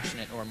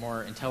compassionate or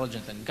more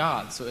intelligent than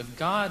God. So if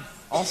God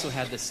also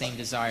had the same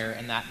desire,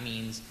 and that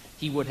means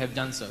he would have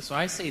done so. So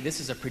I say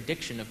this is a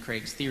prediction of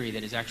Craig's theory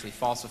that is actually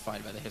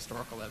falsified by the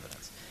historical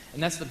evidence.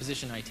 And that's the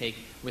position I take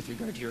with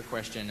regard to your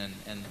question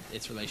and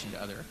its relation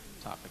to other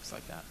topics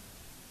like that.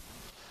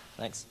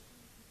 Thanks.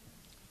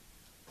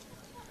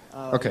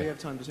 Okay. We have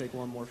time to take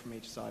one more from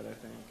each side, I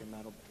think, and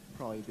that'll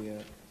probably be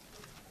it.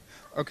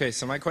 Okay,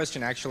 so my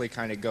question actually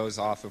kind of goes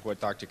off of what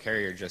Dr.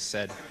 Carrier just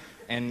said.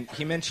 And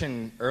he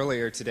mentioned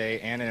earlier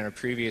today and in a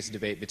previous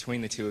debate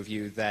between the two of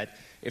you that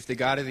if the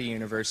God of the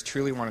universe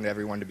truly wanted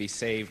everyone to be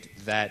saved,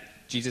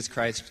 that Jesus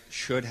Christ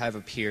should have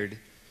appeared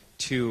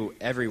to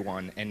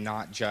everyone and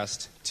not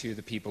just to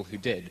the people who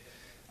did.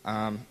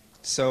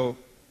 So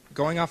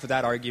going off of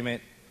that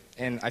argument,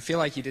 and I feel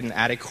like you didn't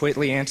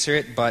adequately answer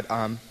it, but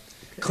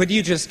could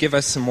you just give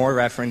us some more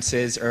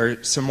references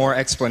or some more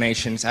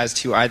explanations as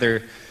to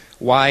either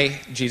why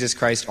Jesus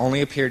Christ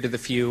only appeared to the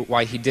few,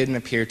 why he didn't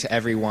appear to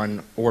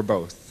everyone, or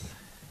both?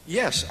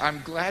 Yes,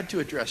 I'm glad to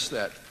address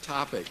that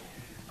topic.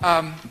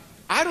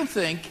 I don't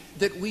think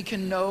that we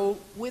can know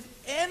with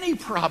any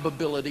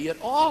probability at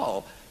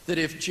all that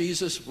if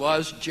Jesus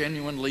was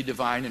genuinely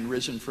divine and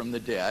risen from the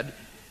dead,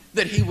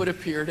 that he would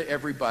appear to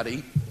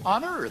everybody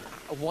on earth.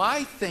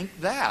 Why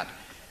think that?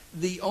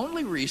 The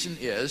only reason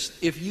is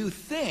if you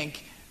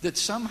think that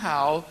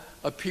somehow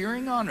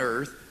appearing on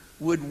earth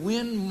would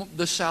win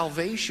the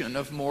salvation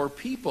of more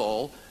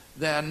people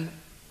than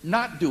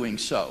not doing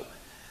so.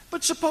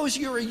 But suppose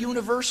you're a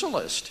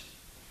universalist.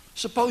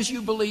 Suppose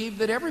you believe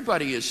that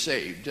everybody is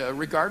saved,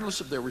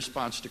 regardless of their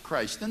response to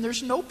Christ. Then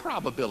there's no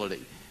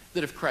probability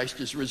that if Christ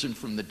is risen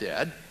from the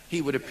dead,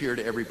 he would appear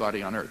to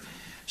everybody on earth.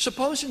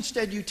 Suppose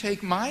instead you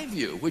take my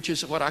view, which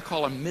is what I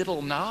call a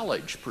middle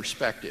knowledge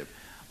perspective.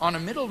 On a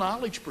middle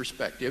knowledge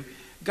perspective,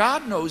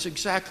 God knows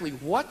exactly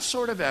what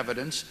sort of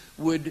evidence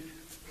would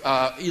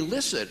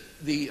elicit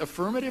the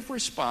affirmative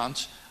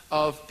response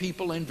of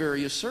people in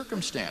various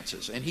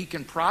circumstances. And he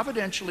can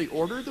providentially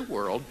order the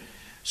world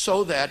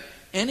so that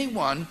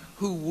anyone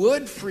who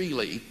would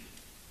freely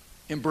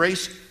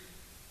embrace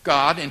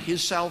God and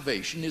his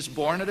salvation is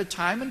born at a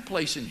time and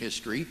place in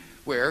history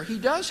where he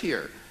does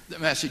hear the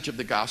message of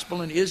the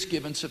gospel and is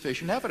given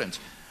sufficient evidence.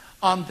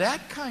 On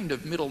that kind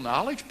of middle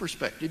knowledge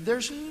perspective,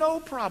 there's no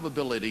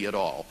probability at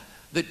all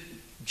that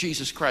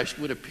Jesus Christ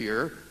would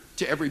appear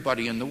to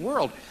everybody in the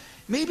world.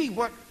 Maybe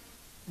what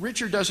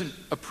Richard doesn't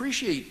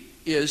appreciate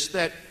is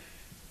that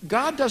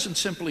God doesn't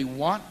simply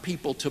want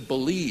people to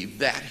believe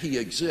that he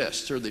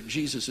exists or that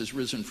Jesus is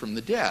risen from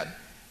the dead.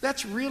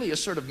 That's really a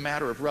sort of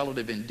matter of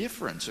relative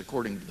indifference,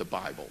 according to the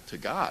Bible, to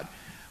God.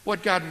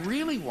 What God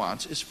really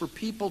wants is for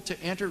people to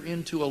enter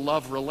into a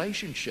love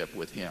relationship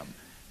with him,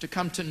 to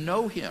come to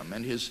know him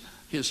and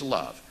his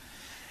love.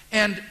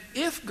 And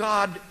if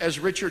God, as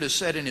Richard has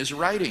said in his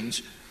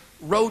writings,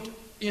 wrote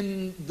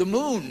in the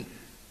moon,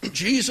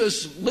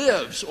 Jesus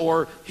lives,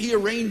 or he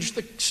arranged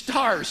the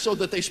stars so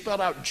that they spelled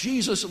out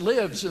Jesus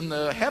lives in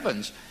the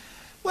heavens,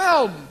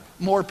 well,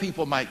 more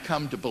people might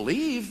come to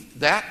believe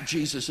that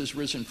Jesus is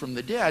risen from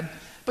the dead,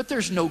 but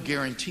there's no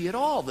guarantee at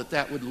all that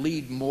that would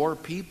lead more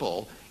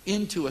people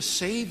into a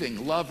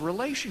saving love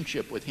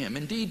relationship with him.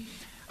 Indeed,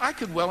 I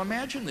could well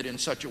imagine that in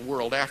such a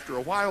world, after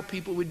a while,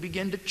 people would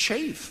begin to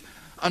chafe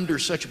under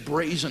such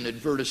brazen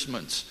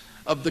advertisements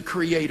of the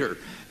Creator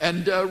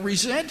and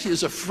resent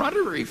his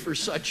effrontery for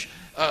such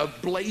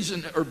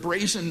brazen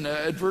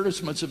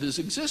advertisements of his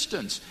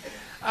existence.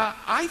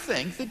 I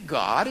think that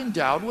God,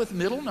 endowed with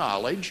middle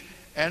knowledge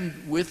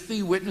and with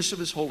the witness of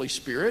his Holy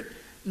Spirit,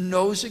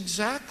 knows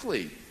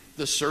exactly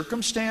the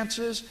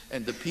circumstances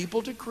and the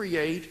people to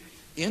create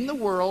in the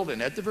world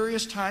and at the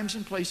various times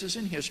and places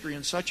in history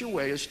in such a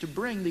way as to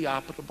bring the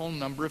optimal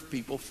number of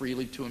people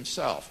freely to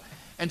himself.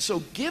 And so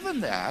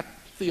given that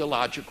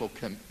theological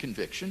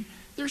conviction,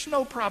 there's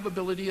no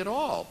probability at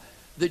all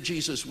that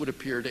Jesus would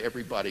appear to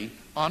everybody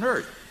on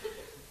earth.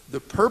 The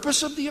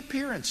purpose of the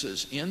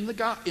appearances in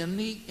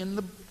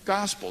the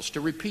Gospels,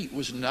 to repeat,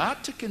 was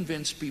not to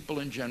convince people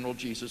in general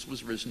Jesus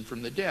was risen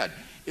from the dead.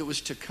 It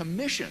was to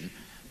commission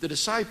the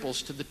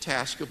disciples to the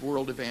task of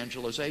world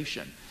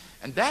evangelization.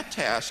 And that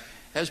task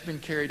has been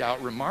carried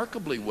out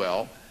remarkably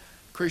well.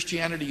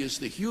 Christianity is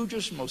the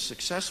hugest, most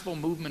successful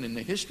movement in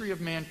the history of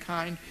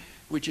mankind,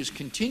 which is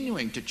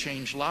continuing to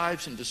change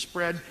lives and to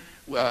spread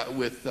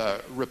with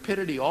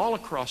rapidity all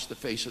across the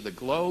face of the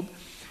globe.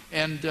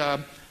 And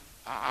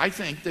I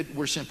think that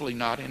we're simply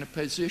not in a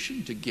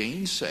position to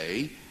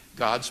gainsay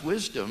God's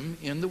wisdom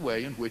in the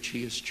way in which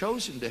he has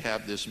chosen to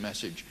have this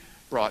message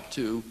brought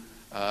to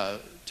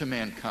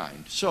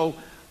mankind. So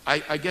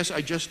I guess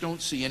I just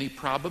don't see any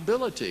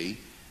probability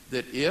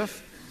that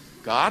if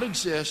God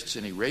exists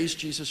and he raised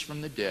Jesus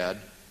from the dead,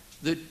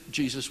 that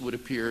Jesus would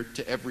appear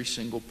to every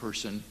single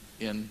person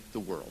in the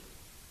world.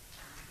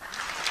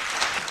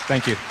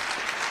 Thank you.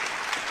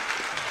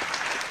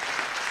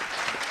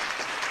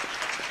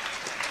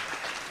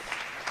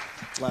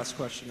 Last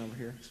question over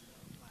here.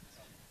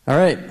 All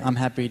right, I'm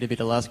happy to be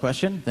the last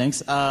question. Thanks.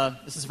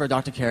 This is for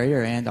Dr.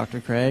 Carrier and Dr.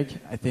 Craig.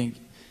 I think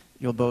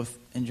you'll both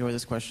enjoy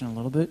this question a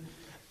little bit.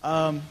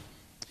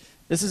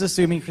 This is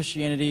assuming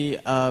Christianity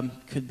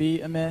could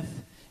be a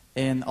myth,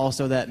 and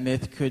also that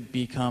myth could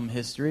become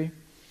history.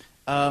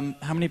 How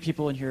many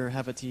people in here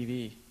have a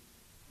TV?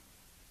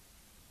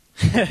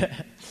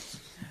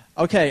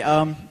 Okay,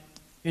 I'm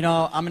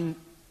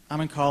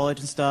in college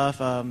and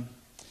stuff.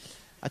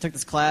 I took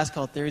this class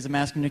called Theories of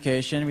Mass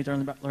Communication. We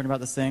learned about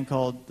this thing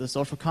called the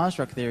social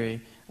construct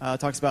theory. It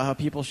talks about how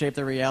people shape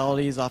their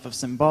realities off of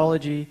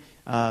symbology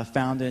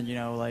found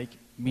in, like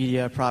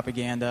media,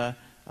 propaganda.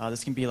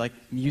 This can be like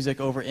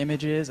music over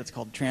images. It's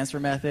called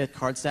transfer method,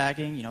 card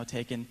stacking,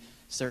 taking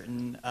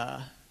certain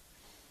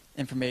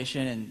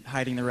information and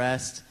hiding the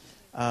rest.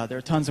 There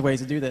are tons of ways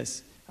to do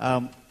this.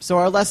 So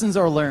our lessons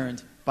are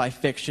learned by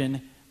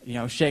fiction,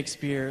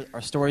 Shakespeare,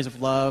 our stories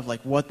of love, like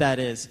what that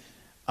is.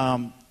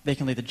 They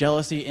can lead to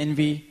jealousy,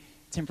 envy,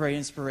 temporary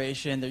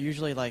inspiration. They're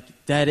usually like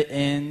dead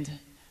end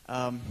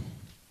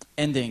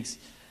endings.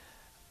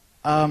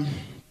 And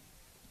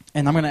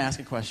I'm going to ask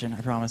a question,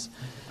 I promise.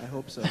 I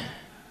hope so.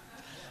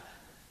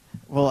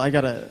 Well,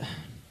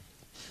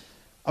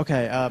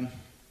 Okay,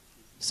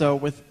 so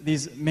with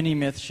these mini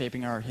myths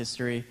shaping our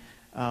history,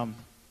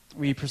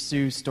 we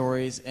pursue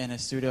stories in a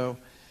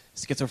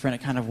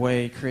pseudo-schizophrenic kind of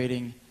way,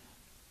 creating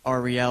our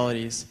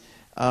realities.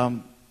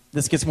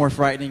 This gets more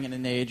frightening in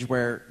an age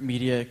where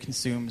media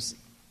consumes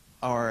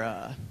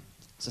our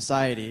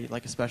society,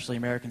 like especially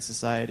American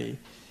society.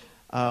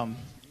 And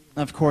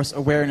of course,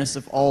 awareness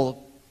of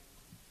all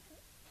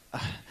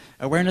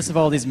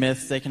these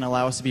myths, they can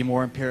allow us to be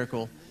more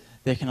empirical.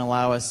 They can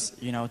allow us,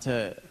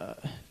 to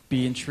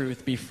be in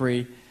truth, be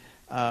free.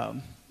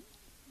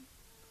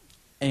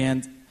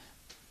 And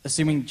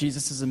assuming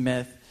Jesus is a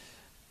myth,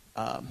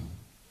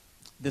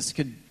 this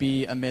could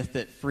be a myth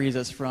that frees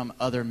us from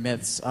other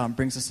myths,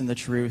 brings us into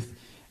truth,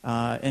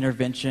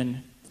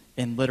 intervention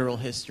in literal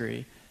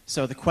history.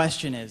 So the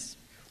question is,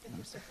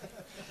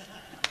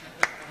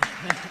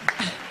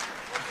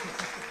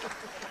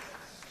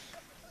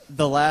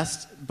 the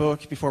last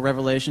book before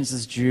Revelations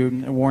is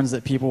Jude. It warns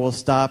that people will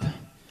stop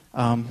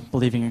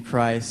believing in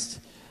Christ.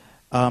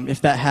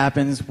 If that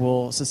happens,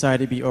 will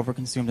society be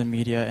overconsumed in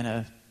media in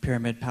a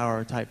pyramid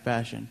power type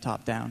fashion,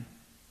 top down?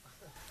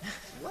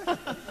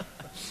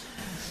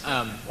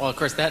 Well, of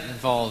course, that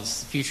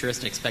involves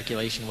futuristic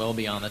speculation well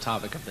beyond the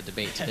topic of the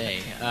debate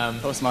today.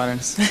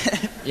 Postmoderns.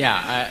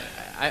 Yeah,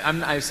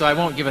 So I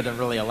won't give it a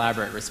really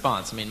elaborate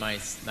response. I mean, my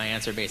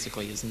answer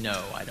basically is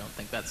no. I don't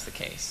think that's the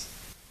case.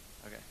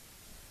 Okay.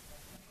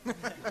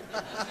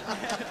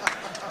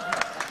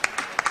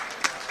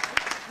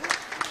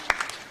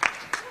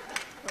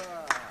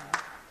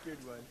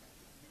 Good one.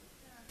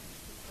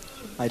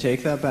 I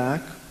take that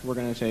back. We're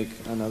going to take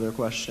another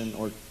question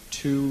or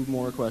two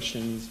more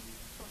questions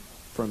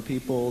from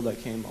people that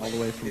came all the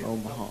way from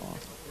Omaha.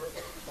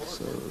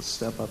 So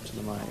step up to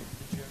the mic.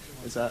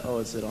 Is it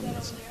on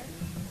this?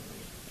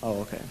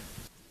 Oh, okay.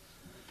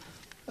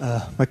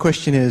 My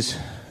question is,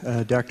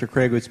 Dr.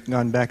 Craig, it's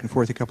gone back and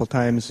forth a couple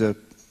times.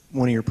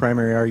 One of your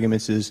primary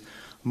arguments is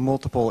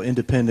multiple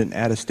independent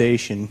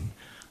attestation.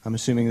 I'm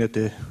assuming that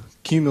the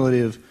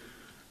cumulative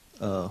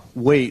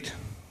weight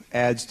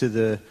adds to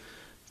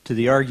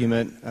the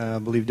argument. I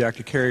believe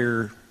Dr.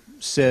 Carrier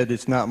said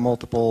it's not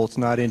multiple, it's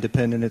not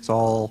independent, it's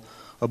all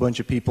a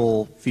bunch of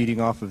people feeding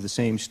off of the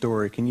same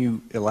story. Can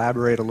you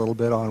elaborate a little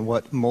bit on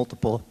what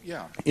multiple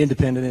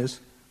independent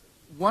is?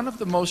 One of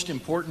the most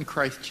important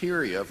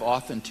criteria of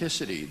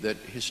authenticity that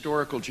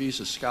historical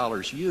Jesus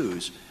scholars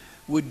use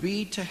would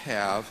be to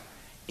have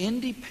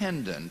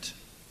independent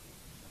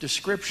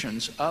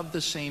descriptions of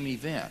the same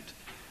event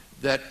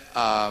that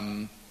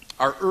are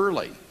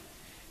early,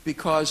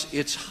 because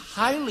it's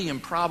highly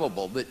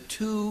improbable that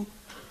two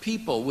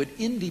people would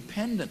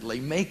independently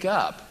make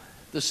up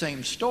the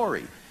same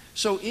story.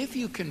 So if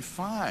you can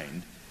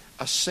find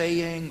a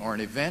saying or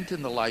an event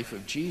in the life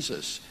of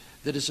Jesus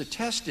that is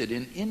attested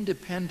in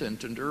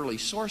independent and early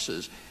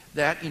sources,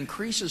 that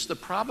increases the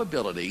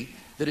probability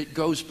that it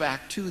goes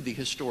back to the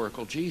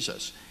historical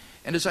Jesus.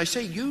 And as I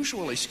say,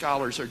 usually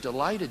scholars are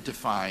delighted to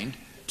find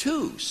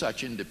two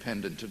such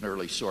independent and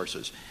early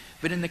sources.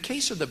 But in the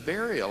case of the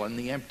burial and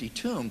the empty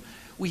tomb,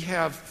 we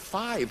have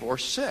 5 or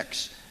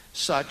 6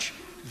 such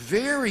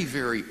very,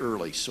 very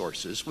early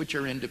sources which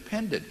are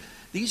independent.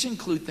 These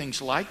include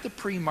things like the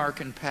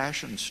pre-Markan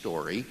Passion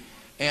story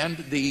and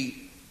the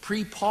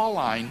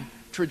pre-Pauline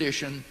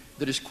tradition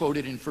that is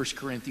quoted in 1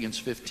 Corinthians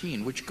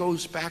 15, which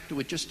goes back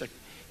to it just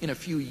in a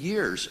few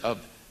years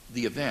of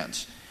the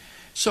events.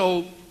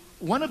 So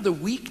one of the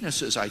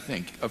weaknesses, I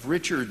think, of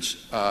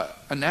Richard's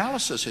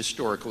analysis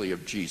historically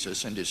of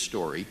Jesus and his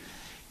story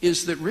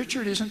is that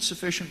Richard isn't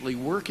sufficiently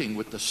working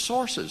with the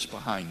sources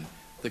behind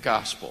the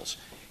Gospels.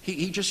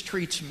 He just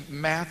treats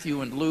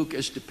Matthew and Luke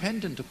as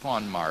dependent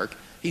upon Mark.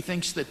 He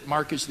thinks that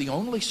Mark is the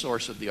only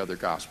source of the other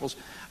Gospels.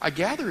 I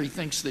gather he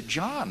thinks that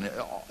John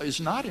is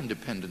not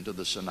independent of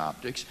the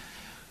Synoptics,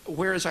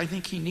 whereas I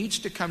think he needs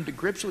to come to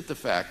grips with the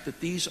fact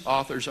that these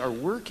authors are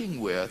working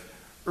with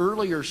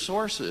earlier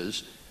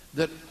sources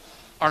that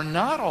are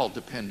not all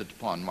dependent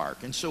upon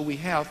Mark. And so we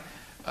have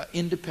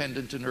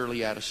independent and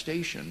early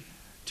attestation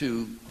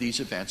to these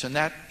events, and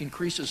that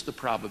increases the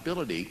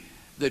probability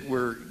that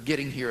we're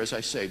getting here, as I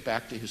say,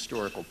 back to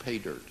historical pay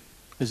dirt.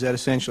 Is that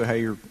essentially how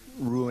you're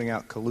ruling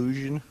out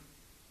collusion?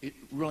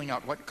 Ruling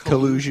out what?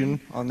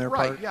 Collusion on their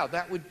part? Right,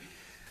 yeah,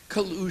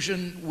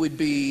 collusion would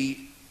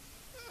be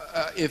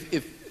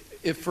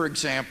if, for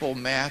example,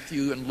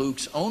 Matthew and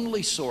Luke's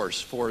only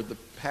source for the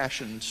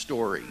Passion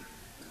story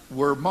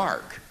were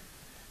Mark,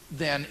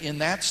 then in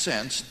that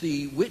sense,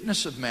 the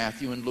witness of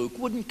Matthew and Luke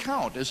wouldn't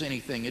count as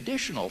anything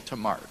additional to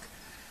Mark.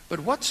 But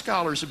what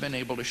scholars have been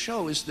able to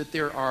show is that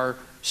there are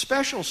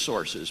special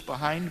sources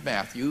behind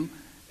Matthew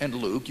and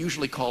Luke,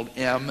 usually called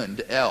M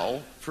and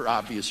L for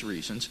obvious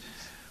reasons,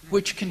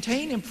 which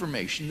contain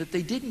information that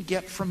they didn't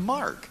get from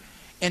Mark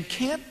and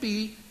can't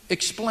be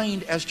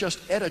explained as just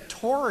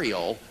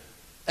editorial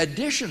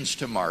additions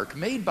to Mark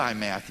made by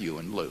Matthew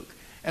and Luke.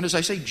 And as I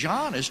say,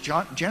 John is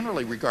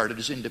generally regarded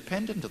as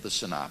independent of the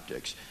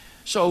Synoptics.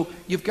 So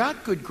you've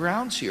got good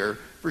grounds here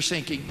for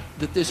thinking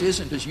that this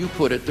isn't, as you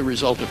put it, the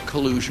result of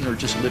collusion or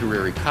just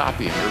literary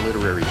copying or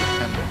literary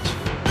dependence.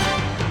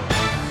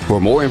 For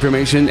more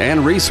information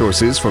and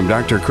resources from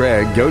Dr.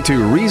 Craig, go to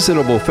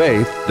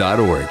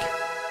reasonablefaith.org.